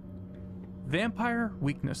 Vampire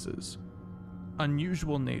weaknesses.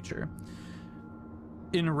 Unusual nature.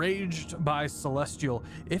 Enraged by Celestial.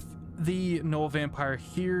 If the Knoll vampire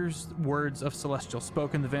hears words of Celestial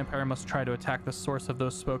spoken, the vampire must try to attack the source of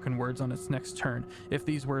those spoken words on its next turn. If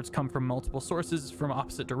these words come from multiple sources from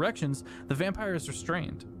opposite directions, the vampire is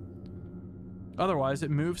restrained. Otherwise, it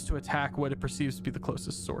moves to attack what it perceives to be the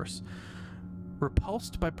closest source.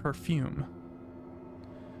 Repulsed by perfume.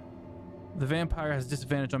 The vampire has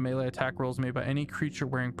disadvantage on melee attack rolls made by any creature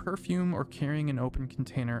wearing perfume or carrying an open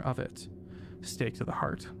container of it. Stake to the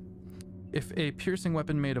heart. If a piercing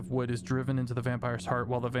weapon made of wood is driven into the vampire's heart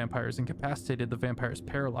while the vampire is incapacitated, the vampire is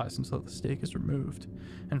paralyzed until the stake is removed.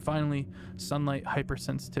 And finally, sunlight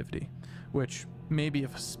hypersensitivity, which maybe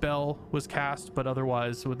if a spell was cast, but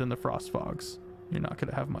otherwise within the frost fogs, you're not going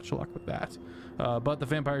to have much luck with that. But the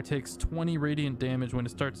vampire takes 20 radiant damage when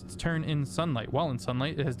it starts its turn in sunlight. While in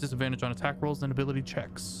sunlight, it has disadvantage on attack rolls and ability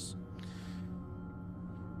checks.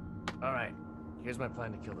 All right, here's my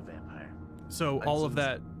plan to kill the vampire. So all of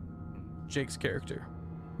that, Jake's character,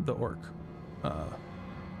 the orc,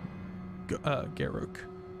 Garok,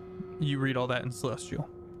 you read all that in Celestial.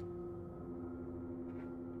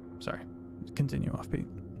 Sorry, continue off, Pete.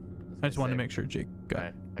 I just wanted to make sure Jake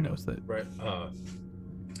knows that. Right.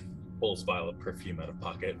 Pulls vial of perfume out of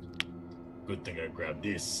pocket. Good thing I grabbed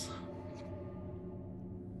this.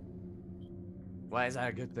 Why is that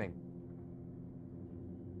a good thing?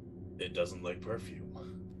 It doesn't like perfume.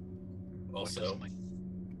 Also,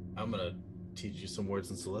 I'm gonna teach you some words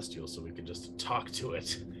in Celestial so we can just talk to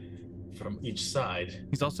it from each side.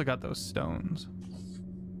 He's also got those stones.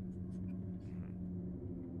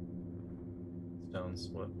 Stones?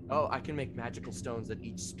 What? Oh, I can make magical stones that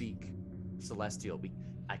each speak Celestial.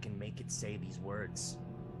 I can make it say these words.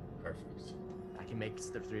 Perfect. I can make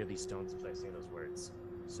the 3 of these stones if I say those words.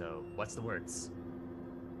 So, what's the words?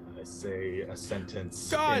 I say a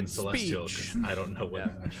sentence in God Celestial speech. because I don't know what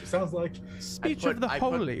it actually sounds like. Speech of the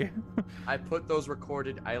holy. I put those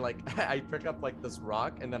recorded. I pick up like this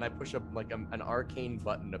rock, and then I push up like an arcane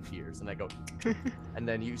button appears, and I go, and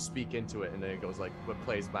then you speak into it, and then it goes like, what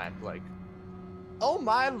plays back like, "Oh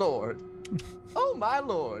my lord, oh my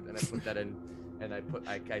lord," and I put that in, and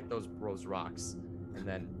I get those rocks, and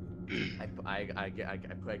then I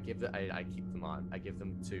keep them on. I give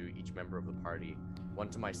them to each member of the party. One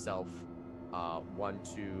to myself, one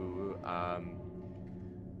to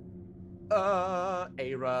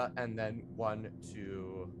Aira, and then one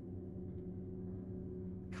to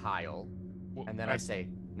Kyle. And then I say,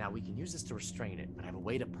 now we can use this to restrain it, but I have a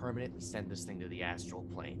way to permanently send this thing to the astral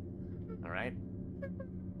plane. All right?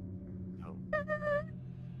 Oh.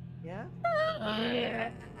 Yeah?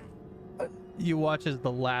 You watch as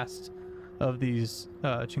the last of these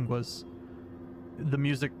chingwas, the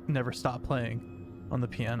music never stopped playing on the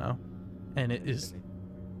piano, and it is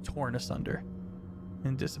torn asunder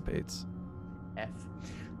and dissipates. F.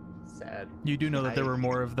 Sad. You do know that there were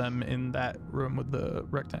more of them in that room with the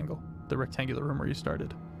rectangular room where you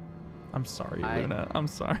started. I'm sorry, Luna. I'm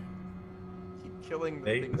sorry. killing the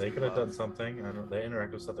They things we could have love. done something. I don't. They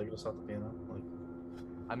interactive stuff. They could have stopped the piano. Like,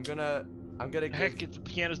 I'm gonna give. Heck, if the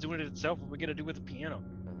piano's doing it itself, what are we gonna do with the piano?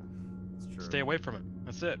 It's true. Stay away from it.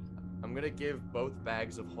 That's it. I'm gonna give both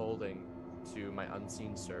bags of holding to my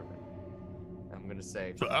unseen servant. I'm gonna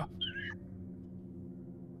say,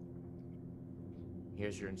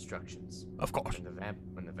 here's your instructions. Of course.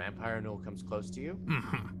 When the vampire knoll comes close to you,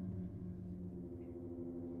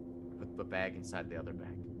 put the bag inside the other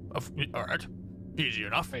bag. All right. Easy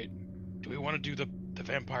enough. Wait, do we want to do the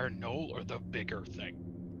vampire knoll or the bigger thing?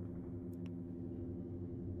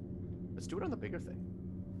 Let's do it on the bigger thing.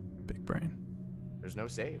 Big brain. There's no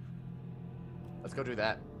save. Let's go do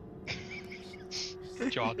that.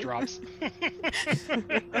 Jaw drops.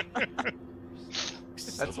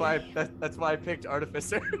 That's why I picked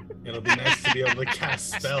artificer. it'll be nice to be able to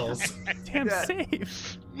cast spells. Damn Yeah.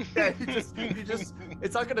 save. Yeah, you just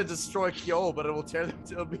it's not gonna destroy Kjol, but it will tear them.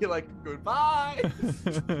 It'll be like goodbye.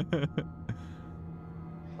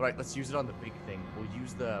 All right, let's use it on the big thing. We'll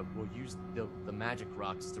use the magic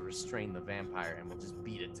rocks to restrain the vampire, and we'll just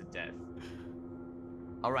beat it to death.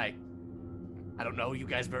 All right. I don't know you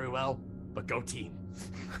guys very well, but go team.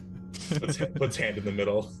 Puts hand in the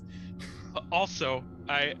middle. Also,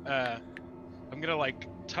 I'm gonna like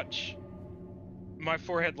touch my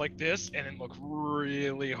forehead like this, and then look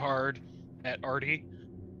really hard at Artie,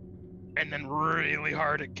 and then really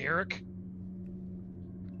hard at Garrick,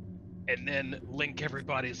 and then link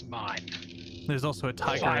everybody's mind. There's also a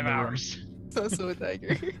tiger 5 in the room. hours. It's also a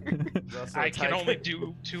tiger. I can only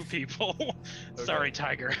do 2 people. Sorry,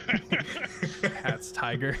 Tiger. That's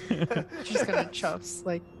tiger. She's gonna chuffs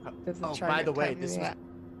like. Doesn't Oh, try by to the way, tag me this is- out.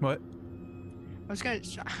 What? I was gonna.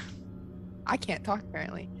 I can't talk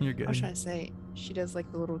apparently. You're good. I was trying to say she does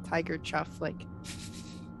like the little tiger chuff like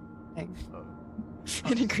thing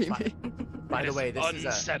in agreement. By the way, this is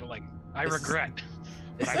unsettling. I this is- regret.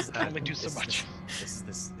 this I is can only do so much. This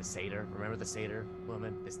is the satyr. Remember the satyr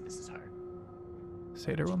woman? This is her.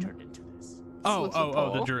 Satyr She woman? turned into this. Oh, What's the the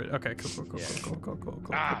pole? druid. Okay, cool. Yeah. Cool.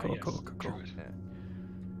 Druid.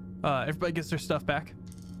 Everybody gets their stuff back.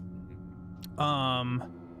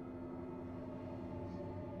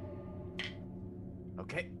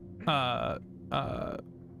 Okay.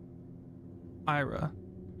 Ira.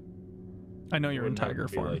 I know you're in Wouldn't have tiger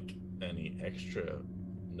to be, form. Like any extra,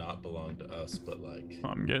 not belong to us, but like.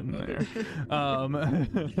 I'm getting Okay.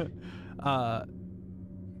 there.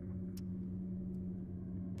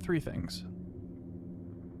 Three things.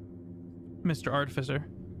 Mr. Artificer.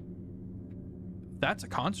 That's a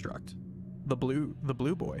construct. The blue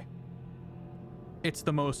boy. It's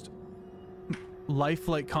the most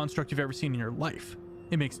lifelike construct you've ever seen in your life.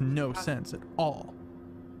 It makes no sense at all.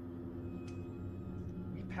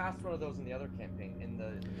 You passed one of those in the other campaign, in the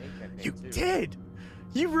main campaign You too. did!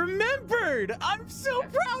 You remembered! I'm so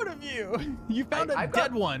proud of you! You found a I've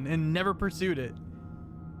dead got- one and never pursued it.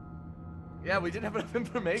 Yeah, we didn't have enough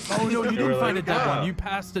information. Oh no, you were didn't find a like, dead "Ah." one. You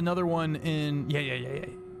passed another one in. Yeah.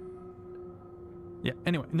 Yeah.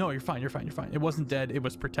 Anyway, no, you're fine. It wasn't dead. It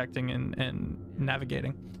was protecting and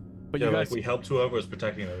navigating. But Yeah, you guys. like we helped whoever was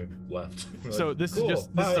protecting them. We left. We're So like, this "Cool, is a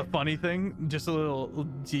bye." funny thing, just a little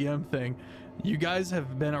DM thing. You guys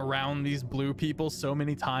have been around these blue people so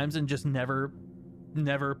many times and just never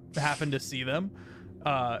happened to see them.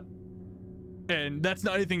 And that's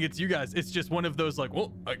not anything against you guys. It's just one of those like,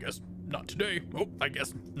 well, I guess not today. Oh, I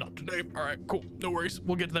guess not today. All right, cool. No worries.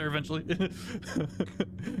 We'll get there eventually.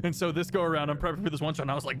 And so this go around, I'm prepping for this one shot,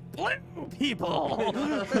 and I was like, blue people.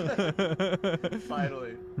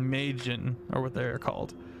 Finally. Majin, or what they're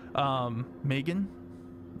called. Megan?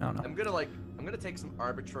 I don't know. I'm gonna take some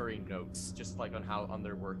arbitrary notes, just like on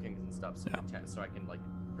their workings and stuff, so I can like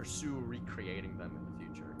pursue recreating them in the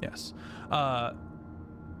future. Yes.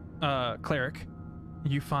 Cleric,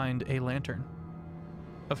 you find a lantern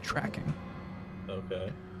of tracking.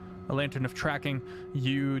 Okay. A lantern of tracking.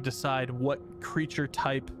 You decide what creature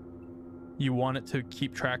type you want it to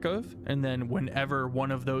keep track of, and then whenever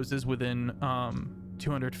one of those is within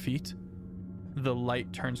 200 feet, the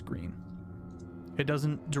light turns green. It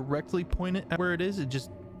doesn't directly point it at where it is. It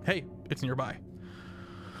just, hey, it's nearby.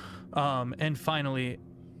 And finally,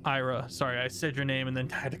 Ira, sorry, I said your name and then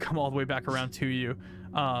had to come all the way back around to you.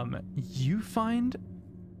 You find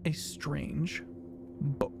a strange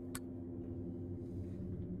book.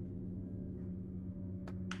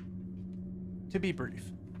 To be brief.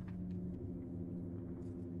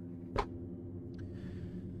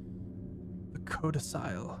 The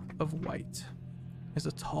Codicil of White. is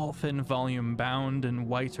a tall, thin volume bound in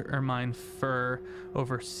white ermine fur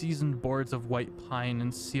over seasoned boards of white pine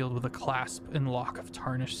and sealed with a clasp and lock of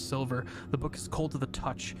tarnished silver. The book is cold to the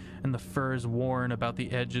touch, and the fur is worn about the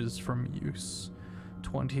edges from use.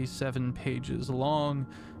 27 pages long.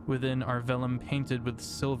 Within are vellum painted with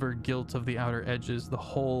silver gilt of the outer edges. The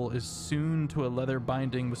whole is sewn to a leather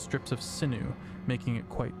binding with strips of sinew, making it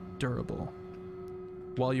quite durable.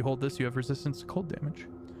 While you hold this, you have resistance to cold damage.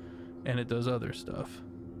 And it does other stuff.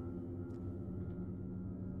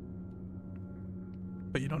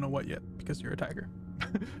 But you don't know what yet, because you're a tiger.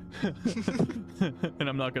 And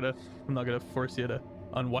I'm not gonna force you to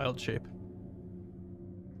unwild shape.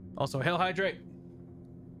 Also, hail hydrate!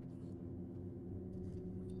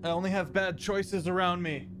 I only have bad choices around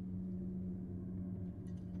me.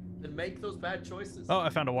 Then make those bad choices. Oh, I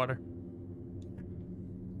found a water.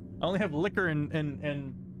 I only have liquor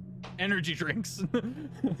and energy drinks.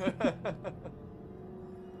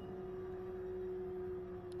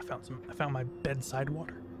 I found my bedside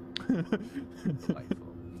water.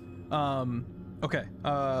 Okay.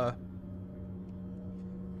 I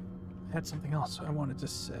had something else I wanted to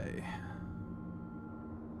say.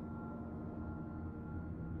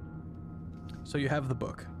 So you have the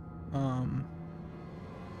book.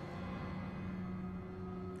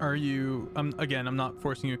 Are you, again, I'm not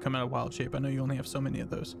forcing you to come out of wild shape. I know you only have so many of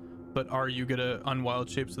those, but are you gonna unwild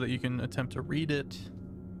shape so that you can attempt to read it?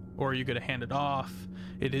 Or are you gonna hand it off?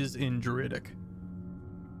 It is in Druidic.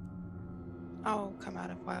 I'll come out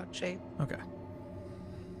of wild shape. Okay.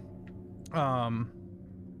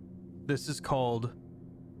 This is called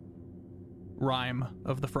Rhyme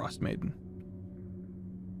of the Frost Maiden.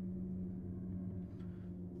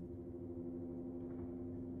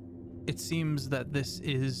 It seems that this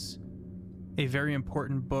is a very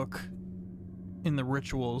important book in the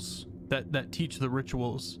rituals that teach the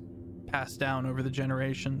rituals passed down over the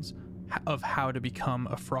generations of how to become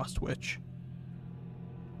a frost witch.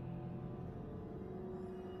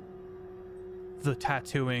 The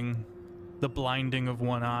tattooing, the blinding of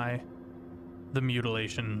one eye, the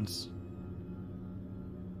mutilations.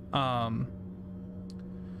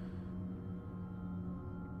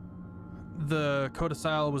 The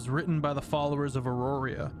codicil was written by the followers of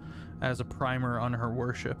Auroria as a primer on her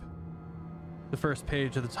worship. The first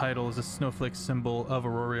page of the title is a snowflake symbol of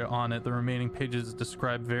Auroria on it. The remaining pages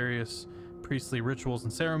describe various priestly rituals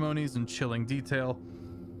and ceremonies in chilling detail.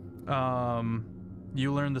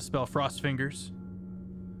 You learn the spell Frost Fingers.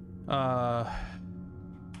 And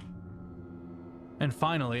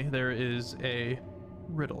finally, there is a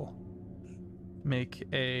riddle. Make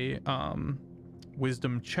a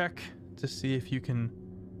wisdom check to see if you can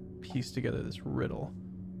piece together this riddle.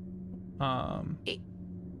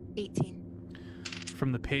 18.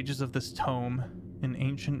 From the pages of this tome, an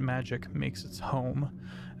ancient magic makes its home.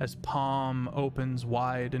 As palm opens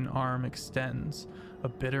wide and arm extends, a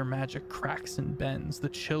bitter magic cracks and bends. The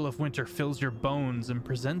chill of winter fills your bones and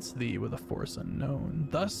presents thee with a force unknown.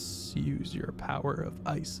 Thus use your power of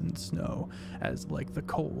ice and snow, as like the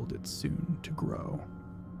cold it's soon to grow.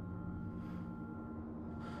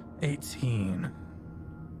 18.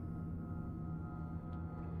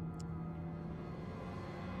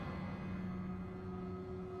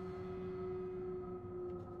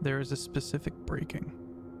 There is a specific breaking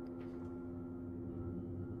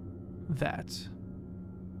that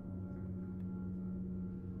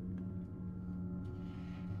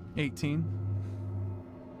 $18.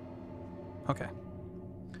 Okay.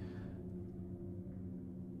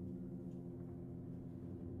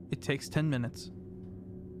 It takes 10 minutes.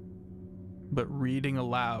 But reading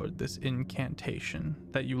aloud this incantation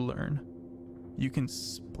that you learn, you can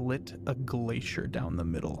split a glacier down the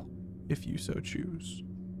middle if you so choose.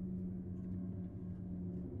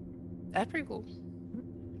 That's pretty cool.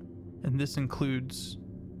 And this includes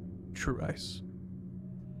true ice.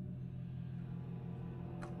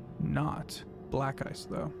 Not black ice,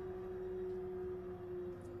 though.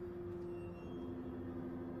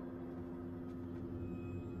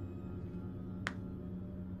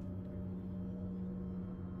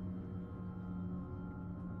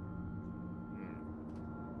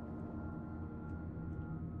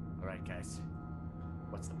 All right, guys.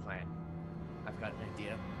 What's the plan? I've got an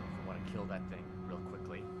idea. If we want to kill that thing real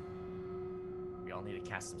quickly, we all need to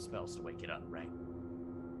cast some spells to wake it up, right?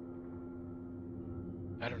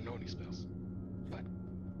 I don't know any spells. But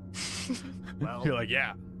Well, You're like,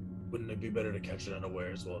 yeah. Wouldn't it be better to catch it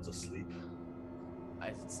unawares while it's asleep?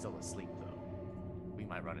 it's still asleep, though. We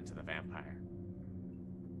might run into the vampire.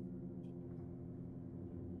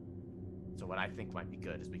 So what I think might be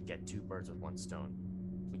good is we get two birds with one stone.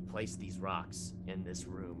 We place these rocks in this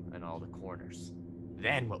room and all the corners.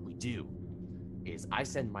 Then what we do is I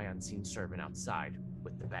send my unseen servant outside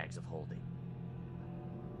with the bags of holding.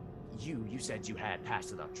 You said you had Pass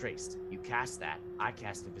Without Trace. You cast that, I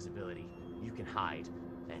cast Invisibility. You can hide,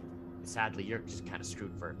 and sadly, you're just kind of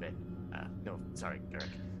screwed for a bit. No, sorry, Eric.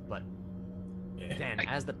 But then,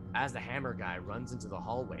 as the hammer guy runs into the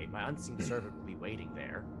hallway, my unseen servant will be waiting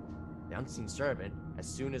there. The unseen servant, as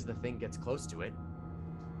soon as the thing gets close to it,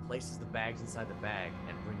 places the bags inside the bag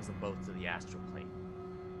and brings them both to the astral plane.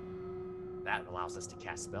 That allows us to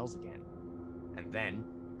cast spells again. And then,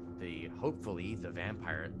 hopefully, the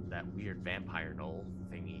vampire, that weird vampire knoll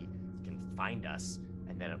thingy, can find us,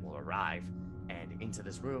 and then it will arrive and into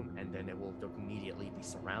this room, and then it will immediately be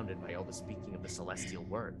surrounded by all the speaking of the celestial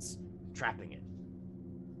words, trapping it.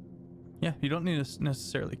 Yeah, you don't need to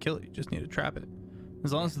necessarily kill it. You just need to trap it.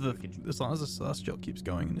 As long as the celestial keeps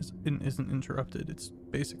going and isn't interrupted, it's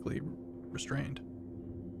basically restrained.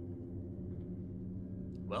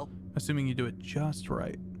 Well, assuming you do it just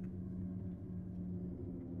right.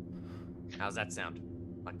 How's that sound?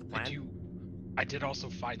 Like the plan? I did also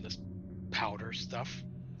find this powder stuff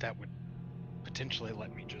that would potentially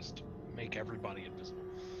let me just make everybody invisible.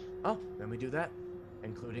 Oh, then we do that,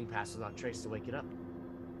 including Pass Without Trace to wake it up.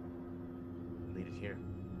 Leave it here.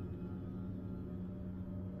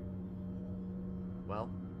 Well,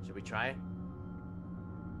 should we try it?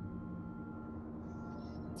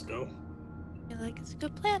 Let's go. I feel like it's a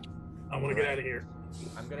good plan. I want to get out of here.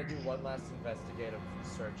 I'm gonna do one last investigative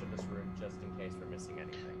search of this room just in case we're missing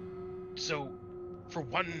anything. So, for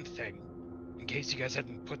one thing, in case you guys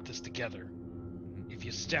hadn't put this together, if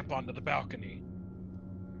you step onto the balcony,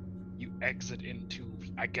 you exit into,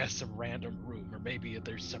 I guess, a random room, or maybe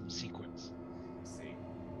there's some sequence. Let's see.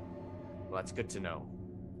 Well, that's good to know.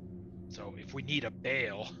 So if we need a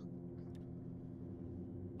bail,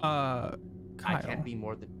 Kyle. I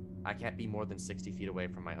can't be more than 60 feet away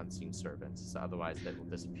from my unseen servants, so otherwise they will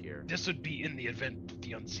disappear. this would be in the event that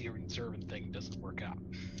the unseen servant thing doesn't work out.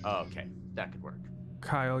 Oh, okay. That could work.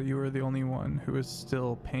 Kyle, you are the only one who is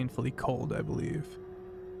still painfully cold, I believe.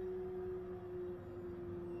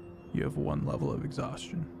 You have 1 level of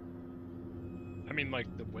exhaustion. I mean,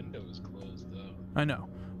 like, the window is closed, though. I know,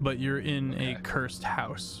 but you're in Okay. a cursed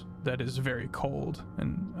house that is very cold,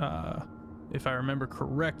 and if I remember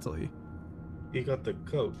correctly, He got the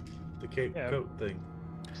coat, the cape Yeah. coat thing.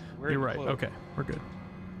 We're you're in right. clothes. Okay, we're good.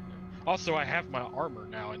 Also, I have my armor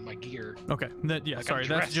now and my gear. Okay, Like, I'm sorry,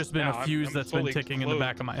 that's dressed just been now. a fuse I'm that's been fully ticking in the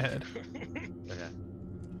back of my head. Okay.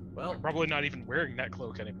 Well, I'm probably not even wearing that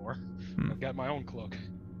cloak anymore. Hmm. I've got my own cloak.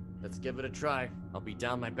 let's give it a try. I'll be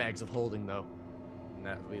down my bags of holding, though. And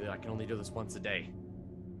I can only do this once a day.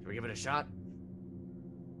 Should we give it a shot?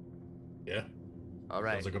 Yeah, All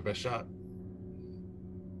right. sounds like our best shot.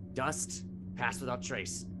 Dust, Pass Without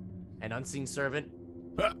Trace. An unseen servant,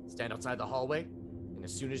 stand outside the hallway, and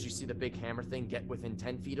as soon as you see the big hammer thing get within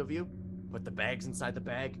 10 feet of you, put the bags inside the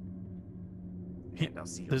bag, and I'll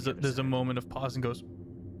see you on There's the a other there's a side. moment of pause and goes,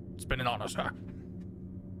 spinning on us, huh?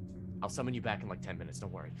 I'll summon you back in like 10 minutes,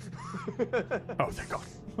 don't worry. Oh, thank God.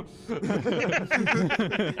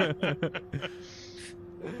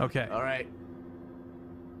 Okay, All right.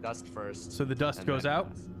 Dust first. so the dust and goes then out,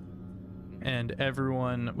 Dust. and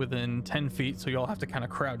everyone within 10 feet, so you all have to kind of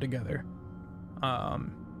crowd together,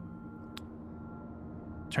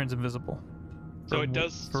 turns invisible. So For- it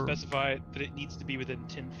does for- specify that it needs to be within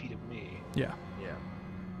 10 feet of me. Yeah, Yeah.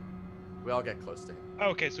 We all get close to him. Oh,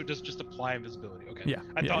 okay, so it does just apply invisibility. Okay. yeah.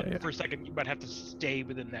 I yeah, thought yeah, for a second you might have to stay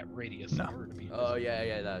within that radius No. in order to be Oh invisible.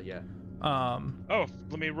 yeah. yeah. Oh,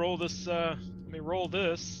 let me roll this.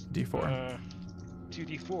 D4.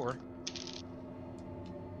 2d4.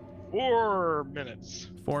 4 minutes.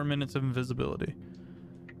 4 minutes of invisibility.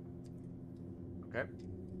 Okay.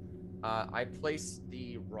 I place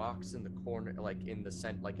the rocks in the corner, like in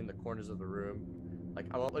the corners of the room, like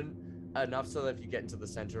I want enough so that if you get into the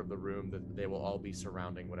center of the room, that they will all be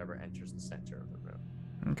surrounding whatever enters the center of the room.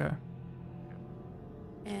 Okay.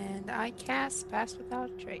 And I cast Pass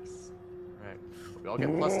Without Trace. All right. We all get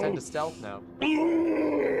 +10 to stealth now.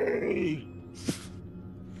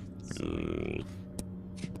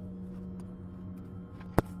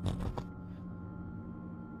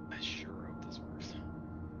 I sure hope this works.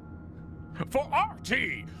 For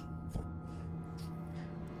RT!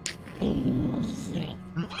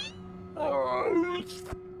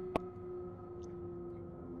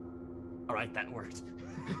 All right, that worked.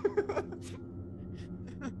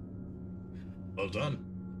 Well done.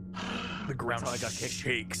 The ground That's how I got kicked.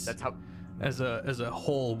 shakes That's how. as a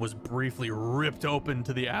hole was briefly ripped open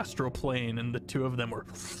to the astral plane, and the two of them were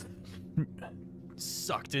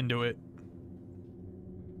sucked into it,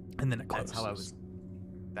 and then it closes. That's how I was.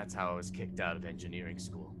 That's how I was kicked out of engineering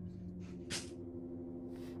school.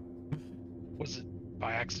 Was it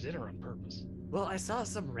by accident or on purpose? Well, I saw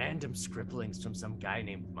some random scribblings from some guy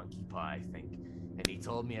named Monkey Paw, I think, and he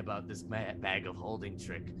told me about this bag of holding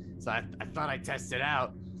trick. So I thought I'd test it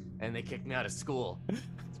out, and they kicked me out of school.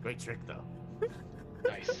 It's a great trick, though.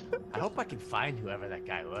 Nice. I hope I can find whoever that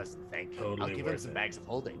guy was and thank him. Totally I'll give him worth some it. bags of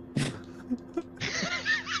holding.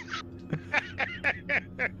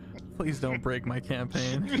 Please don't break my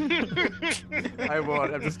campaign. I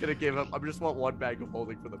won't. I'm just gonna give up. I just want one bag of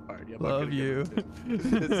holding for the party. I'm not Love gonna give you. him two.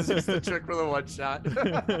 This is just the trick for the one shot.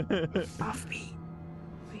 Off me.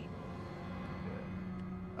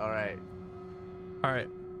 All right. All right.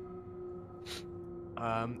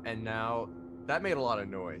 And now that made a lot of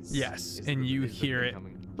noise. Yes, Is and you is the hear thing it.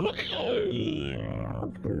 coming-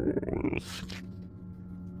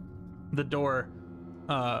 The door,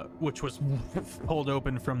 which was pulled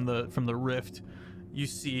open from the rift, you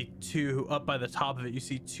see two up by the top of it. You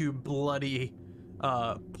see two bloody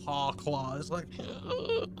paw claws, like,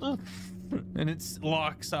 and it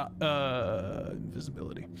locks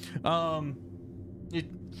invisibility. It,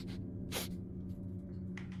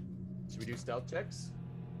 Should we do stealth checks?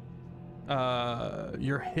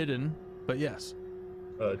 you're hidden, but yes,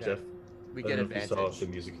 Jeff, We I get don't know if you saw if advantage. the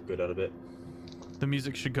music could go down a bit. the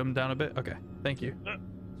music should come down a bit. Okay, thank you.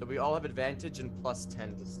 So we all have advantage and plus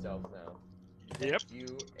 10 to stealth now. Yep. You,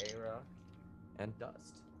 Aira, and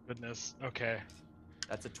Dust. Goodness. Okay.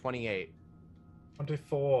 That's a 28.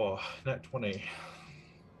 24, not 20.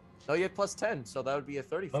 Oh, you have plus 10, so that would be a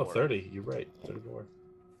 34. Oh, 30. You're right. 34. If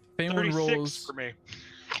anyone 36 rolls for me.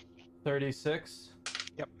 36.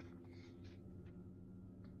 Yep.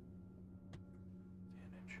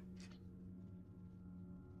 Damage.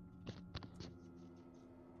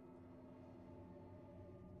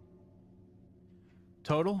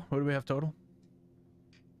 Total? What do we have total?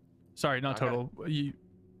 Sorry, not I got- total.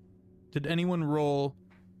 Did anyone roll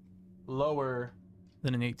lower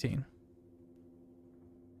than an 18?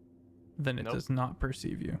 Then it Nope. does not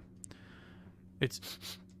perceive you. It's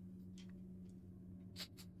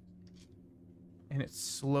and it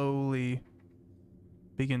slowly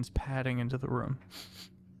begins padding into the room.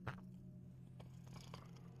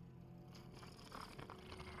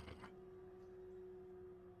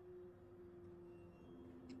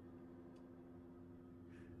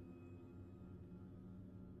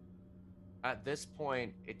 At this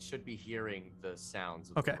point, it should be hearing the sounds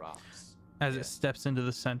of Okay. the rocks. As Yeah. it steps into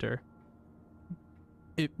the center,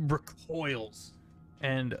 it recoils,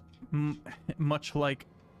 and much like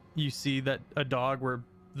you see that a dog where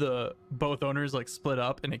the both owners like split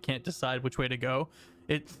up and it can't decide which way to go,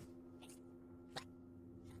 it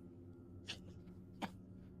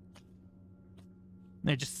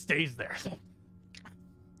just stays there.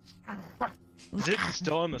 Is it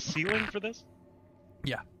still on the ceiling for this?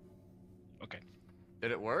 Yeah. Okay.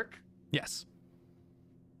 Did it work? Yes.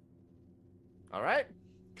 All right.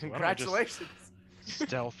 So why don't we just- Congratulations.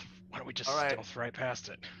 Stealth. Why don't we just All right. stealth right past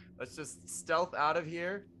it? Let's just stealth out of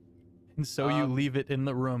here. And so you Um, leave it in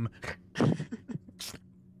the room.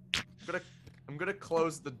 I'm gonna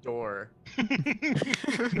close the door. Leave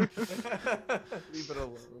it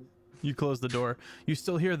alone. You close the door. You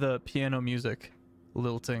still hear the piano music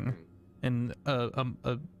lilting in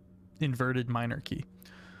a inverted minor key,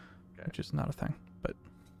 Okay. which is not a thing. But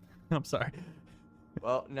I'm sorry.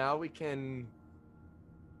 Well, now we can.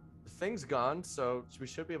 The thing's gone, so we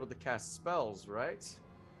should be able to cast spells, right?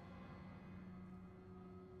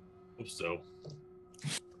 Hope so.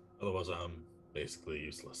 Otherwise, I'm basically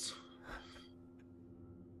useless.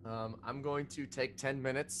 I'm going to take 10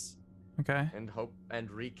 minutes Okay. and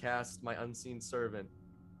recast my unseen servant.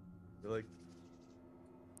 Like,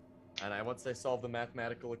 and once I solve the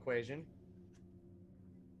mathematical equation.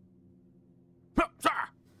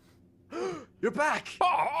 You're back. Oh,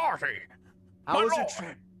 Artie! How was your lord.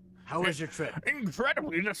 trip? How was your trip?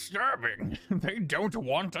 Incredibly disturbing. They don't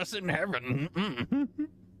want us in heaven.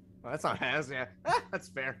 Well, that's not yeah. That's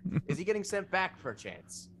fair. Is he getting sent back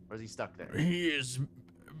perchance, or is he stuck there? He is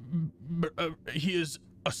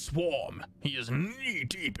a swarm. He is knee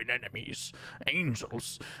deep in enemies.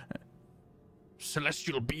 Angels,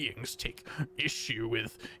 celestial beings take issue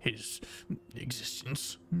with his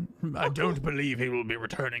existence. I don't believe he will be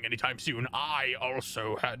returning anytime soon. I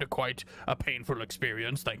also had quite a painful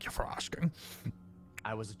experience. Thank you for asking.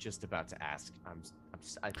 I was just about to ask.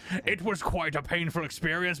 It was quite a painful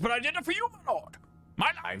experience, but I did it for you, my lord.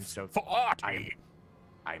 My I'm life so- for Artie.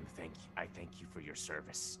 I thank you for your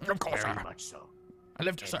service. Of course, very sir. much so. I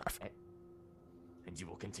live to serve. And you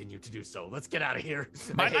will continue to do so. Let's get out of here.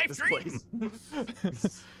 My I hate life this dream.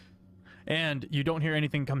 place. And you don't hear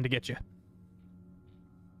anything come to get you.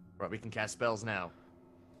 Right, we can cast spells now.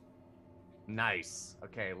 Nice.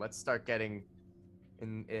 Okay, let's start getting.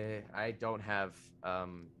 I don't have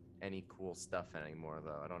any cool stuff anymore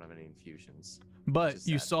though. I don't have any infusions. But Just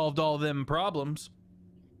you sad. solved all them problems.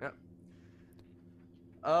 Yep.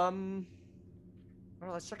 Well,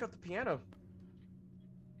 let's check out the piano.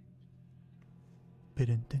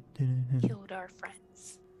 Killed our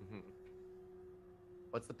friends.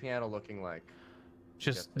 What's the piano looking like?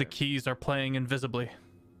 Just Get the there. keys are playing invisibly.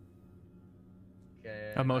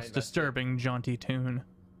 Okay, A most disturbing, jaunty tune.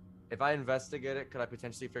 If I investigate it, could I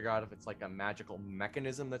potentially figure out if it's like a magical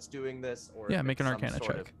mechanism that's doing this, or Yeah, if make an it's Arcana some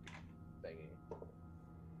sort check. of thingy?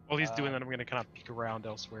 While he's doing that, I'm gonna kind of peek around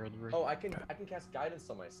elsewhere in the room. Oh, I can cast guidance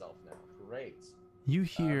on myself now. Great. You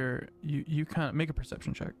hear you kind of make a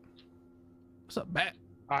perception check. What's up, Bat?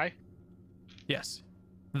 Hi. Yes,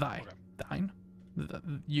 thy, Okay. thine,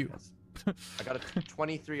 you. Yes. I got a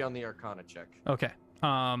 23 on the Arcana check. Okay.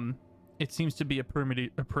 It seems to be a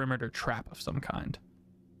perimeter trap of some kind.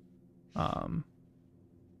 Oh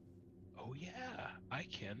yeah, I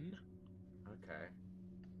can. Okay.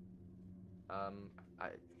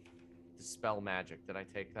 Dispel magic. Did I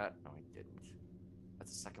take that? No, I didn't.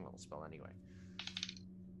 That's a second level spell anyway.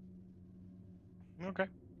 Okay.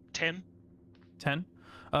 10. 10.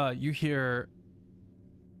 You hear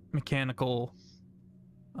mechanical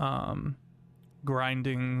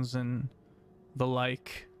grindings and the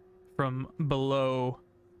like from below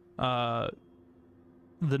the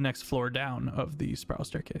next floor down of the spiral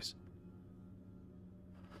staircase.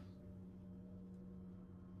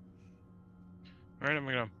 All right, I'm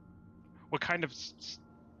gonna. What kind of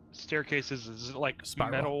staircase is it? Like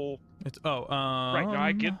Spiral. metal? It's Right. No,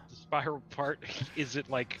 I get the spiral part. Is it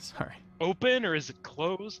like Sorry. open or is it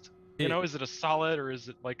closed? You It- know, is it a solid or is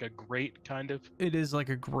it like a grate kind of? It is like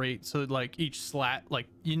a grate, so like each slat, like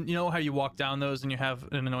you know how you walk down those and you have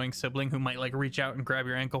an annoying sibling who might like reach out and grab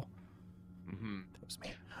your ankle. That was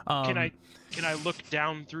me. Can I look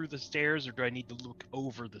down through the stairs or do I need to look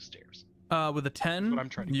over the stairs? With a 10, what I'm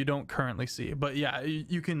trying to you don't currently see, but yeah,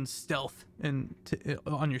 you can stealth and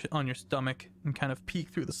on your stomach and kind of peek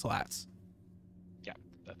through the slats. Yeah,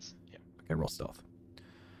 that's yeah. Okay, roll stealth.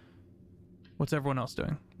 What's everyone else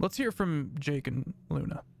doing? Let's hear from Jake and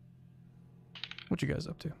Luna. What you guys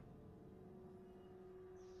up to?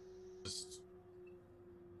 Just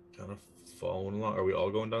kind of following along. Are we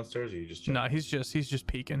all going downstairs, or you just No, he's just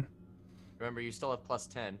peeking. Remember, you still have plus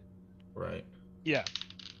 10. right? Yeah.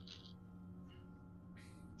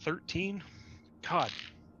 13. God,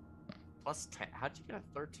 Plus 10. How'd you get a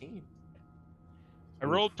 13? I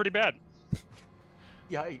rolled pretty bad.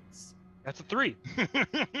 Yikes. That's a 3.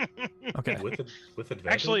 Okay. With advantage.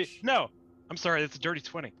 Actually, no. I'm sorry. That's a dirty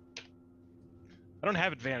 20. I don't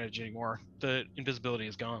have advantage anymore. The invisibility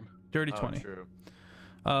is gone. Dirty Oh, 20. true.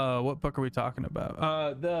 What book are we talking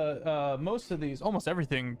about? Most of these, almost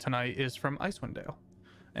everything tonight is from Icewind Dale,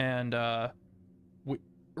 and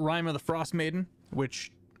Rime of the Frost Maiden,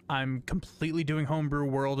 which I'm completely doing homebrew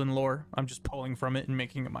world and lore. I'm just pulling from it and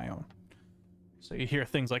making it my own. So you hear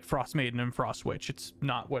things like Frost Maiden and Frost Witch. It's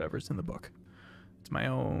not whatever's in the book. It's my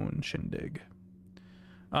own shindig.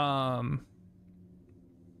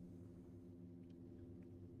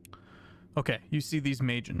 Okay, you see these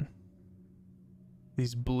Magen.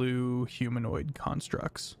 These blue humanoid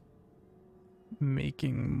constructs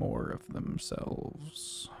making more of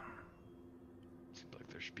themselves. Seems like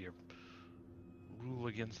there should be a rule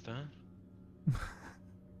against that.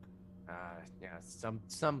 Yeah, some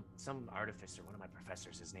artificer, one of my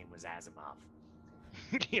professors, his name was Asimov.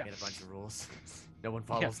 Yeah. Made a bunch of rules. No one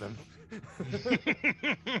follows them.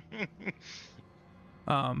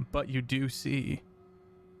 But you do see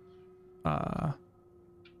that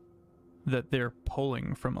they're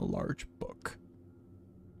pulling from a large book.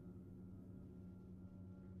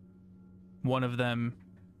 One of them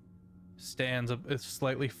stands up, is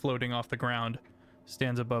slightly floating off the ground,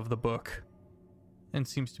 stands above the book, and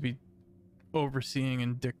seems to be overseeing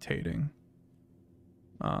and dictating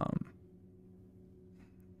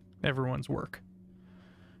everyone's work.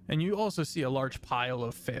 And you also see a large pile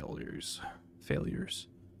of failures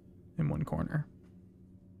in one corner.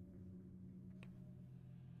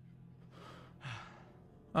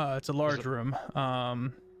 It's a large room.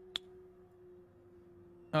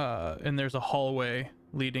 And there's a hallway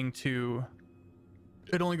leading to...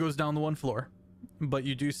 It only goes down the one floor, but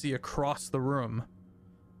you do see across the room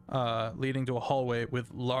leading to a hallway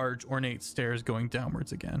with large ornate stairs going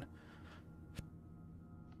downwards again.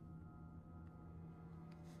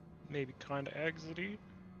 Maybe kind of exity.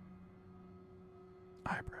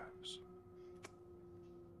 Eyebrows.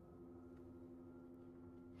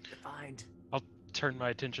 find. I'll turn my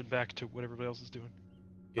attention back to what everybody else is doing.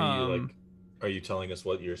 Can you are you telling us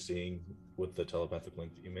what you're seeing with the telepathic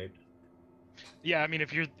link that you made? Yeah, I mean,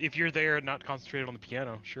 if you're there and not concentrated on the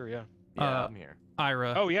piano, sure, yeah. Yeah, I'm here.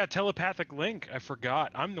 Ira. Oh yeah, telepathic link. I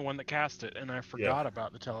forgot. I'm the one that cast it, and I forgot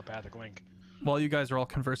about the telepathic link. While you guys are all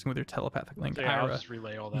conversing with your telepathic link, So, yeah, I'll Ira, just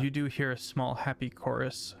relay all that. you do hear a small happy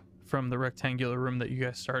chorus from the rectangular room that you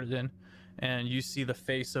guys started in, and you see the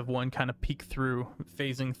face of one kind of peek through,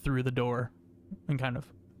 phasing through the door, and kind of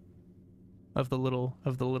the little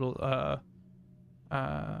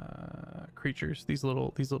creatures, these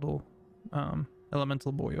little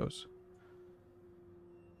elemental boyos.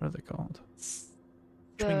 What are they called?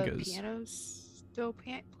 The Chwingas. piano's still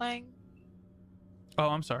playing. Oh,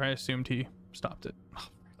 I'm sorry. I assumed he stopped it.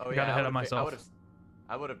 Oh I yeah, got ahead of myself.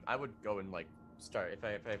 I would go and like start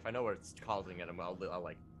if I know where it's causing it. I'll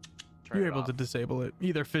like turn You're it able off. to disable it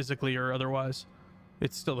either physically or otherwise.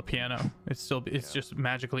 It's still the piano. It's just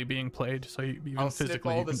magically being played, so even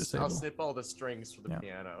physically you can disable. I'll snip all the strings for the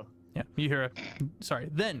piano. Yeah, you hear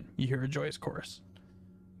then you hear a joyous chorus.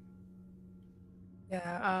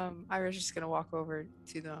 Yeah, Ira's just gonna walk over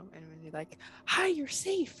to them and be like, "Hi, you're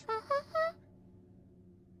safe.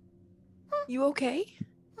 You okay?"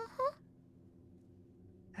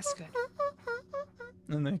 That's good.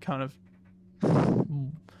 And they kind of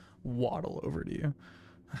waddle over to you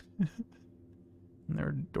in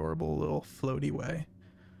their adorable little floaty way.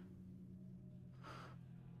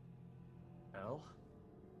 Well,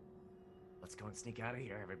 let's go and sneak out of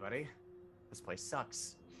here, everybody. This place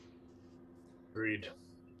sucks. Agreed.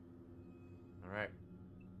 All right.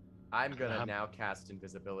 I'm gonna now cast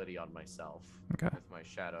invisibility on myself. Okay. With my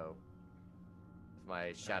shadow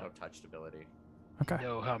touched ability. Okay.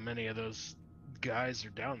 Know how many of those guys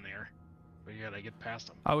are down there, but you gotta get past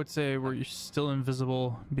them. I would say you're still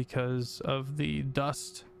invisible because of the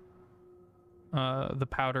dust, the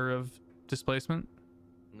powder of displacement.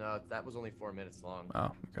 No, that was only 4 minutes long.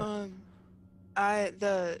 Oh, okay.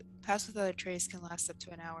 The pass without a trace can last up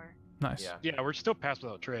to an hour. Nice. Yeah, we're still past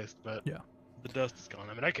without trace, but yeah, the dust is gone.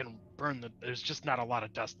 I mean, I can burn the. There's just not a lot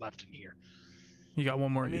of dust left in here. You got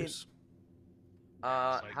one more use.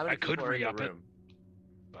 How many I could people are in the re-up it, room?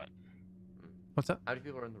 but What's that? How many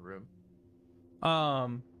people are in the room?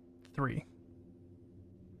 3.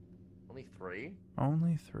 Only 3?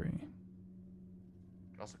 Only 3. You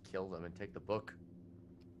can also kill them and take the book.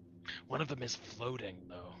 one of them is floating,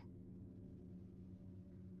 though.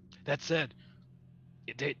 That said,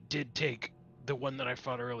 it did take the one that I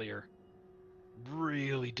fought earlier.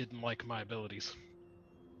 Really didn't like my abilities.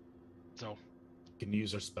 So. We can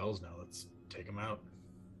use our spells now. Let's take them out.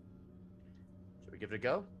 Should we give it a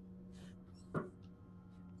go?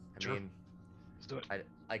 Sure. I mean, Let's do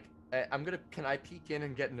it. Can I peek in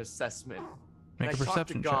and get an assessment? Make Can a I talk to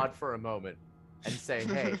perception God check. for a moment and say,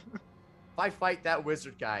 hey, if I fight that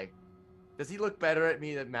wizard guy, does he look better at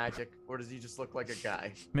me than magic, or does he just look like a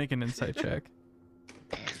guy? Make an insight check.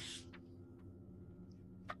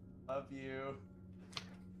 Love you.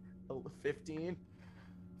 15?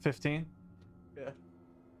 15. Yeah.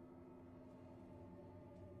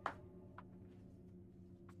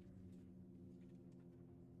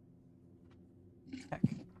 Heck.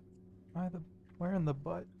 Where in the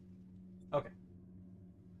butt? Okay.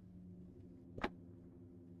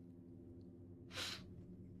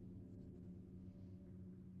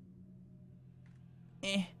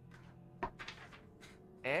 Eh.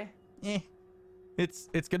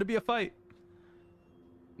 It's gonna be a fight.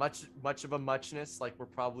 Much of a muchness, like we're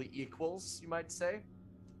probably equals, you might say.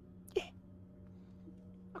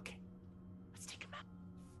 Okay, let's take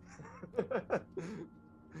them out.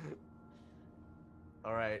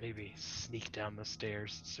 All right. Maybe sneak down the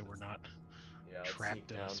stairs so we're not let's trapped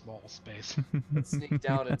sneak in down. a small space. Let's sneak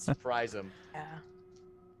down and surprise him. Yeah.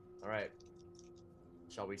 All right.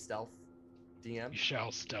 Shall we stealth, DM? You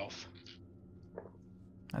shall stealth.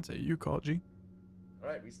 That's a you call, G. All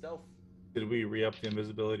right, we stealth. Did we re-up the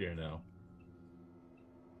invisibility or no?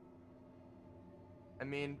 I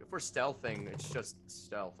mean, if we're stealthing, it's just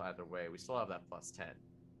stealth either way. We still have that +10.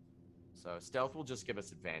 So stealth will just give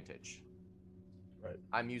us advantage. Right.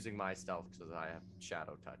 I'm using my stealth because I have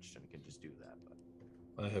shadow touch and can just do that.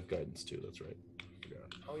 But I have guidance too. That's right.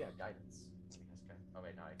 Forgot. oh yeah, guidance. Oh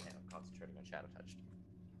wait, no, I can't. I'm concentrating on shadow touch.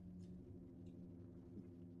 Hmm.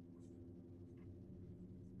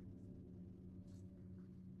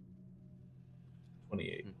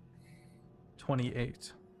 28.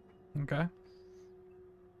 28. Okay.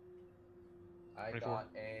 I 24. got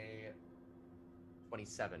a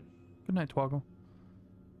 27. Good night, Twoggle.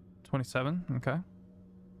 27. Okay.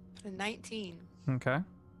 A 19. Okay.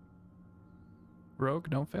 Rogue,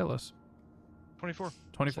 don't fail us. 24.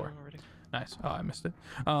 24. So already. Nice. Oh, I missed it.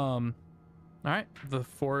 All right. The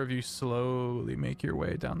four of you slowly make your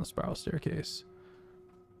way down the spiral staircase.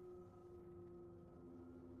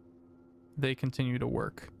 They continue to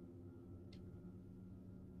work.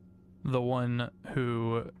 The one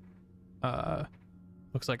who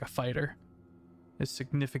looks like a fighter is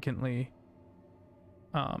significantly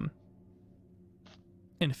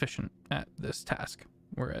inefficient at this task,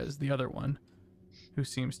 whereas the other one, who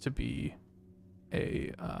seems to be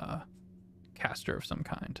a caster of some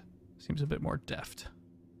kind, seems a bit more deft.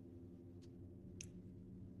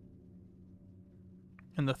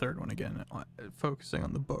 And the third one, again, focusing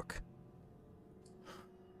on the book.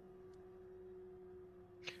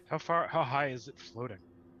 How high is it floating?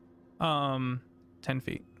 10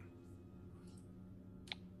 feet.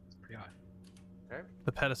 Pretty high. Okay.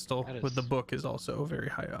 The pedestal That with the is- book is also very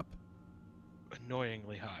high up.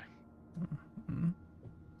 Annoyingly high. Mhm.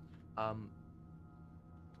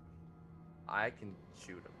 I can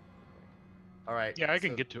shoot him. All right. Yeah, I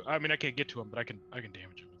can so- get to. I mean, I can't get to him, but I can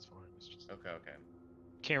damage him. It's fine. It's just Okay.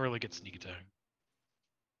 can't really get sneak attack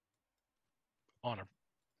on a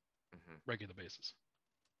hmm regular basis.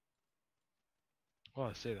 Well,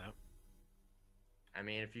 I say that. I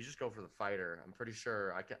mean, if you just go for the fighter, I'm pretty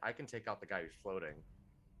sure I can take out the guy who's floating.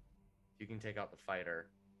 You can take out the fighter.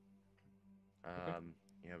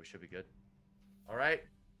 Yeah, we should be good. All right.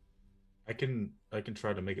 I can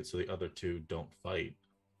try to make it so the other two don't fight.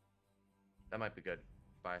 That might be good.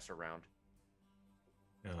 Buy us a round.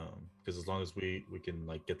 Because as long as we can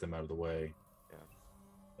like get them out of the way. Yeah.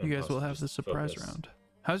 then You guys us will have just the surprise focus. round.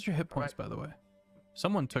 How's your hit points, Alright. by the way?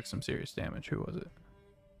 Someone took some serious damage. Who was it?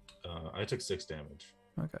 I took 6 damage.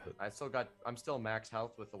 Okay. I'm still max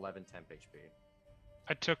health with 11 temp HP.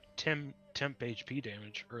 I took temp HP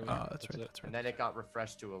damage earlier. Oh, that's right. it. That's And right. then it got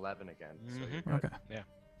refreshed to 11 again. So you're Mhm. good. Okay.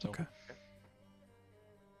 So Okay.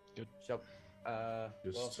 So, well,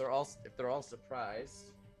 Just- if they're all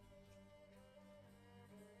surprised,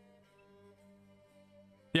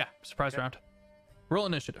 Yeah, surprise Okay. round. Roll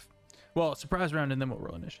initiative. Well, surprise round, and then we'll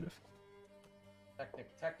roll initiative.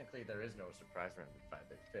 technically there is no surprise round in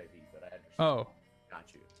 5e, but I understand. Oh,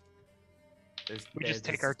 Got you. we just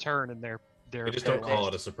take our turn and they're We just don't there- call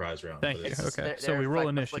it a surprise round. thank but you. it's- Okay, there- so we there's roll like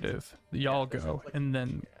initiative. Y'all there's go, like- and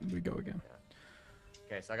then yeah. we go again.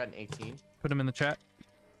 Okay, so I got an 18. Put them in the chat.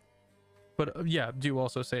 But yeah, do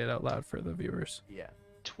also say it out loud for the viewers. Yeah.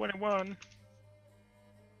 21.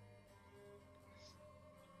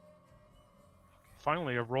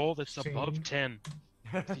 Finally, a roll that's above 10.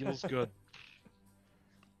 Feels good.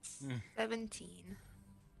 17.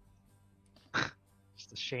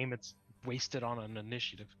 Just a shame it's wasted on an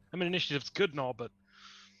initiative. I mean, initiative's good and all, but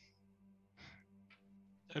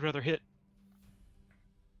I'd rather hit.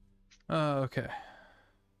 Okay.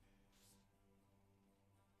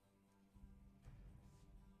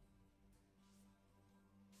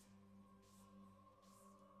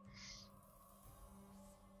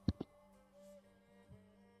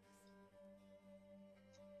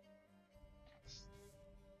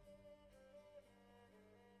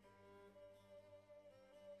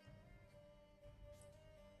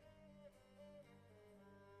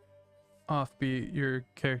 Offbeat, your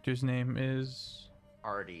character's name is...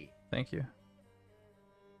 Artie. Thank you.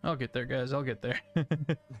 I'll get there, guys. I'll get there.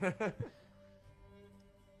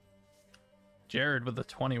 Jared with a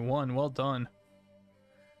 21. Well done.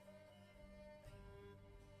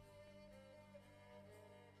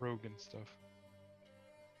 Rogue and stuff.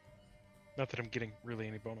 Not that I'm getting really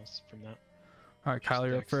any bonus from that. All right, Kyle,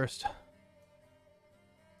 you're up Dex. first.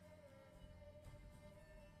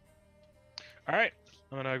 All right,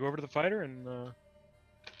 I'm gonna go over to the fighter and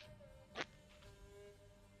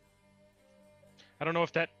I don't know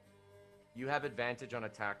if that. You have advantage on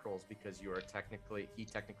attack rolls because he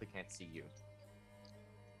technically can't see you.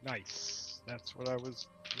 Nice. That's what I was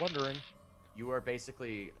wondering. You are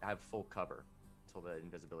basically have full cover until the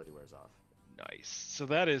invisibility wears off. Nice. So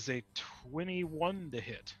that is a 21 to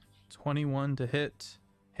hit. 21 to hit.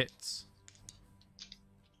 Hits.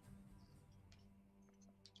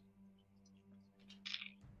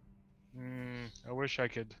 I wish I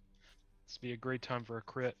could. This would be a great time for a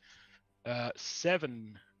crit.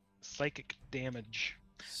 7 psychic damage.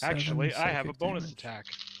 Actually, 7 I have a psychic bonus damage. attack.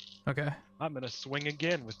 Okay. I'm gonna swing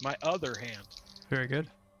again with my other hand. Very good.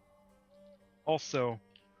 Also,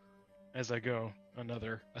 as I go,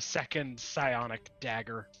 a second psionic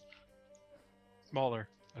dagger, smaller,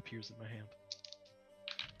 appears in my hand.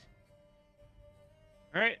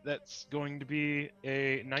 All right, that's going to be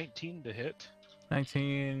a 19 to hit,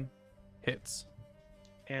 19 hits.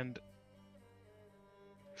 and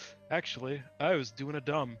Actually, I was doing a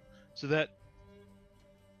dumb. So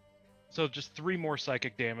just 3 more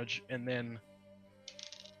psychic damage, and then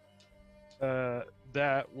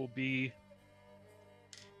that will be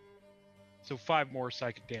 5 more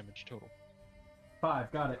psychic damage total.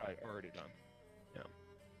 5, got it. I already done. Yeah.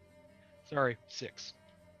 Sorry, 6.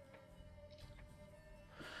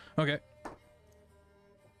 Okay.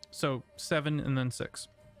 So 7 and then 6.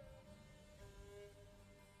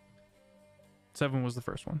 7 was the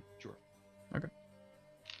first one. Sure. Okay.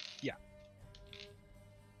 Yeah.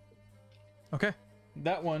 Okay.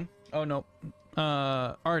 That one. Oh no.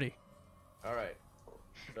 Artie. All right.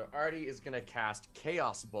 So Artie is gonna cast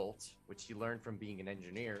Chaos Bolt, which he learned from being an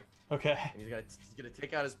engineer. Okay. And he's gonna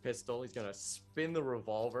take out his pistol. He's gonna spin the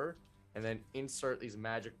revolver, and then insert these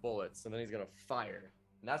magic bullets, and then he's gonna fire.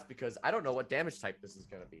 And that's because I don't know what damage type this is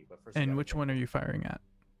gonna be. But first, And which one are you firing at?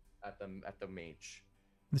 At the mage.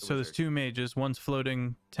 So there's 2 mages. One's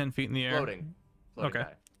floating 10 feet in the air. Floating Okay.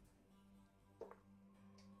 guy.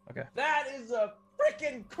 Okay. That is a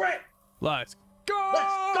freaking crit. Let's go!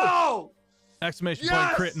 Let's go! Exclamation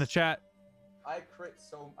point crit in the chat. I've crit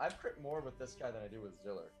more with this guy than I do with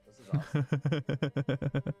Ziller. This is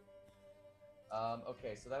awesome.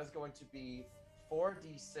 Okay, so that is going to be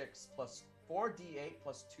 4d6 plus 4d8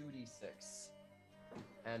 plus 2d6.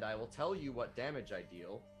 And I will tell you what damage I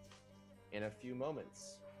deal in a few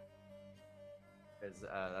moments. Because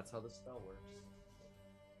that's how the spell works.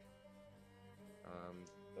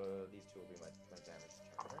 These 2 will be my damage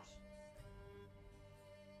counters.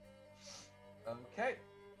 Okay.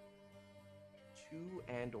 2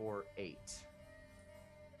 and or 8.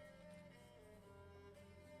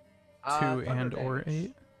 2 and or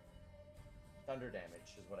 8. Thunder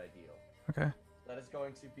damage is what I deal. Okay. That is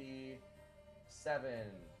going to be 7,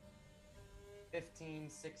 15,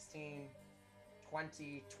 16,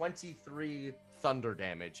 20, 23 thunder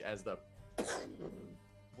damage as the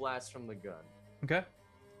blast from the gun. Okay.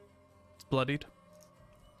 It's bloodied.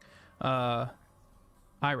 Ira.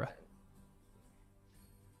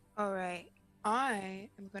 All right. I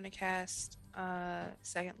am going to cast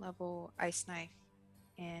 2nd level Ice Knife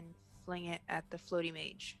and fling it at the floaty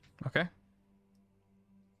mage. Okay.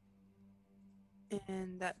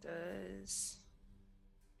 And that does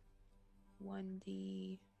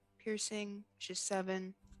 1d piercing, which is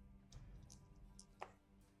 7.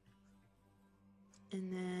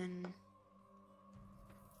 And then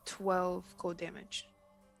 12 cold damage.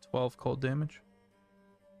 12 cold damage.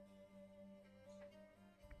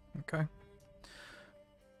 Okay.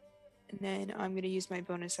 And then I'm going to use my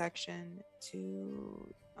bonus action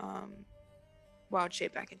to wild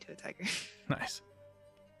shape back into a tiger. Nice.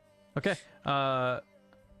 Okay.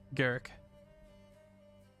 Garrick.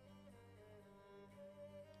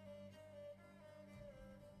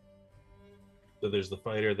 So there's the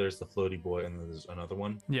fighter, there's the floaty boy, and then there's another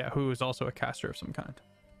one. Yeah, who is also a caster of some kind.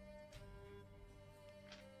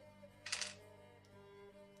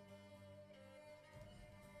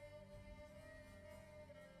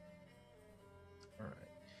 All right.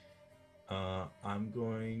 I'm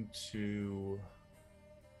going to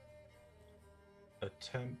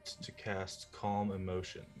attempt to cast Calm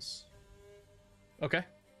Emotions, Okay.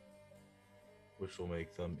 which will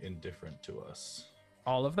make them indifferent to us.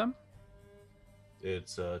 All of them?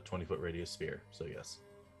 It's a 20-foot radius sphere, so yes.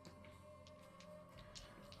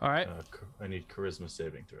 All right. I need charisma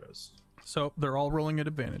saving throws. So they're all rolling at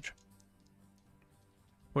advantage.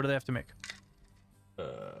 What do they have to make?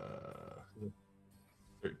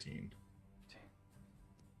 13.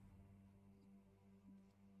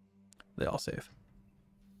 They all save.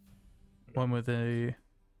 One with a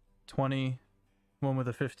 20, one with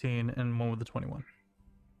a 15, and one with a 21.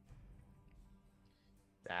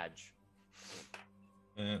 Badge.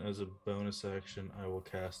 And as a bonus action, I will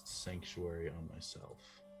cast Sanctuary on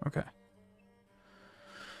myself. Okay.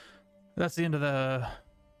 That's the end of the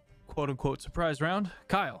quote-unquote surprise round.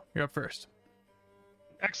 Kyle, you're up first.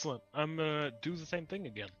 Excellent. I'm gonna do the same thing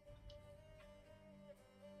again.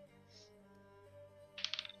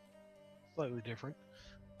 Slightly different.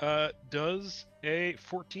 Does a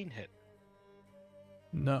 14 hit?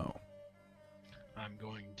 No. I'm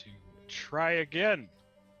going to try again.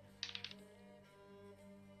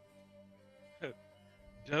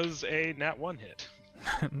 Does a nat 1 hit?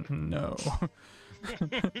 No.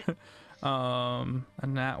 A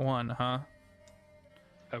nat 1, huh?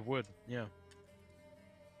 I would, yeah.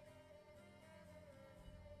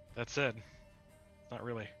 That said, not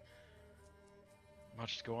really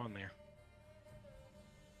much to go on there.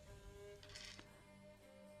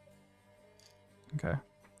 Okay.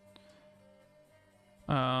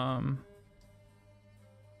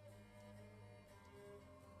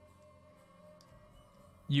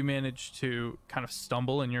 you manage to kind of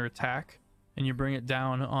stumble in your attack, and you bring it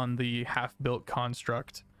down on the half-built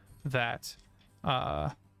construct that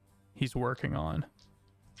he's working on.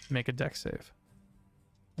 Make a dex save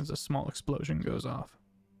as a small explosion goes off.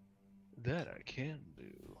 That I can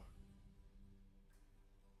do.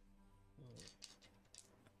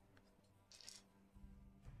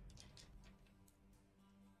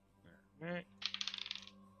 Alright.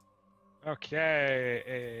 Okay,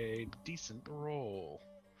 a decent roll.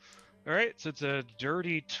 Alright, so it's a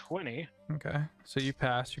dirty 20. Okay, so you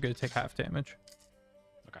pass. You're going to take half damage.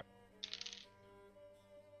 Okay.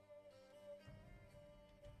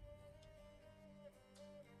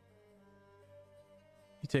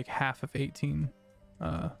 You take half of 18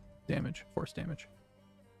 damage, force damage.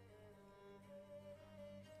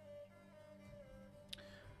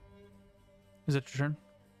 Is it your turn?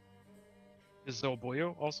 Does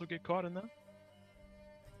Zolboyo also get caught in that?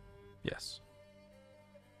 Yes.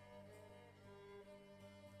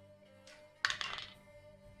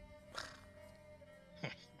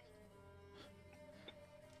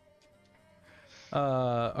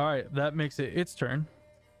 All right, that makes it its turn.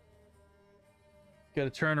 Got to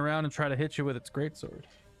turn around and try to hit you with its greatsword.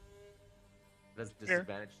 That's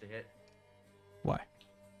disadvantage to hit Why?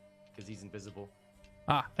 because he's invisible.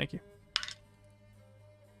 Ah, thank you.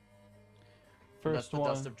 Unless First the one.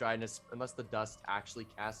 dust of dryness, unless the dust actually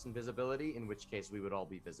casts invisibility, in which case we would all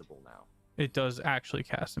be visible now. It does actually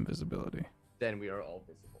cast invisibility. Then we are all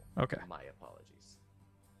visible. Okay. My apologies.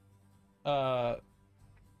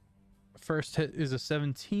 First hit is a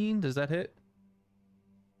 17. Does that hit?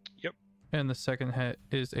 Yep. And the second hit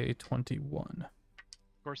is a 21.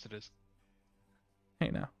 Of course it is. Hey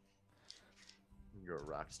now. You're a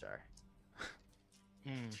rock star.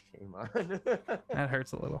 Hmm. Shame on. That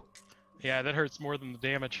hurts a little. Yeah, that hurts more than the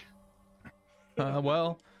damage.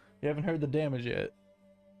 Well, you haven't heard the damage yet.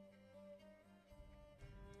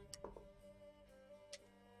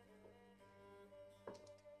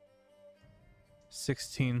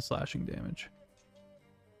 $16 slashing damage.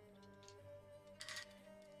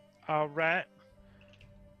 All right.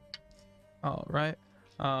 All right.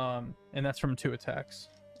 And that's from 2 attacks.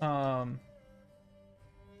 All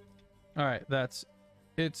right, that's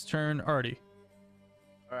its turn. Artie.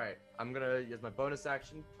 All right, I'm gonna use my bonus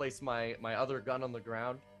action, place my other gun on the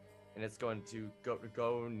ground, and it's going to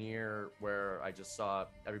go near where I just saw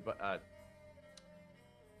everybody.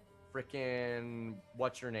 Frickin'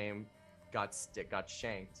 what's your name got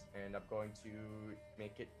shanked, and I'm going to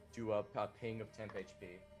make it do a ping of temp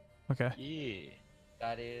HP. Okay. Yeah.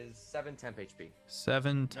 That is 7 temp HP.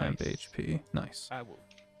 7 temp Nice. HP. Nice. I will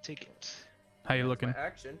take it. How you That's looking? my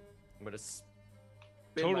action. I'm gonna spin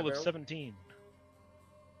Total my of barrel. 17.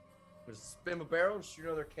 I'm gonna spin my barrel and shoot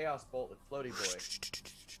another chaos bolt with floaty boy.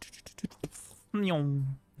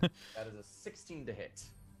 That is a 16 to hit.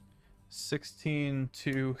 16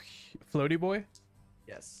 to floaty boy.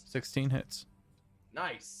 Yes. 16 hits.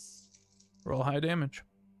 Nice. Roll high damage.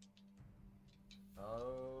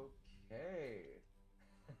 Okay.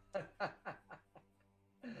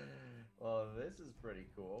 Well, this is pretty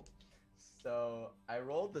cool. So I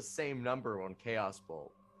rolled the same number on Chaos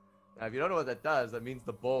Bolt. Now, if you don't know what that does, that means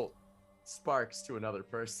the bolt sparks to another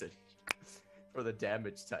person for the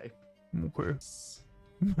damage type. Okay.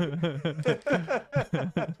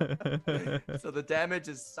 So the damage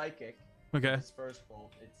is psychic. Okay. His first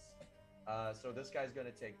bolt. It's so this guy's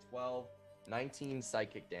gonna take 19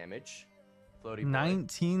 psychic damage. Floaty boy.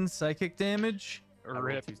 19 psychic damage. I rolled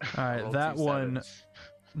Rip. two- All I right, rolled that two one, sevens.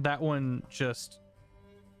 that one just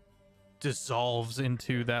dissolves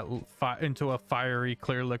into into a fiery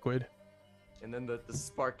clear liquid. And then the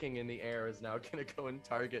sparking in the air is now gonna go and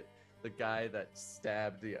target the guy that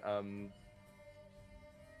stabbed the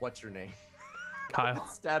what's your name? Kyle.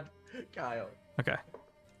 Stabbed Kyle. Okay.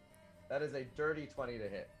 That is a dirty 20 to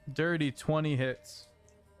hit. Dirty 20 hits.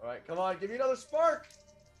 All right, come on, give me another spark.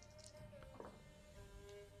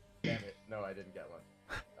 Damn it! No, I didn't get one.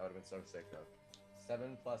 That would have been so sick though.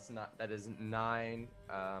 7 plus 9. That is 9.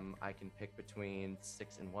 I can pick between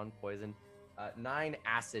 6 and 1 poison. 9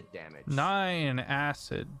 acid damage. 9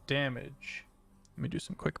 acid damage. Let me do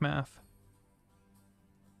some quick math.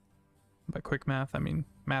 By quick math, I mean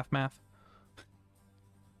math.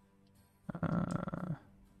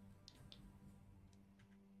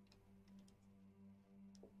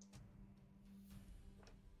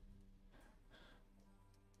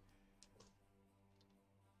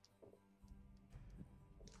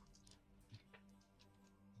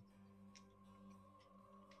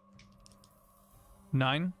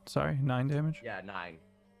 Nine. Sorry, 9 damage. Yeah, 9.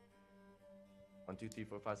 1, 2, 3,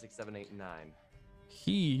 4, 5, 6, 7, 8, 9.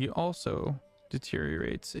 He also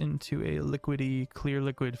deteriorates into a liquidy, clear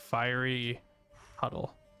liquid, fiery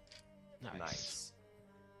puddle. Nice.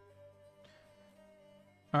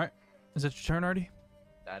 All right. Is that your turn, Artie?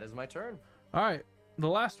 That is my turn. All right. The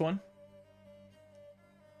last one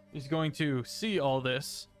is going to see all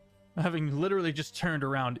this, having literally just turned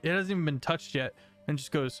around. It hasn't even been touched yet, and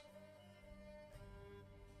just goes,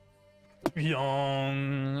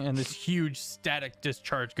 "Yong," and this huge static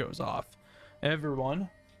discharge goes off. Everyone,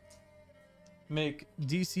 make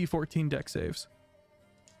DC 14 deck saves.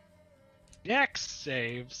 Dex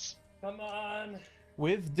saves. Come on.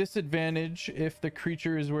 With disadvantage if the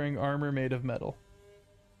creature is wearing armor made of metal.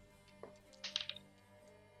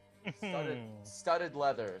 Studded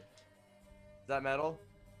leather. Is that metal?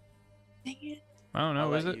 Dang it. I don't know,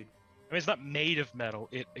 I'll is let it? you- I mean, it's not made of metal.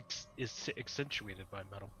 It is accentuated by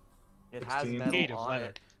metal. It has 16. metal Made of on leather.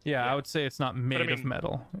 it. Yeah, Yeah. I would say it's not made of mean-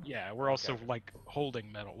 metal. Yeah, we're also Okay. like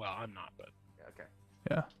holding metal. Well, I'm not, but Yeah, okay.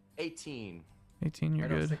 Yeah. 18. 18, you're Or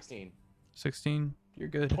no, good. 16. 16, you're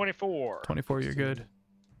good. 24. 24, you're good.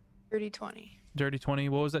 30-20. Dirty 20.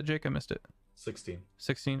 What was that, Jake? I missed it. 16.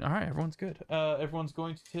 16. All right, everyone's good. Everyone's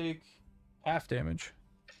going to take half damage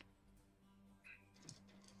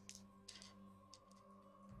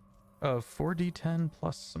of 4d10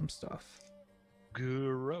 plus some stuff.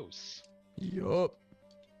 Gross. Yup.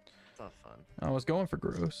 It's not fun. I was going for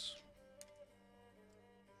gross.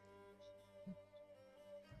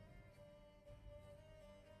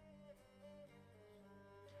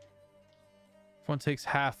 Everyone takes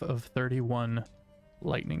half of 31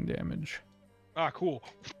 lightning damage. Ah, cool.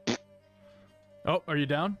 Oh, are you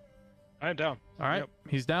down? I am down. All right, Yep.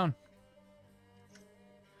 he's down.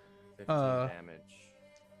 15 damage.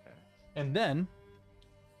 Okay. And then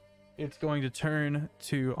it's going to turn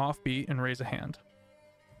to offbeat and raise a hand.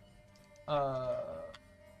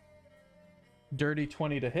 Dirty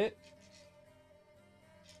 20 to hit.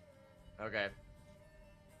 Okay.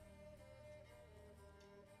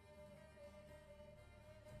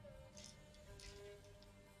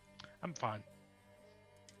 I'm fine.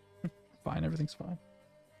 Fine, everything's fine.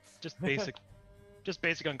 Just basic. Just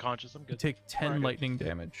basic unconscious. I'm You good. take 10 Alright. lightning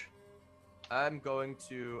damage. I'm going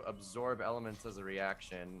to absorb elements as a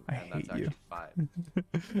reaction, I and that's hate you. actually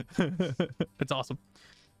 5. It's awesome.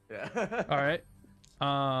 Yeah. All right.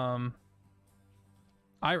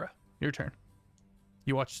 Ira, your turn.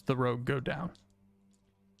 You watch the rogue go down.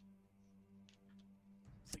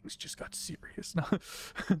 Things just got serious now.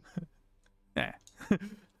 Nah.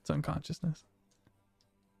 It's unconsciousness.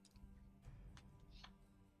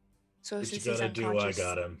 So What you since he's gotta do, I unconscious,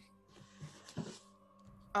 got him.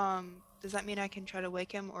 does that mean I can try to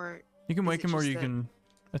wake him, or You can Is wake it him or just you that- can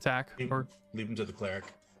attack. Or Leave him to the cleric.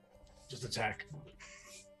 Just attack.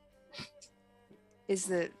 is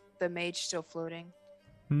the mage still floating?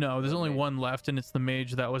 no, there's only mage. one left, and it's the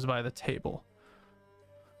mage that was by the table.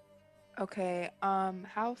 Okay.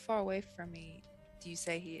 How far away from me do you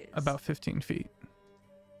say he is? About 15 feet.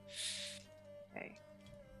 Okay.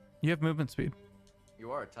 You have movement speed.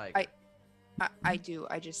 You are a tiger. I do.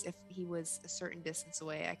 I just, if he was a certain distance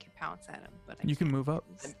away, I could pounce at him. But I You can can't move up.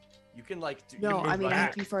 because- You can like do, No, you can I move mean I have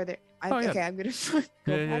back. to be farther. Oh, yeah. Okay, I'm gonna go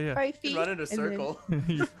Yeah, back yeah. 5 You feet. can run in a and then- circle.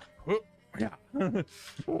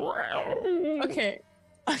 Okay.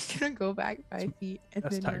 I'm gonna go back 5 feet and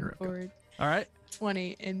That's then tiger run up. forward All right.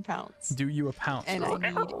 20 and pounce. Do you a pounce? And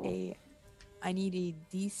I need a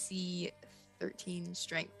DC 13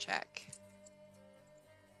 strength check.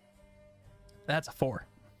 That's a 4.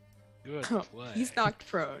 Good play. He's knocked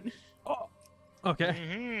prone. Okay.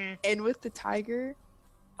 Mhm. And with the tiger,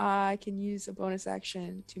 I can use a bonus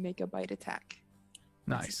action to make a bite attack.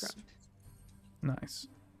 once he's Nice. prone. Nice.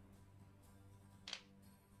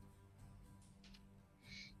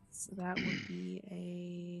 So that would be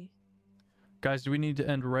a. Guys, do we need to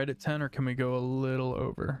end right at 10 or can we go a little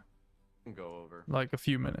over? Can go over. Like a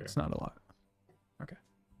few minutes, not a lot.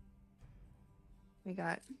 We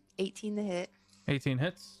got 18 to hit. 18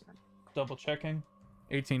 hits. Double checking.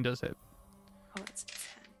 18 does hit. Oh, that's a 10.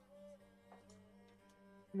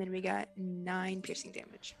 And then we got 9 piercing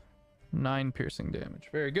damage. 9 piercing damage.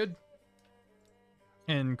 Very good.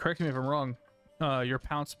 And correct me if I'm wrong. Your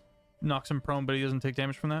pounce knocks him prone, but he doesn't take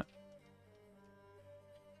damage from that.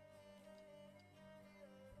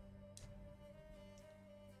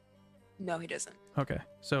 No, he doesn't. Okay.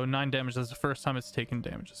 So 9 damage. That's the first time it's taken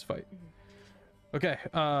damage this fight. Okay.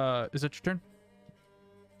 Is it your turn?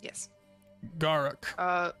 Yes. Garruk.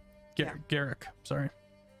 Yeah. Garruk. Sorry.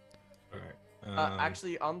 All right.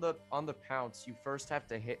 Actually, on the pounce, you first have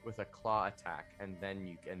to hit with a claw attack, and then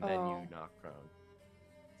you Oh. knock prone.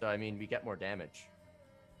 So I mean, we get more damage.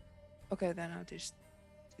 Okay, then I'll just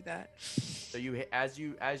do that. So you hit as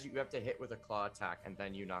you have to hit with a claw attack, and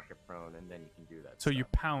then you knock it prone, and then you can do that. So you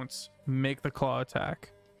stuff. pounce, make the claw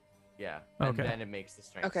attack. Yeah. And Okay. then it makes the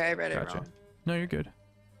strength. Okay, I read it Gotcha. wrong. No, you're good.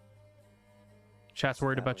 Chat's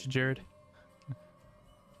worried about you, Jared.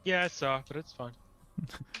 Yeah, I saw, but it's fine.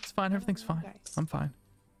 It's fine. Everything's fine. Nice. I'm fine.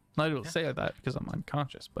 Not able to say that because I'm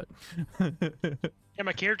unconscious, but. Yeah,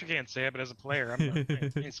 my character can't say it, but as a player, I'm not,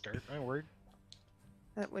 I ain't scared. I ain't worried.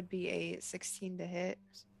 That would be a 16 to hit,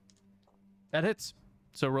 That hits.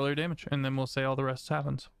 So roll your damage, and then we'll say all the rest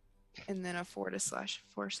happens. and then a 4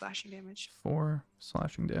 slashing damage. 4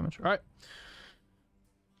 slashing damage. All right.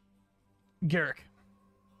 Garrick.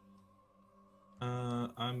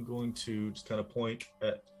 I'm going to just kind of point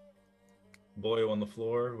at Boyo on the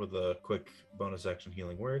floor with a quick bonus action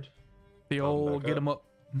healing word. The Back old get up. him up.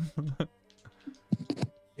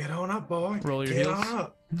 Get on up, boy. Roll your Get heals. on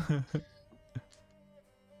up.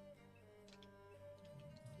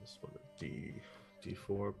 This one,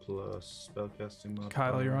 D4 plus spellcasting modifier.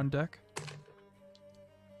 Kyle, you're on deck.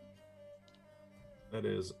 That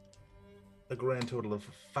is a grand total of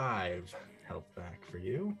 5 health back for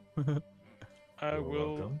you. I You're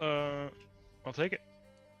will. welcome. I'll take it.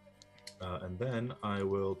 And then I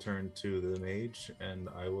will turn to the mage and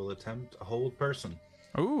I will attempt a hold person.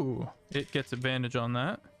 Ooh, it gets advantage on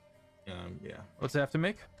that. Yeah, What's it have to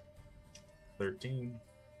make? 13.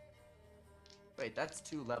 Wait, that's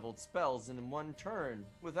 2 leveled spells in 1 turn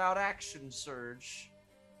without action surge.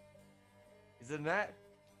 Isn't that?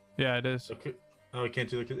 Yeah, it is. Okay. Oh, I can't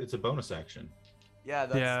do it. It's a bonus action. Yeah,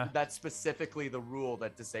 Yeah. that's specifically the rule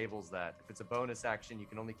that disables that. If it's a bonus action, you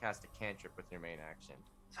can only cast a cantrip with your main action.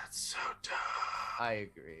 That's so dumb. I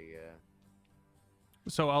agree. Yeah.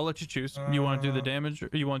 So I'll let you choose. You want to do the damage, or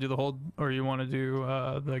you want to do the hold, or you want to do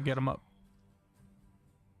the get him up?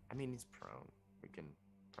 I mean, he's prone. We can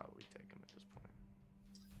probably take him at this point.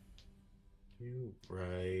 You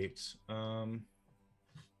right.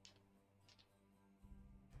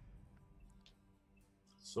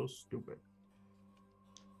 So stupid.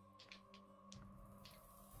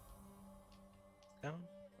 Down.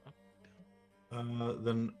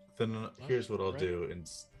 Then here's what I'll right. do.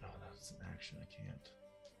 Oh, that's an action. I can't.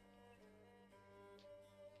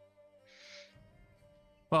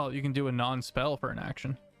 Well, you can do a non-spell for an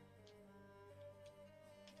action.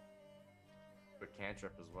 But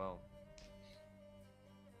cantrip as well.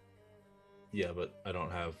 Yeah, but I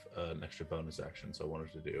don't have an extra bonus action, so I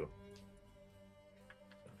wanted to do.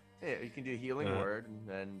 Yeah, you can do healing Uh, word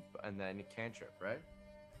and then a cantrip, right?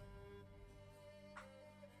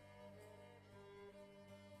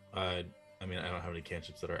 I mean, I don't have any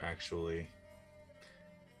cantrips that are actually.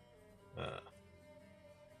 I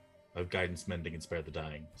have guidance mending and spare the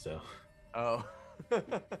dying, so Oh. I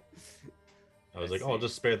was I like, oh, I'll see.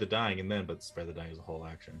 just spare the dying and then, but spare the dying is a whole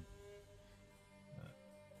action.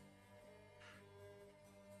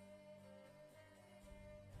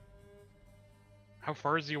 How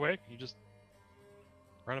far is he away? Can you just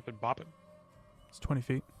run up and bop him? It's 20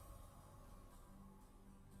 feet.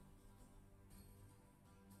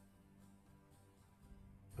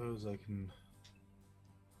 Suppose I can.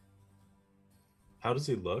 How does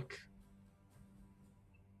he look?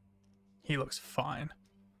 He looks fine.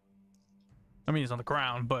 I mean, he's on the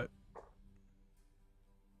ground, but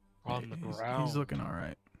On the he's ground. looking all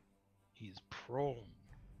right. He's prone.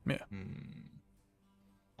 Yeah.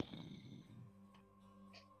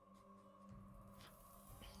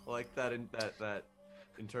 I like that that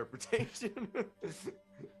interpretation.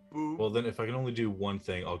 Boom. Well, then if I can only do one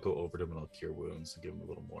thing, I'll go over to him and I'll cure wounds and give him a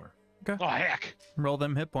little more. Oh heck! Roll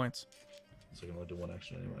them hit points. So I can only do one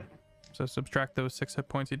action anyway. So subtract those 6 hit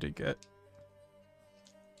points you did get.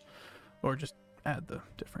 Or just add the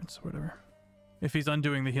difference, whatever. If he's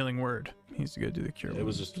undoing the healing word, he's gonna do the cure. It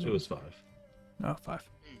was wounds. just it was 5. Oh, 5.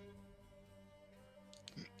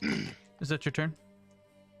 Is that your turn?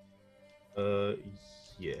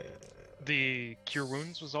 Yeah. The cure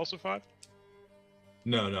wounds was also 5.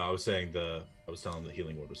 No, I was saying I was telling him the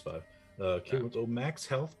healing word was 5. Cure wounds. Oh, max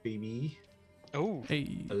health, baby. Oh,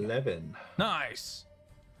 Hey. 11. Nice.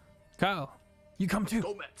 Kyle, you come too.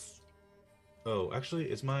 Go Mets. Oh, actually,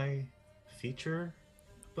 is my feature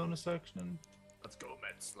a bonus action? Let's go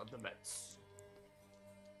Mets. Love the Mets.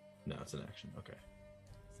 No, it's an action. Okay.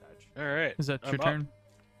 Sag. all right. Is that I'm your up. turn?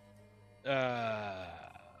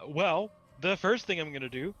 Well, the first thing I'm gonna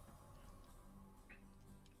do.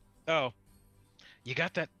 Oh, you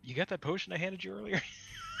got that potion I handed you earlier?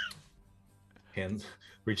 Hands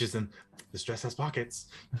reaches in. This dress has pockets.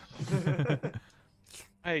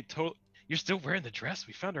 You're still wearing the dress.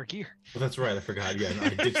 We found our gear. Well, that's right. I forgot. Yeah, I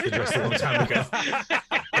ditched the dress a long time ago.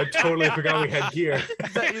 I totally forgot we had gear.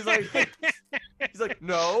 He's like,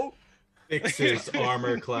 no. Fixes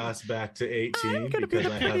armor class back to 18 because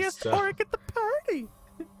I have stuff. at the party.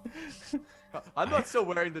 I'm not still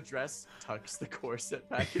wearing the dress. Tucks the corset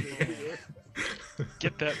back in the gear.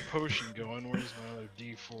 Get that potion going. Where's my other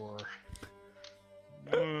D4?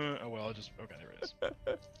 Oh well, I'll just okay. There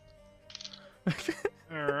it is.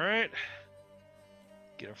 All right.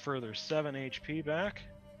 Get a further 7 HP back,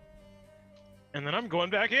 and then I'm going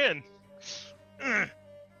back in.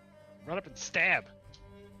 Run up and stab.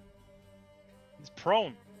 He's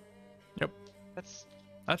prone. Yep. That's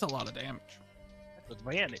a lot of damage.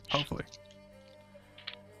 advantage. Hopefully.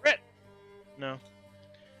 Crit. No.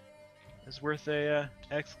 It's worth a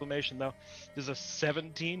exclamation though. Does a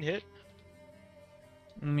 17 hit?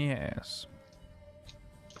 Yes.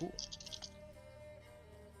 Cool.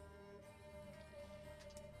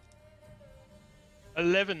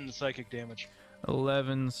 $11 psychic damage.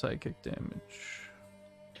 11 psychic damage.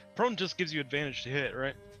 Prone just gives you advantage to hit,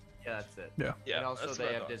 right? Yeah, that's it. Yeah. Yeah. And also that's they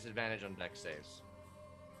what I have thought. disadvantage on dex saves.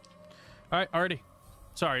 All right, Artie.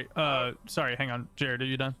 Sorry. Sorry. Hang on, Jared. Are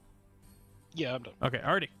you done? Yeah, I'm done. Okay,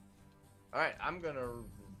 Artie. All right, I'm gonna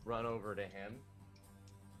run over to him,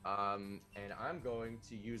 and I'm going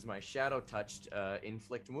to use my shadow touch to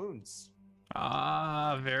inflict wounds.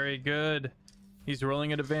 Ah, very good. He's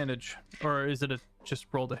rolling at advantage, or is it just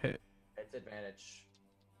roll to hit? It's advantage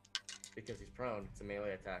because he's prone. It's a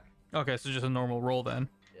melee attack. Okay, so just a normal roll then.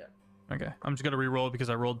 Yeah. Okay, I'm just gonna re-roll because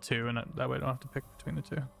I rolled 2, and that way I don't have to pick between the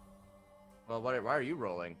 2. Well, why are you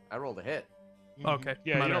rolling? I rolled a hit. Okay,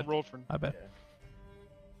 Yeah, my you bad. don't roll for. I bet. Yeah.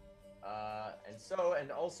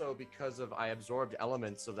 And also because of I absorbed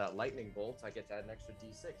elements of that lightning bolt, I get to add an extra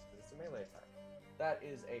d6 because it's a melee attack. That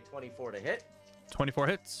is a 24 to hit. 24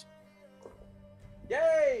 hits.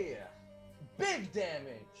 Yay! Big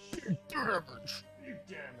damage. Big damage.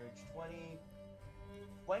 20.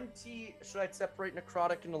 Should I separate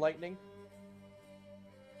necrotic into lightning?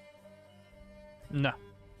 No.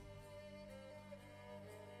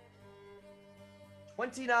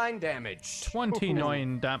 29 damage.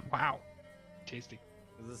 29 Wow. Tasty.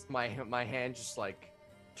 This my hand just like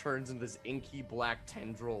turns into this inky black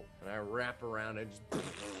tendril, and I wrap around it. Just...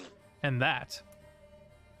 And that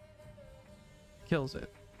kills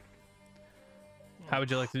it. How would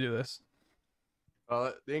you like to do this?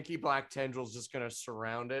 The inky black tendril's just gonna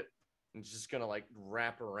surround it, and it's just gonna like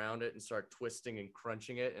wrap around it and start twisting and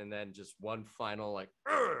crunching it, and then just one final like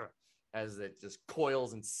as it just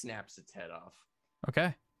coils and snaps its head off.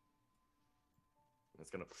 Okay.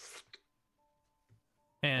 It's gonna.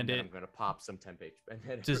 And then it I'm gonna pop some temp HP. And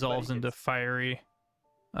then dissolves everybody into gets-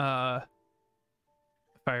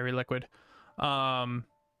 fiery liquid.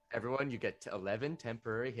 Everyone, you get 11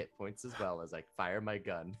 temporary hit points as well as I fire my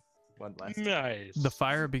gun. One last. Nice. The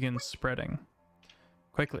fire begins spreading.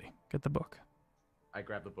 Quickly, get the book. I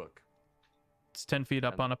grab the book. It's 10 feet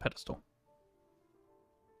up on a pedestal.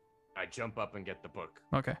 I jump up and get the book.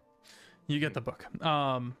 Okay. You get the book.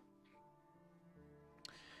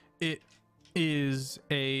 It is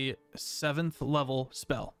a 7th level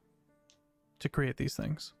spell to create these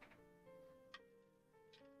things,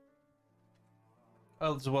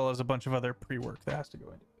 as well as a bunch of other pre-work that has to go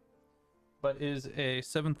into it. But is a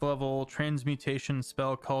 7th level transmutation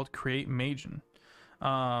spell called Create Magian.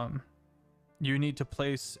 You need to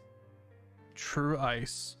place true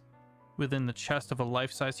ice within the chest of a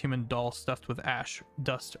life-size human doll stuffed with ash,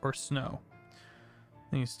 dust, or snow.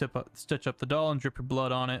 Then you stitch up the doll and drip your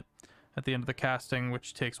blood on it at the end of the casting,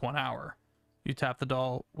 which takes 1 hour. You tap the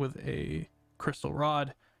doll with a crystal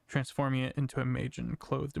rod, transforming it into a Magian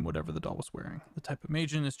clothed in whatever the doll was wearing. The type of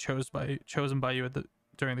Magian is chosen by you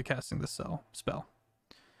during the casting of the spell.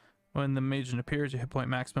 When the Magian appears, your hit point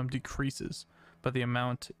maximum decreases by the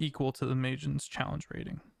amount equal to the Magian's challenge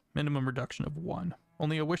rating. Minimum reduction of 1.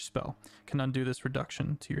 Only a wish spell can undo this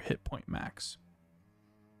reduction to your hit point max.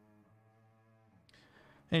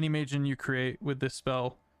 Any Magian you create with this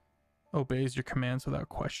spell obeys your commands without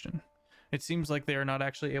question. It seems like they are not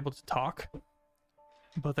actually able to talk,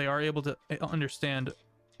 but they are able to understand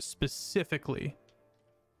specifically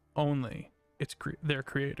only their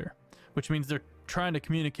creator, which means they're trying to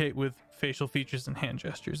communicate with facial features and hand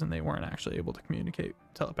gestures, and they weren't actually able to communicate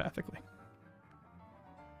telepathically.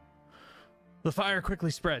 The fire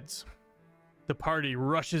quickly spreads. The party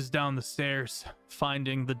rushes down the stairs,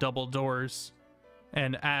 finding the double doors,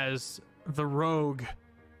 and as the rogue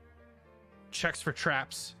checks for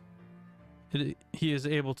traps, he is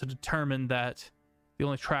able to determine that the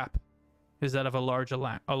only trap is that of a large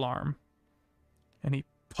alarm, and he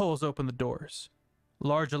pulls open the doors.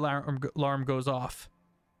 Large alarm goes off,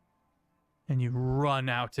 and you run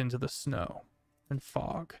out into the snow and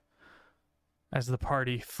fog as the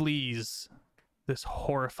party flees this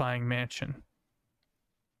horrifying mansion.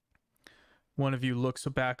 One of you looks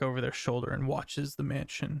back over their shoulder and watches the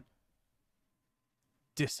mansion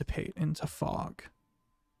dissipate into fog.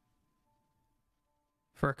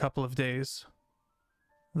 For a couple of days,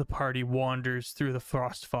 the party wanders through the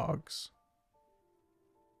frost fogs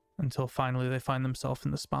until finally they find themselves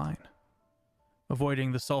in the spine.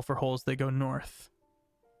 Avoiding the sulfur holes, they go north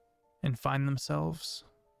and find themselves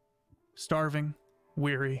starving,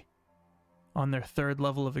 weary, on their third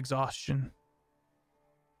level of exhaustion,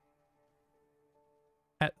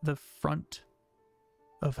 at the front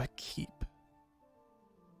of a keep.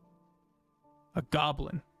 A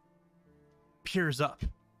goblin peers up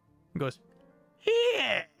and goes,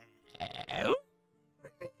 "Yeah,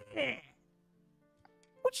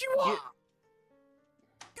 what you want?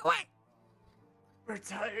 Go away." We're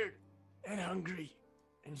tired and hungry,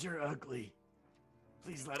 and you're ugly.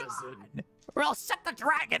 Please let us in. Or I'll set the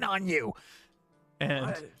dragon on you. And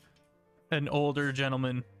What? an older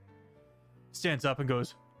gentleman stands up and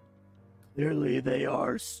goes, Clearly they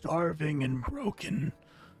are starving and broken.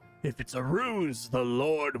 If it's a ruse, the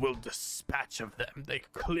Lord will dispatch of them. They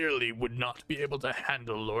clearly would not be able to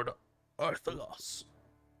handle Lord Arthalos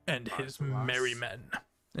and his Arthalos? merry men.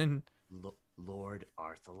 and Lord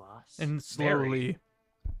Arthalos? and slowly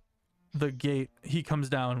the gate, he comes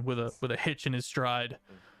down with a hitch in his stride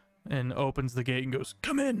and opens the gate and goes,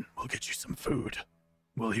 Come in, we'll get you some food.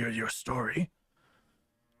 We'll hear your story.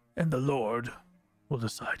 And the Lord will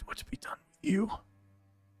decide what to be done with you.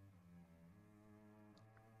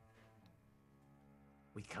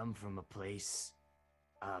 We come from a place.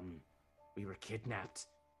 We were kidnapped.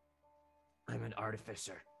 I'm an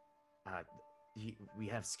artificer. We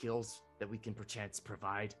have skills that we can perchance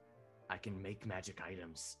provide. I can make magic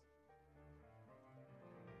items.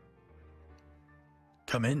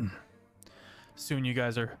 Come in. Soon you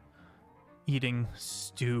guys are eating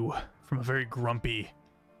stew from a very grumpy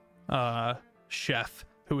chef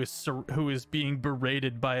who is being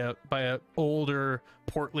berated by a older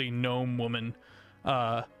portly gnome woman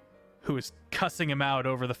who is cussing him out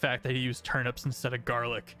over the fact that he used turnips instead of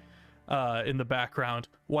garlic. In the background,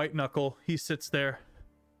 White Knuckle, he sits there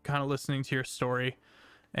kind of listening to your story,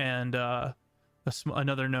 and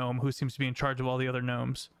another gnome who seems to be in charge of all the other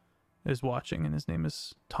gnomes is watching, and his name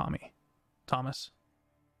is Thomas.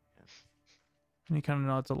 And he kind of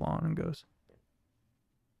nods along and goes,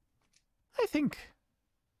 I think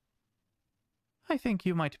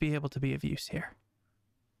you might be able to be of use here.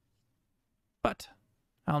 But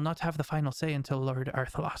I'll not have the final say until Lord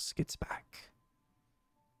Arthalos gets back.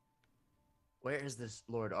 Where is this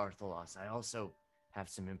Lord Arthalos? I also have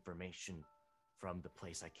some information from the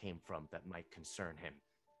place I came from that might concern him.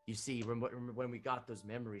 You see, remember when we got those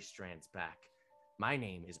memory strands back, my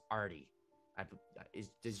name is Artie.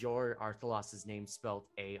 Does your Arthalos's name spelled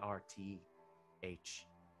Arthlos?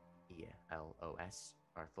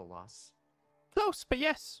 Arthalos? Close, but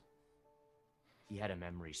yes. He had a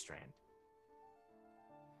memory strand.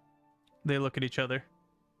 They look at each other.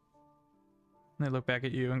 And they look back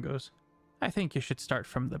at you and goes, I think you should start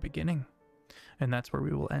from the beginning. And that's where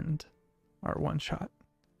we will end our one shot.